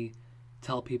finally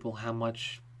tell people how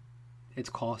much it's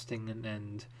costing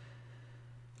and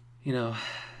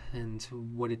and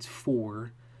what it's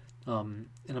for. And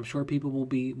I'm sure people will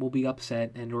be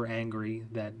upset and or angry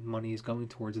that money is going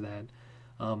towards that.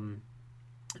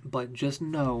 But just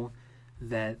know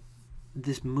that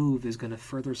this move is going to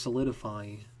further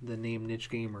solidify the name Niche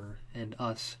Gamer and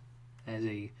us as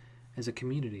a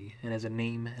community and as a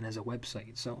name and as a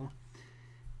website. So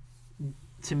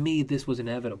to me, this was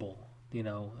inevitable.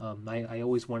 I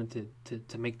always wanted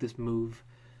to make this move,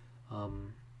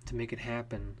 to make it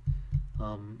happen.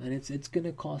 And it's going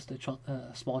to cost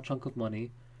a small chunk of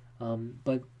money,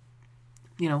 but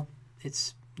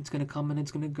it's going to come and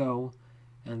it's going to go,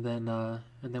 and then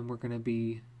we're going to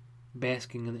be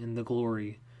basking in the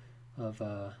glory of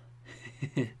a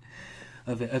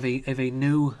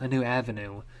new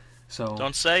avenue. So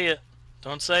don't say it.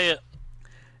 Don't say it.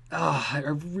 I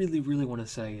really want to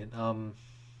say it.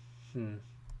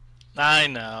 I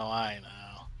know.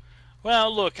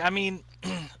 Well, look, I mean,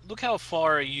 look how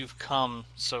far you've come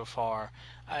so far.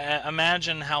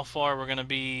 Imagine how far we're going to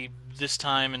be this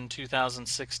time in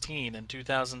 2016 and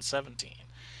 2017.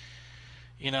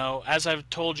 As I've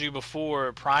told you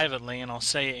before privately, and I'll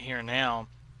say it here now,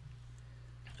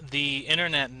 the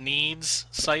internet needs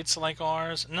sites like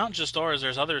ours. Not just ours,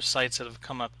 there's other sites that have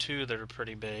come up too that are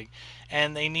pretty big.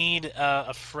 And they need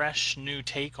a fresh new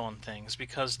take on things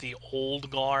because the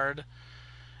old guard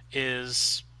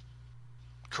is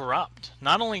corrupt.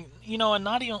 Not only, and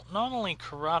not only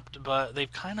corrupt, but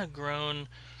they've kind of grown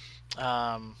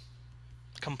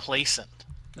complacent.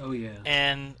 Oh yeah.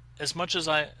 And as much as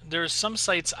there's some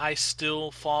sites I still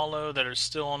follow that are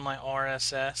still on my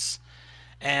RSS,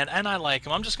 and I like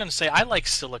them. I'm just going to say I like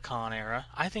Silicon Era.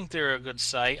 I think they're a good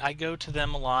site. I go to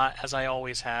them a lot, as I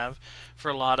always have, for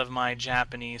a lot of my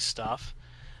Japanese stuff.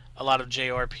 A lot of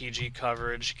JRPG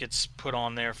coverage gets put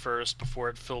on there first before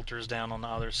it filters down on the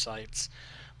other sites.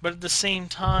 But at the same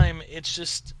time, it's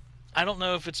just, I don't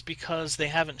know if it's because they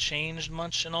haven't changed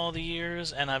much in all the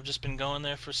years, and I've just been going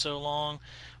there for so long,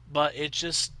 but it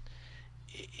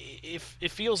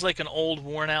feels like an old,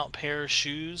 worn-out pair of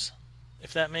shoes,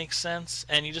 if that makes sense,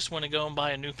 and you just want to go and buy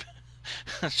a new,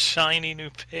 shiny new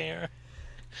pair.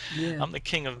 Yeah. I'm the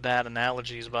king of bad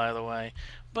analogies, by the way.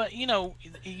 But you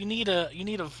need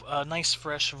a nice,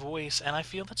 fresh voice, and I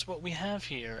feel that's what we have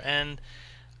here, and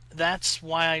that's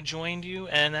why I joined you,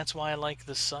 and that's why I like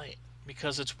this site,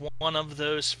 because it's one of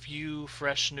those few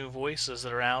fresh new voices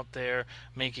that are out there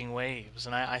making waves,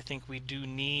 and I think we do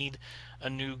need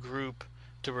a new group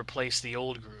to replace the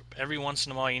old group. Every once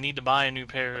in a while you need to buy a new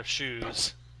pair of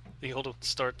shoes. The old will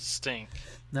start to stink.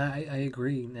 No, I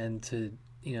agree, and to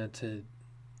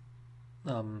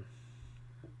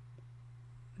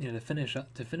finish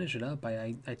it up,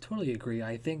 I totally agree.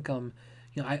 I think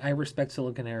I respect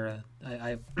Silicon Era.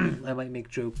 I I might make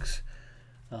jokes,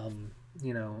 and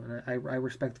I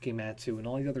respect Gamatsu and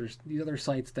all these other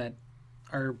sites that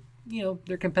are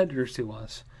they're competitors to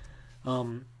us,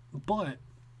 but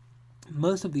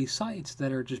most of these sites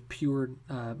that are just pure,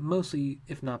 mostly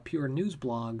if not pure news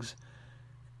blogs,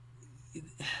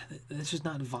 it's just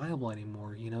not viable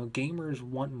anymore. Gamers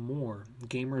want more.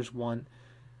 Gamers want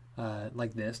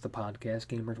like this, the podcast.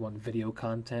 Gamers want video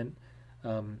content.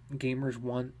 Gamers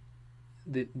want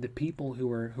the people who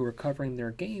are covering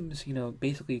their games,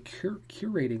 basically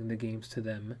curating the games to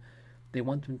them. They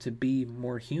want them to be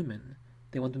more human.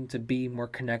 They want them to be more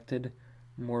connected,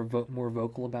 more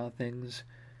vocal about things,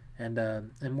 and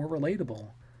more relatable.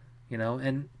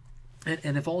 And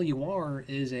if all you are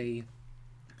is a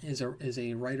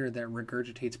writer that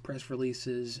regurgitates press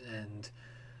releases and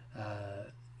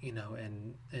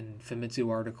and Famitsu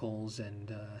articles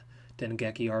and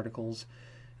Dengeki articles,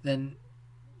 then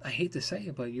I hate to say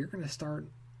it, but you're going to start.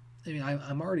 I mean,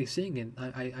 I'm already seeing it.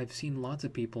 I've seen lots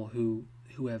of people who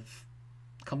have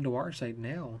come to our site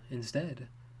now instead,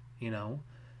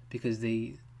 because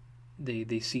they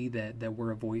see that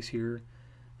we're a voice here,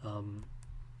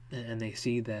 and they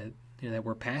see that that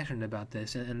we're passionate about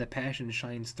this, and the passion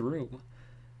shines through,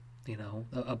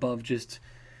 above just.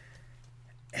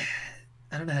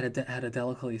 I don't know how to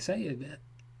delicately say it.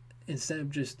 Instead of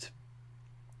just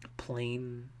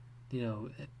plain, you know,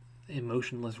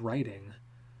 emotionless writing,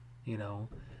 you know,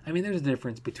 I mean, there's a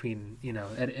difference between, you know,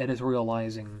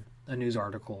 editorializing a news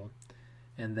article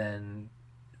and then,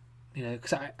 you know,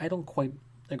 because I don't quite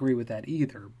agree with that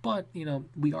either. But, you know,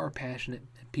 we are passionate,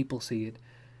 and people see it,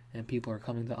 and people are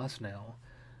coming to us now.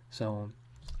 So,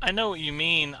 I know what you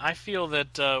mean. I feel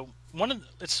that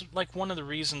it's like one of the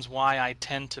reasons why I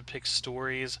tend to pick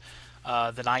stories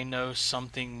that I know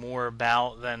something more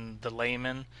about than the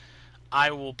layman.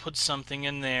 I will put something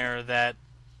in there that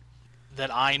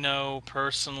I know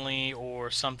personally,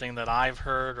 or something that I've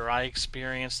heard or I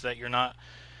experienced that you're not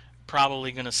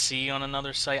probably going to see on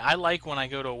another site. I like when I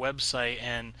go to a website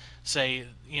and say,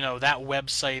 you know, that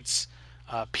website's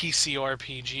PC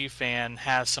RPG fan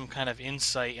has some kind of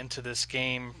insight into this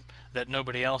game that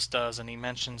nobody else does, and he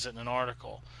mentions it in an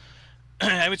article.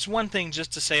 It's one thing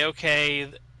just to say,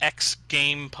 okay, X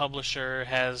game publisher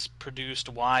has produced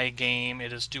Y game.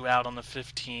 It is due out on the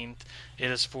 15th. It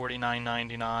is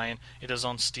 $49.99. It is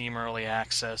on Steam Early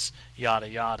Access. Yada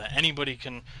yada. Anybody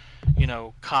can, you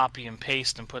know, copy and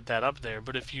paste and put that up there.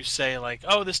 But if you say like,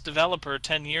 oh, this developer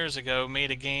 10 years ago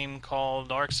made a game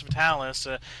called Arx Vitalis.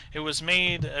 It was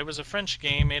a French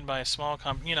game made by a small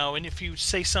company. You know, and if you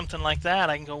say something like that,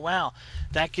 I can go, wow,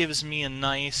 that gives me a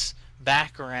nice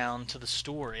background to the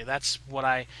story. That's what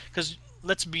because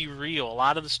let's be real, a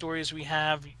lot of the stories we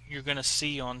have you're going to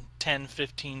see on 10,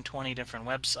 15, 20 different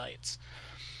websites.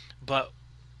 But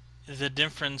the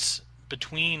difference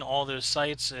between all those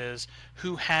sites is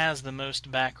who has the most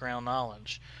background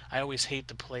knowledge. I always hate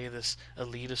to play this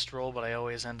elitist role, but I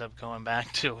always end up going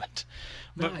back to it.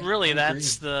 no, But really, I agree.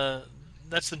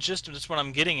 that's the gist of it. That's what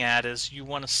I'm getting at, is you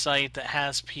want a site that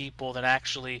has people that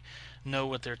actually know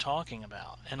what they're talking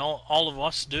about. And all of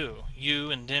us do. You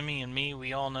and Demi and me,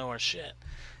 we all know our shit. Well,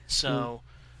 So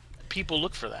people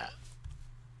look for that.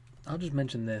 I'll just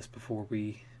mention this before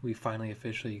we finally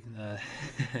officially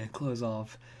close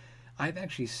off. I've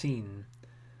actually seen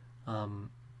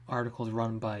articles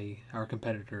run by our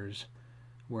competitors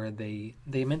where they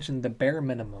mention the bare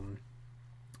minimum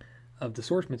of the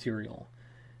source material,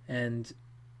 and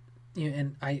you know,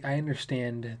 and I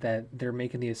understand that they're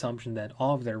making the assumption that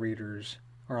all of their readers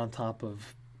are on top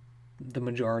of the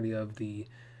majority of the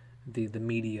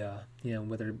media, you know,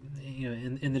 whether you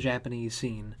know in the Japanese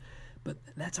scene, but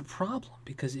that's a problem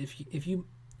because if you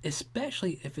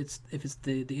especially if it's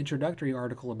the introductory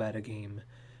article about a game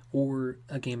or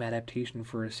a game adaptation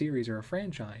for a series or a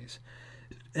franchise,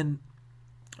 and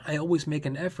I always make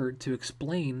an effort to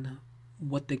explain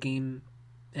what the game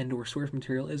and or source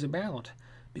material is about,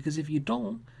 because if you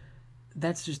don't,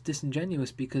 that's just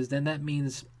disingenuous, because then that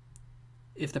means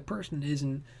if the person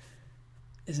isn't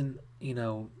you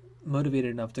know motivated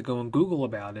enough to go and Google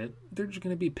about it, they're just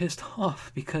going to be pissed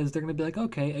off because they're going to be like,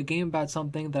 okay, a game about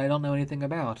something that I don't know anything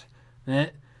about,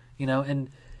 you know. And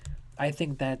I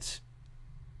think that's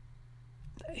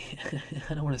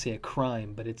I don't want to say a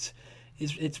crime, but it's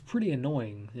pretty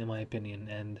annoying in my opinion,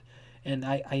 and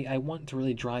I want to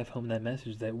really drive home that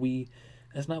message that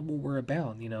that's not what we're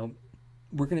about. You know,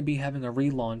 we're going to be having a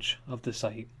relaunch of the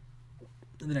site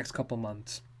in the next couple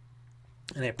months,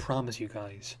 and I promise you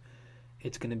guys,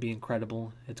 it's going to be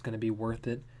incredible. It's going to be worth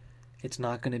it. It's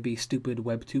not going to be stupid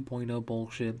Web 2.0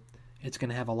 bullshit. It's going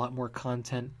to have a lot more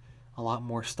content, a lot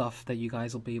more stuff that you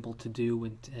guys will be able to do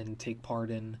and take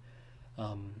part in.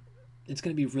 It's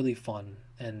going to be really fun,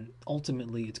 and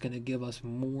ultimately it's going to give us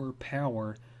more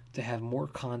power to have more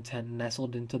content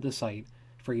nestled into the site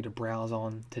for you to browse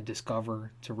on, to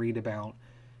discover, to read about,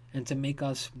 and to make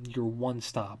us your one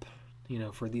stop, you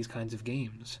know, for these kinds of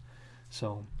games.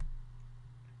 So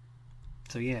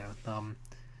yeah,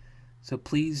 so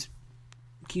please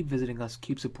keep visiting us,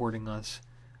 keep supporting us.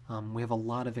 We have a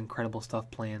lot of incredible stuff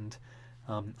planned.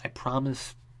 I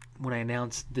promise when I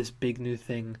announce this big new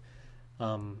thing,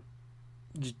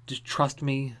 just trust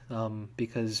me,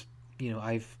 because you know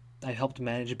I've helped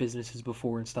manage businesses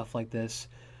before and stuff like this,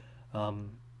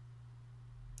 and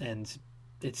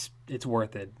it's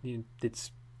worth it.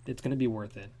 It's going to be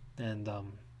worth it, and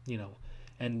you know.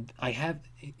 And I have,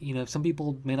 you know, some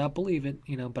people may not believe it,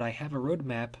 you know, but I have a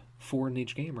roadmap for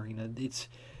Niche Gamer. You know, it's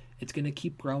going to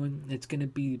keep growing. It's going to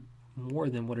be more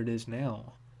than what it is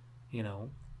now, you know,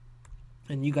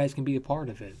 and you guys can be a part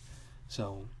of it.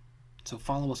 So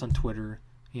follow us on Twitter,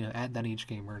 you know, at that Niche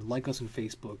Gamer. Like us on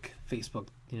Facebook,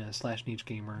 you know, /Niche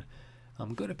Gamer.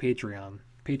 Go to Patreon,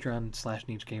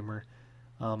 Patreon/Niche Gamer.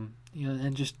 You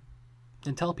know,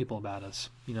 and tell people about us.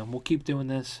 You know, we'll keep doing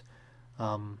this.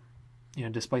 You know,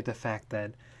 despite the fact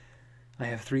that I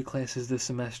have 3 classes this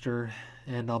semester,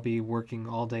 and I'll be working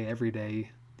all day, every day,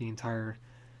 the entire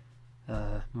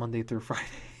Monday through Friday.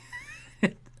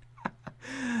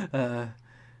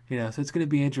 So it's going to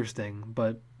be interesting.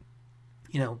 But,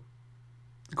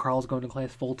 Carl's going to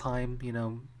class full time.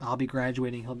 I'll be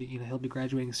graduating. He'll be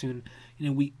graduating soon.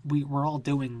 We're all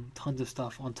doing tons of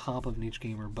stuff on top of Niche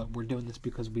Gamer, but we're doing this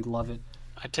because we love it.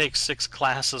 I take 6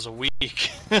 classes a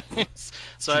week,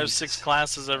 so I have 6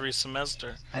 classes every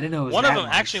semester. I didn't know it was one that of them.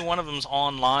 much. Actually, one of them's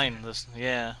online.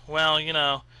 Yeah. Well,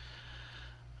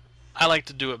 I like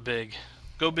to do it big.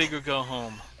 Go big or go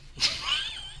home.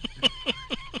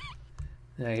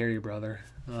 I hear you, brother.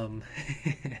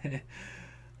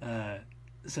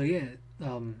 So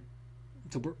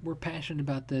we're passionate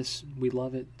about this. We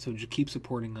love it. So just keep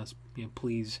supporting us.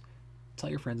 Please tell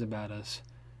your friends about us.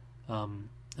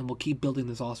 And we'll keep building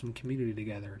this awesome community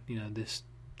together. This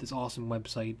awesome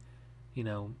website.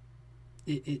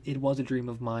 It was a dream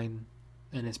of mine,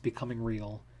 and it's becoming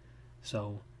real.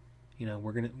 So,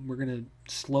 we're gonna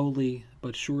slowly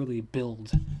but surely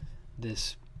build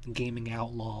this gaming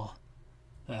outlaw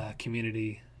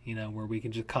community. Where we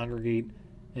can just congregate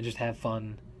and just have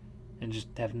fun and just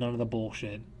have none of the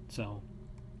bullshit. So,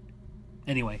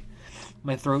 anyway,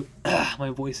 my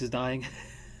voice is dying.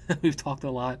 We've talked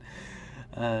a lot.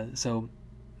 So,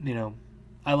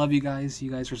 I love you guys.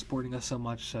 You guys are supporting us so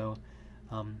much. So,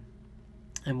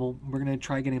 and we're gonna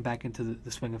try getting back into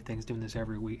the swing of things, doing this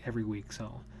every week.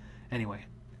 So, anyway,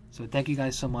 so thank you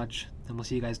guys so much, and we'll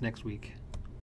see you guys next week.